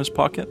tentacle from his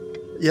pocket.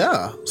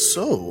 Yeah,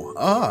 so,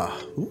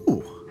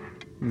 ooh,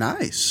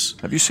 nice.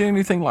 Have you seen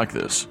anything like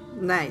this?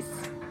 Nice.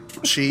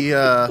 She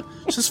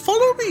says,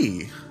 "Follow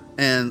me,"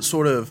 and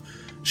sort of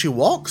she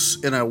walks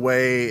in a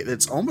way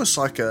that's almost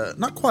like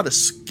not quite a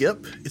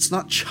skip. It's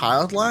not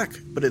childlike,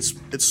 but it's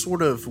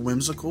sort of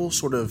whimsical,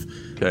 sort of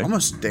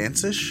almost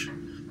dance-ish,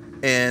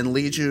 and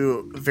leads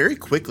you very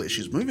quickly.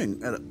 She's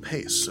moving at a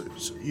pace, so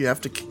you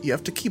have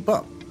to keep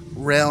up.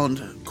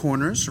 Round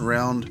corners,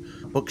 around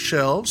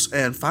bookshelves,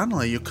 and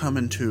finally you come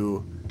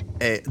into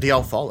do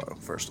y'all follow,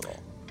 first of all?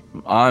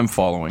 I'm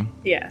following.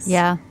 Yes.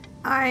 Yeah.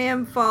 I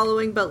am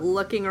following, but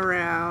looking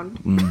around.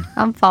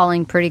 I'm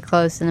falling pretty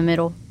close in the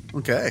middle.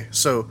 Okay,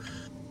 so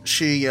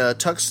she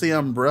tucks the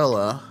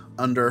umbrella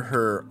under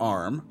her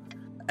arm,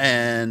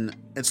 and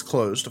it's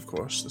closed, of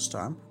course, this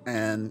time,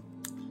 and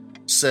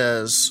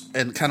says,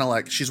 and kind of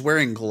like she's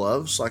wearing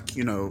gloves, like,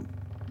 you know,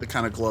 the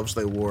kind of gloves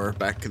they wore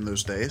back in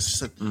those days. She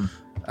said,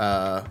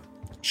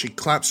 she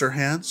claps her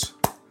hands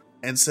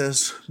and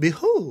says,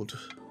 "Behold."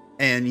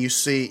 And you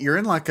see, you're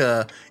in like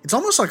it's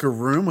almost like a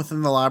room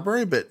within the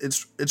library, but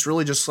it's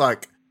really just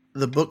like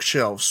the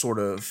bookshelves sort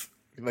of,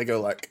 they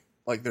go like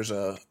there's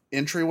a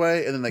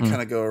entryway and then they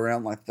kind of go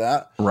around like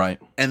that. Right.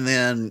 And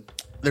then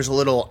there's a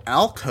little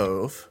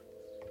alcove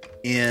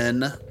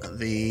in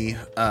the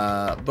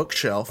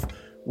bookshelf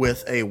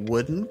with a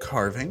wooden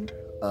carving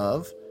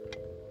of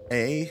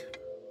a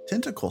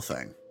tentacle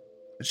thing.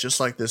 It's just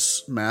like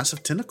this mass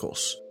of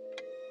tentacles.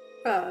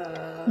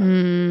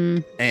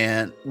 And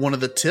one of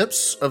the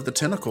tips of the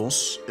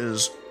tentacles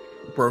is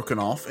broken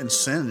off and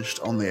singed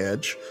on the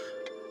edge.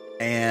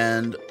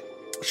 And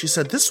she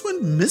said, "This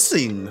went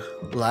missing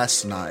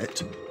last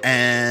night.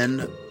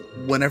 And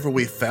whenever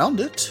we found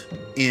it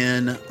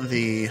in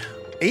the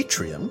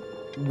atrium,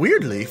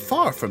 weirdly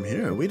far from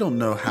here, we don't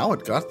know how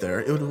it got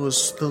there.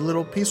 The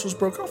little piece was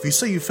broken off. You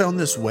say you found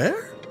this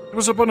where?" It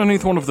was up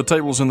underneath one of the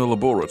tables in the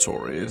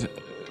laboratory.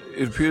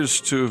 It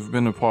appears to have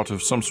been a part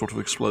of some sort of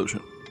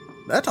explosion.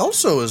 That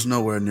also is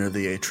nowhere near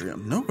the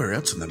atrium. Nowhere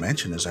else in the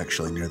mansion is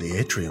actually near the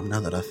atrium, now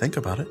that I think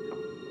about it.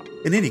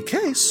 In any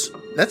case,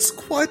 that's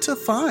quite a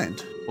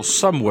find. Well,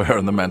 somewhere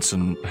in the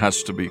mansion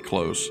has to be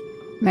close.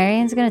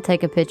 Marianne's gonna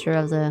take a picture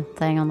of the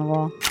thing on the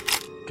wall.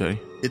 Okay.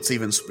 It's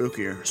even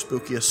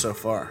spookiest so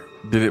far.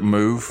 Did it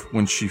move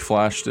when she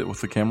flashed it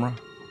with the camera?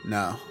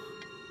 No.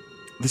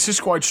 This is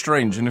quite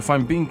strange, and if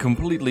I'm being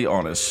completely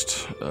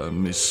honest,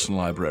 Miss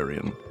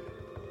Librarian,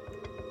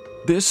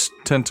 this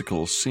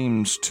tentacle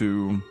seems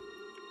to...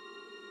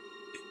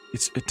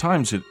 At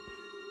times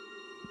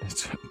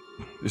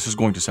this is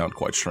going to sound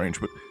quite strange,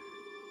 but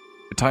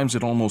at times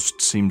it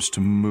almost seems to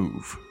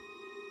move.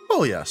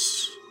 Oh,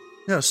 yes.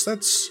 Yes,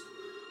 that's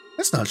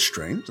not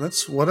strange.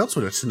 That's what else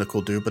would a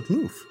tentacle do but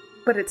move?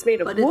 But it's made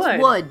of But wood.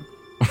 it's wood.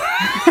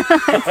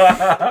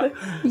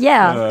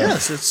 Yeah.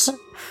 Yes,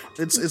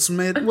 it's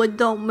made... Wood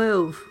don't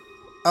move.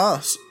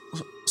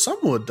 Some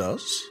wood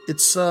does.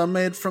 It's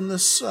made from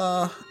this,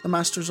 the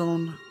master's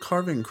own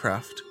carving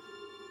craft.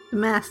 The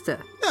master.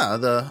 Yeah,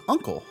 the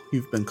uncle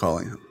you've been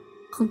calling him.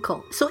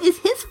 Uncle. So is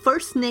his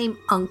first name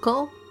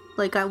Uncle?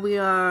 Like we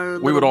are...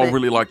 We would all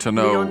really like to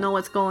know. We don't know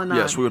what's going on.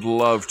 Yes, we would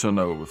love to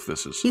know if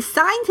this is... He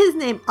signed his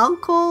name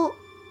Uncle...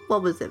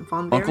 What was it?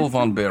 Von Berenson? Uncle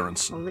Von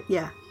Berenson.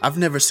 Yeah. I've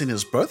never seen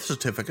his birth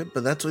certificate,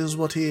 but that is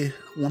what he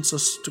wants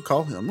us to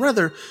call him.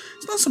 Rather,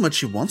 it's not so much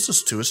he wants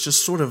us to, it's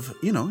just sort of,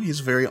 you know, he's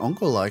very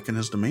uncle-like in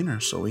his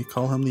demeanor, so we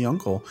call him the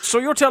uncle. So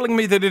you're telling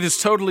me that it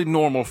is totally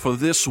normal for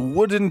this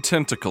wooden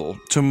tentacle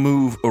to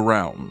move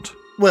around?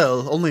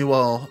 Well, only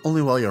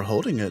while you're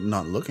holding it and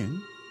not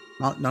looking.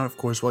 Not of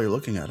course, while you're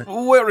looking at it.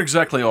 Where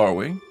exactly are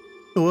we?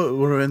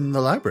 We're in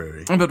the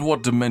library. But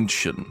what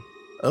dimension?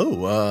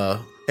 Oh,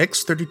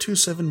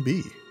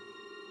 X327B.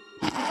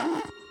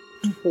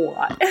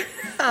 What?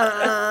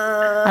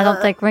 I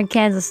don't think we're in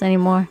Kansas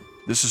anymore.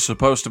 This is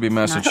supposed to be It's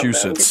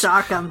Massachusetts.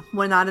 Arkham.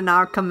 We're not in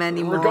Arkham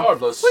anymore.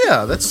 Regardless. Well,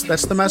 yeah,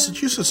 that's the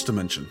Massachusetts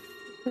dimension.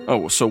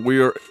 Oh, so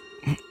we're...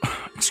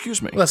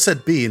 Excuse me. Well, I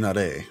said B, not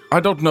A.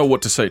 I don't know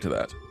what to say to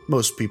that.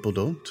 Most people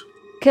don't.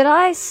 Could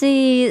I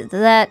see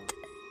that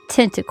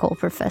tentacle,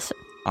 Professor?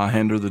 I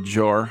hand her the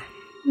jar.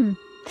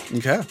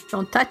 Okay.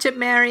 Don't touch it,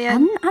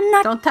 Marion. I'm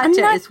not. Don't touch I'm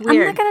it. not- It's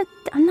weird.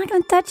 I'm not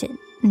gonna touch it.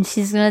 And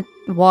she's gonna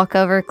walk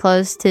over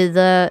close to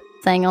the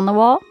thing on the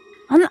wall.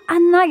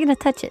 I'm not gonna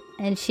touch it.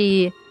 And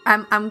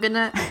I'm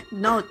gonna...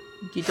 No,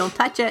 you don't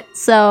touch it.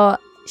 so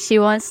she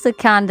wants to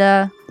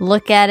kinda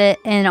look at it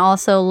and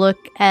also look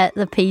at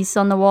the piece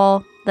on the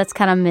wall that's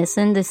kind of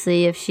missing to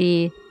see if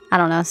see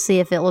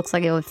if it looks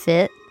like it would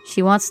fit.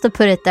 She wants to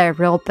put it there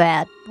real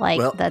bad. Like,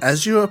 Well, that's...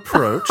 as you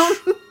approach,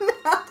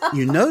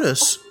 you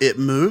notice it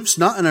moves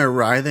not in a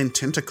writhing,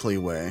 tentacly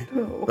way,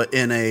 but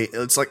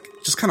it's like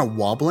just kind of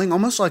wobbling,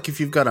 almost like if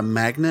you've got a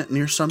magnet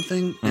near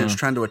something and it's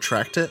trying to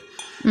attract it.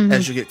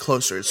 As you get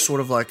closer, it's sort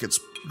of like it's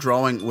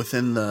drawing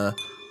within the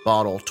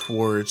bottle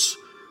towards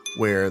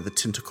where the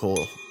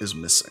tentacle is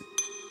missing.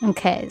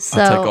 Okay,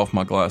 so... I take off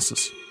my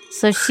glasses.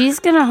 So she's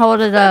gonna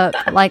hold it up,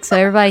 like, so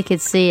everybody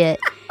could see it.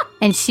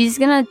 And she's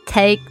gonna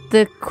take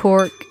the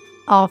cork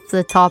off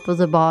the top of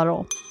the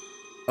bottle.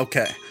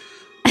 Okay.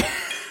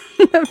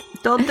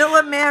 Don't do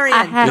it,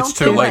 Marion. have It's to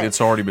too do late. it.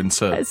 It's already been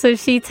said. So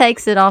she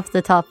takes it off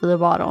the top of the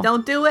bottle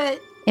Don't do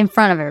it. in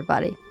front of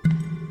everybody.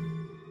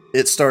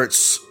 It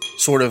starts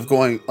sort of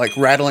going, like,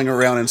 rattling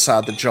around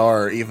inside the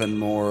jar even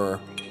more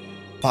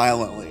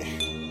violently.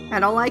 I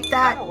don't like I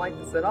that. don't like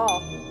this at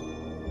all.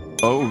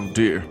 Oh,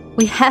 dear.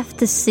 We have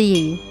to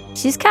see.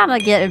 She's kind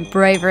of getting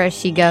braver as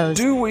she goes.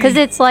 Do we? Because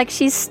it's like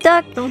she's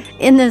stuck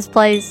in this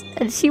place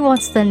and she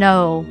wants to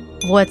know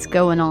what's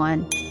going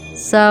on.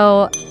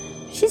 So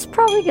she's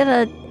probably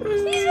gonna.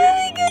 She's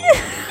really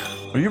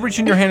gonna. Are you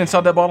reaching your hand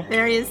inside that bottle?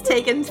 Marion's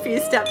taking a few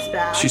steps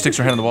back. She sticks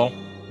her hand in the bottle.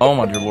 Oh,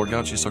 my dear Lord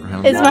God, she stuck her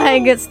hand in Is the my bottle.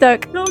 hand get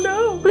stuck?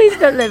 No. Please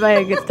don't let my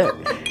hand get stuck.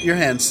 Your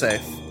hand's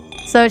safe.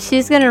 So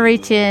she's gonna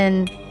reach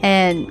in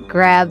and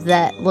grab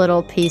that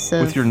little piece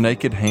of. With your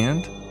naked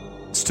hand?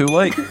 It's too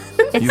late.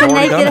 It's You've a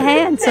already done naked it.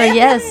 hand, so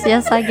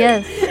yes, I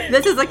guess.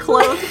 This is a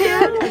clothed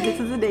hand, and this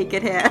is a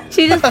naked hand.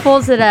 She just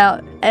pulls it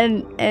out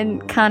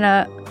and kind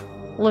of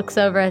looks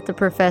over at the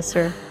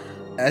professor.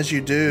 As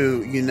you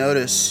do, you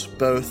notice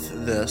both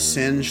the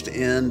singed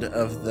end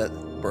of the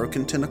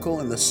broken tentacle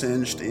and the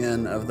singed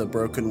end of the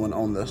broken one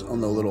on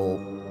the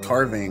little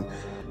carving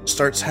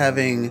starts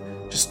having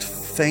just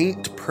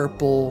faint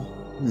purple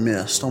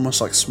mist,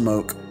 almost like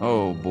smoke,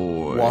 Oh,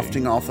 boy.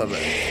 wafting off of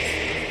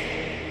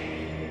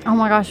it. Oh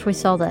my gosh, we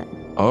saw that.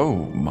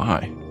 Oh,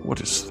 my.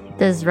 What is...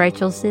 Does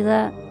Rachel see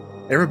that?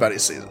 Everybody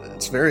sees it.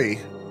 It's very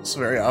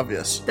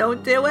obvious.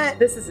 Don't do it.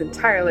 This is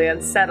entirely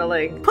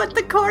unsettling. Put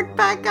the cork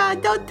back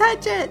on. Don't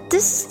touch it.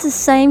 This is the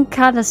same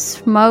kind of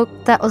smoke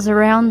that was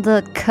around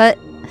the cut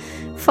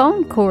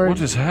phone cord.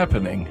 What is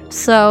happening?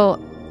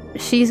 So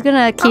she's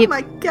gonna keep Oh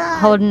my god.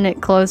 holding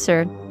it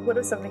closer. What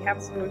if something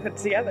happens when we put it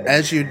together?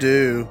 As you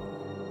do,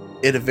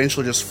 it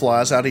eventually just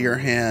flies out of your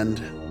hand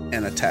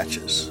and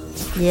attaches.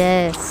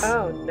 Yes.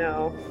 Oh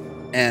no.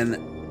 And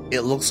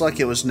it looks like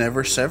it was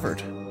never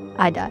severed.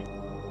 I die.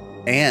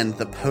 And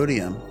the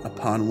podium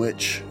upon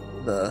which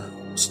the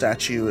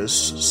statue is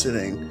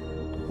sitting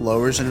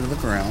lowers into the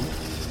ground,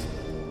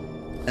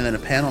 and then a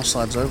panel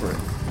slides over it.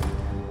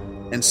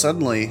 And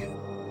suddenly,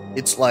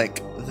 it's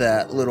like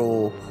that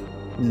little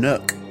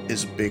nook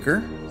is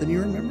bigger than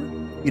you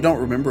remember. You don't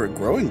remember it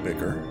growing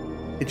bigger.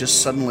 It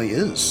just suddenly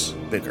is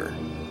bigger.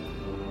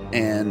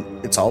 And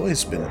it's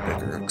always been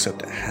bigger,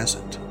 except it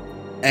hasn't.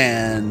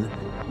 And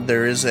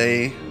there is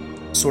a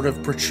sort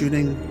of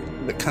protruding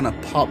that kind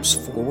of pops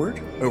forward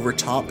over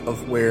top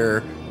of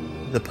where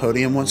the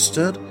podium once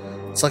stood.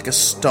 It's like a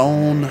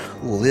stone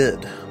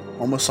lid,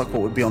 almost like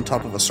what would be on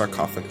top of a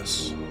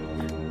sarcophagus.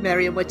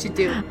 Marion, what'd you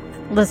do?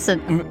 Listen,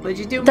 What'd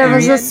you do, there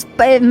was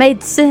Marion? it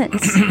made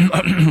sense.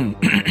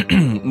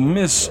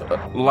 Miss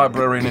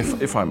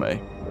Librarian, if I may.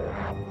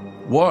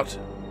 What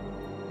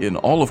in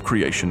all of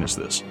creation is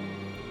this?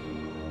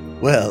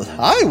 Well,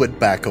 I would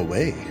back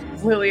away.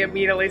 Lily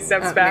immediately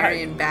steps back.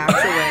 Marion backs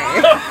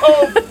away.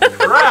 Oh,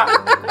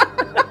 crap!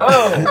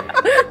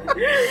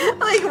 Oh.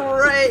 Like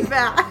right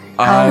back.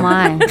 Oh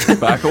my.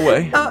 Back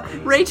away.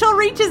 Rachel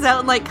reaches out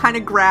and like kind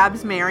of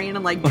grabs Marion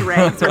and like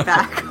drags her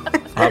back.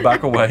 I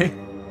back away.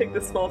 Take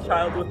the small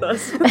child with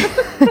us.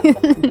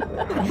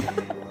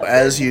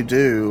 As you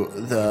do,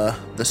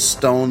 the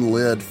stone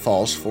lid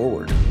falls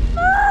forward.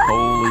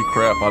 Holy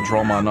crap, I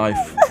draw my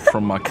knife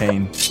from my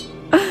cane.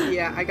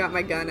 Yeah, I got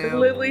my gun out.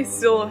 Lily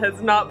still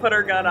has not put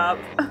her gun up.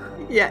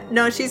 Yeah,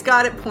 no, she's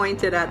got it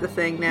pointed at the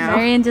thing now.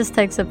 Marion just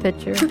takes a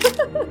picture.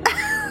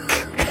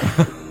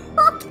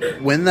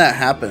 When that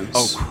happens,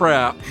 Oh,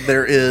 crap.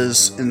 there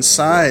is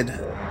inside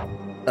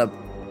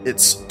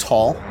it's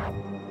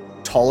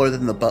taller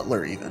than the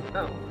butler even.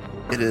 Oh.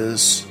 It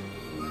is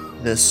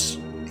this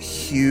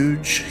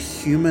huge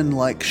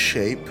human-like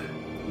shape,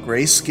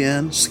 gray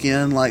skin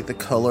like the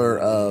color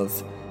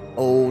of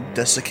old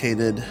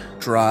desiccated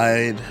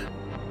dried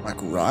like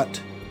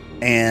rot,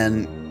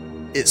 and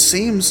it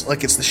seems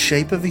like it's the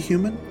shape of a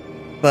human,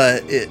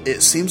 but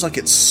it seems like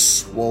it's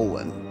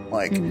swollen,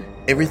 like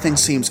everything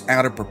seems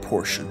out of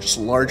proportion, just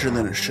larger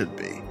than it should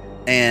be.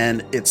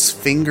 And its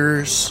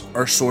fingers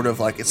are sort of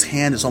like, its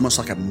hand is almost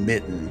like a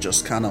mitten,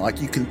 just kind of like,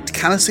 you can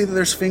kind of see that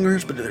there's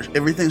fingers, but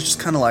everything's just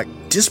kind of like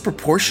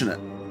disproportionate.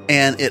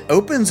 And it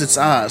opens its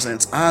eyes, and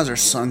its eyes are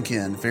sunk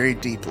in very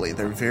deeply.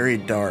 They're very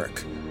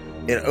dark.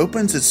 It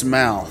opens its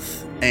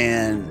mouth,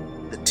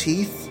 and the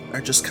teeth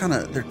are just kind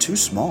of, they're too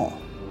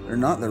small. They're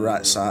not the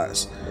right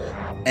size.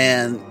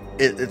 And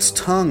its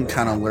tongue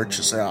kind of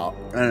lurches out,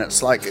 and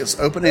it's like it's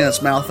opening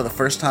its mouth for the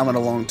first time in a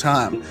long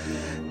time.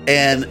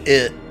 And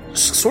it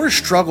sort of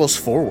struggles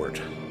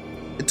forward.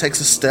 It takes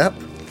a step,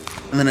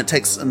 and then it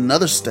takes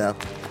another step,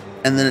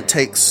 and then it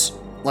takes,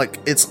 like,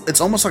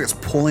 it's almost like it's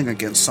pulling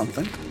against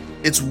something.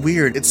 It's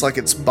weird. It's like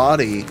its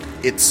body,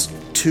 it's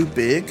too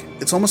big.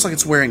 It's almost like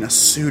it's wearing a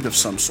suit of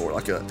some sort,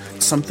 like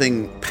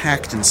something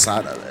packed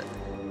inside of it.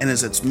 And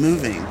as it's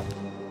moving,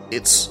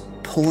 it's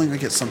pulling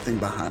against something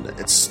behind it.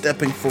 It's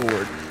stepping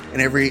forward,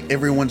 and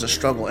everyone's a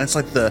struggle. And it's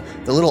like the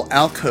little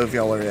alcove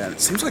y'all are in. It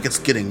seems like it's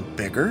getting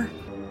bigger,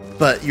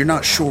 but you're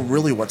not sure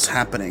really what's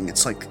happening.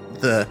 It's like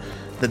the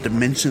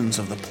dimensions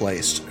of the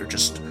place are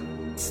just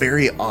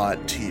very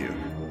odd to you.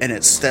 and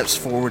it steps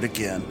forward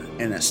again,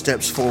 and it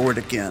steps forward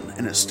again,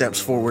 and it steps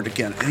forward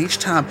again. And each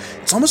time,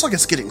 it's almost like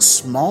it's getting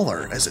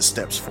smaller as it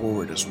steps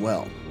forward as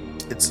well.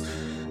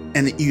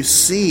 And you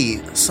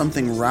see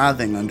something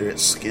writhing under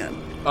its skin.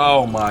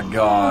 Oh my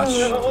gosh.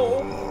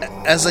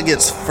 As it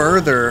gets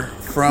further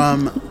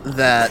from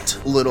that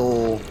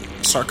little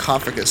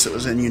sarcophagus it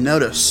was in, you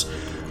notice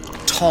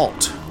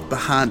taut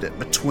behind it,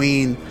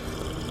 between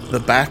the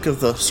back of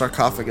the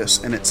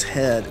sarcophagus and its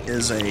head,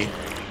 is a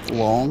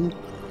long,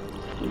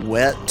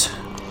 wet,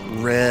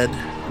 red,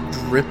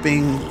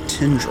 dripping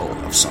tendril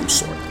of some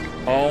sort.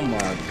 Oh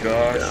my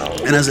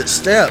gosh. And as it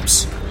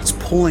steps, it's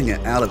pulling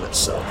it out of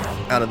itself,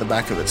 out of the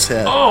back of its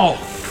head. Oh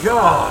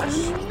gosh.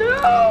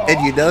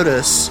 And you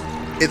notice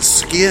its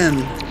skin,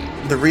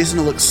 the reason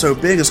it looks so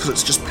big is because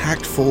it's just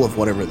packed full of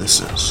whatever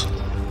this is.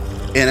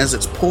 And as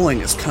it's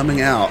pulling, it's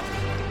coming out,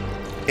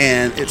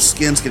 and its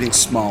skin's getting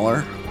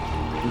smaller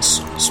and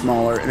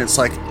smaller, and it's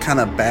like kind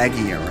of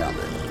baggy around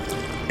it.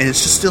 And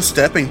it's just still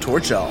stepping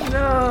towards y'all.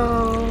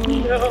 No.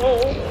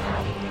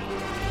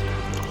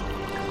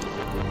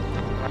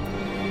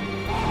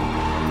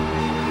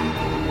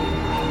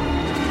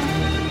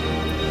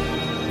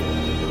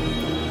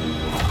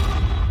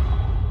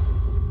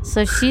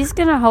 So she's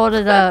gonna hold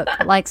it up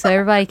like so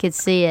everybody could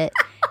see it,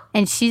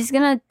 and she's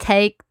gonna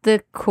take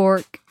the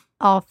cork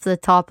off the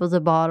top of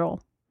the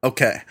bottle.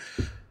 Okay.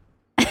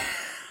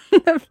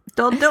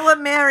 Don't do it,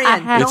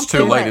 Marion. It's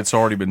too late. It's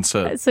already been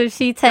said. So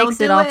she takes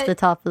Don't it do off it. the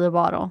top of the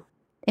bottle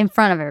in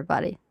front of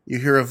everybody. You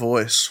hear a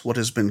voice. What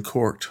has been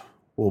corked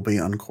will be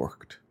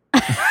uncorked.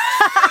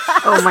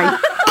 Oh my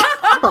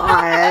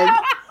god.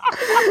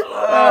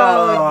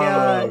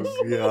 Oh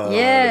my gosh.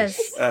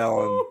 Yes.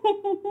 Alan.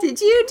 Did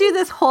you do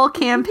this whole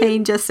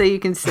campaign just so you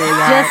can say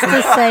that? Just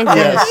to say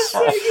this.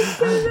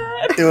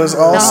 Yes. It was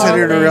all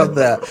centered man. around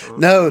that.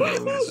 No,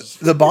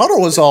 the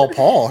bottle was all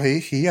Paul.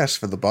 He asked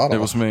for the bottle.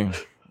 It was me.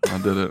 I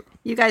did it.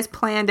 You guys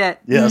planned it.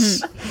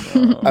 Yes.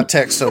 I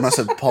texted him. I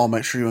said, Paul,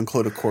 make sure you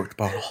include a corked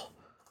bottle.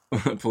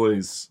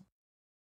 Please.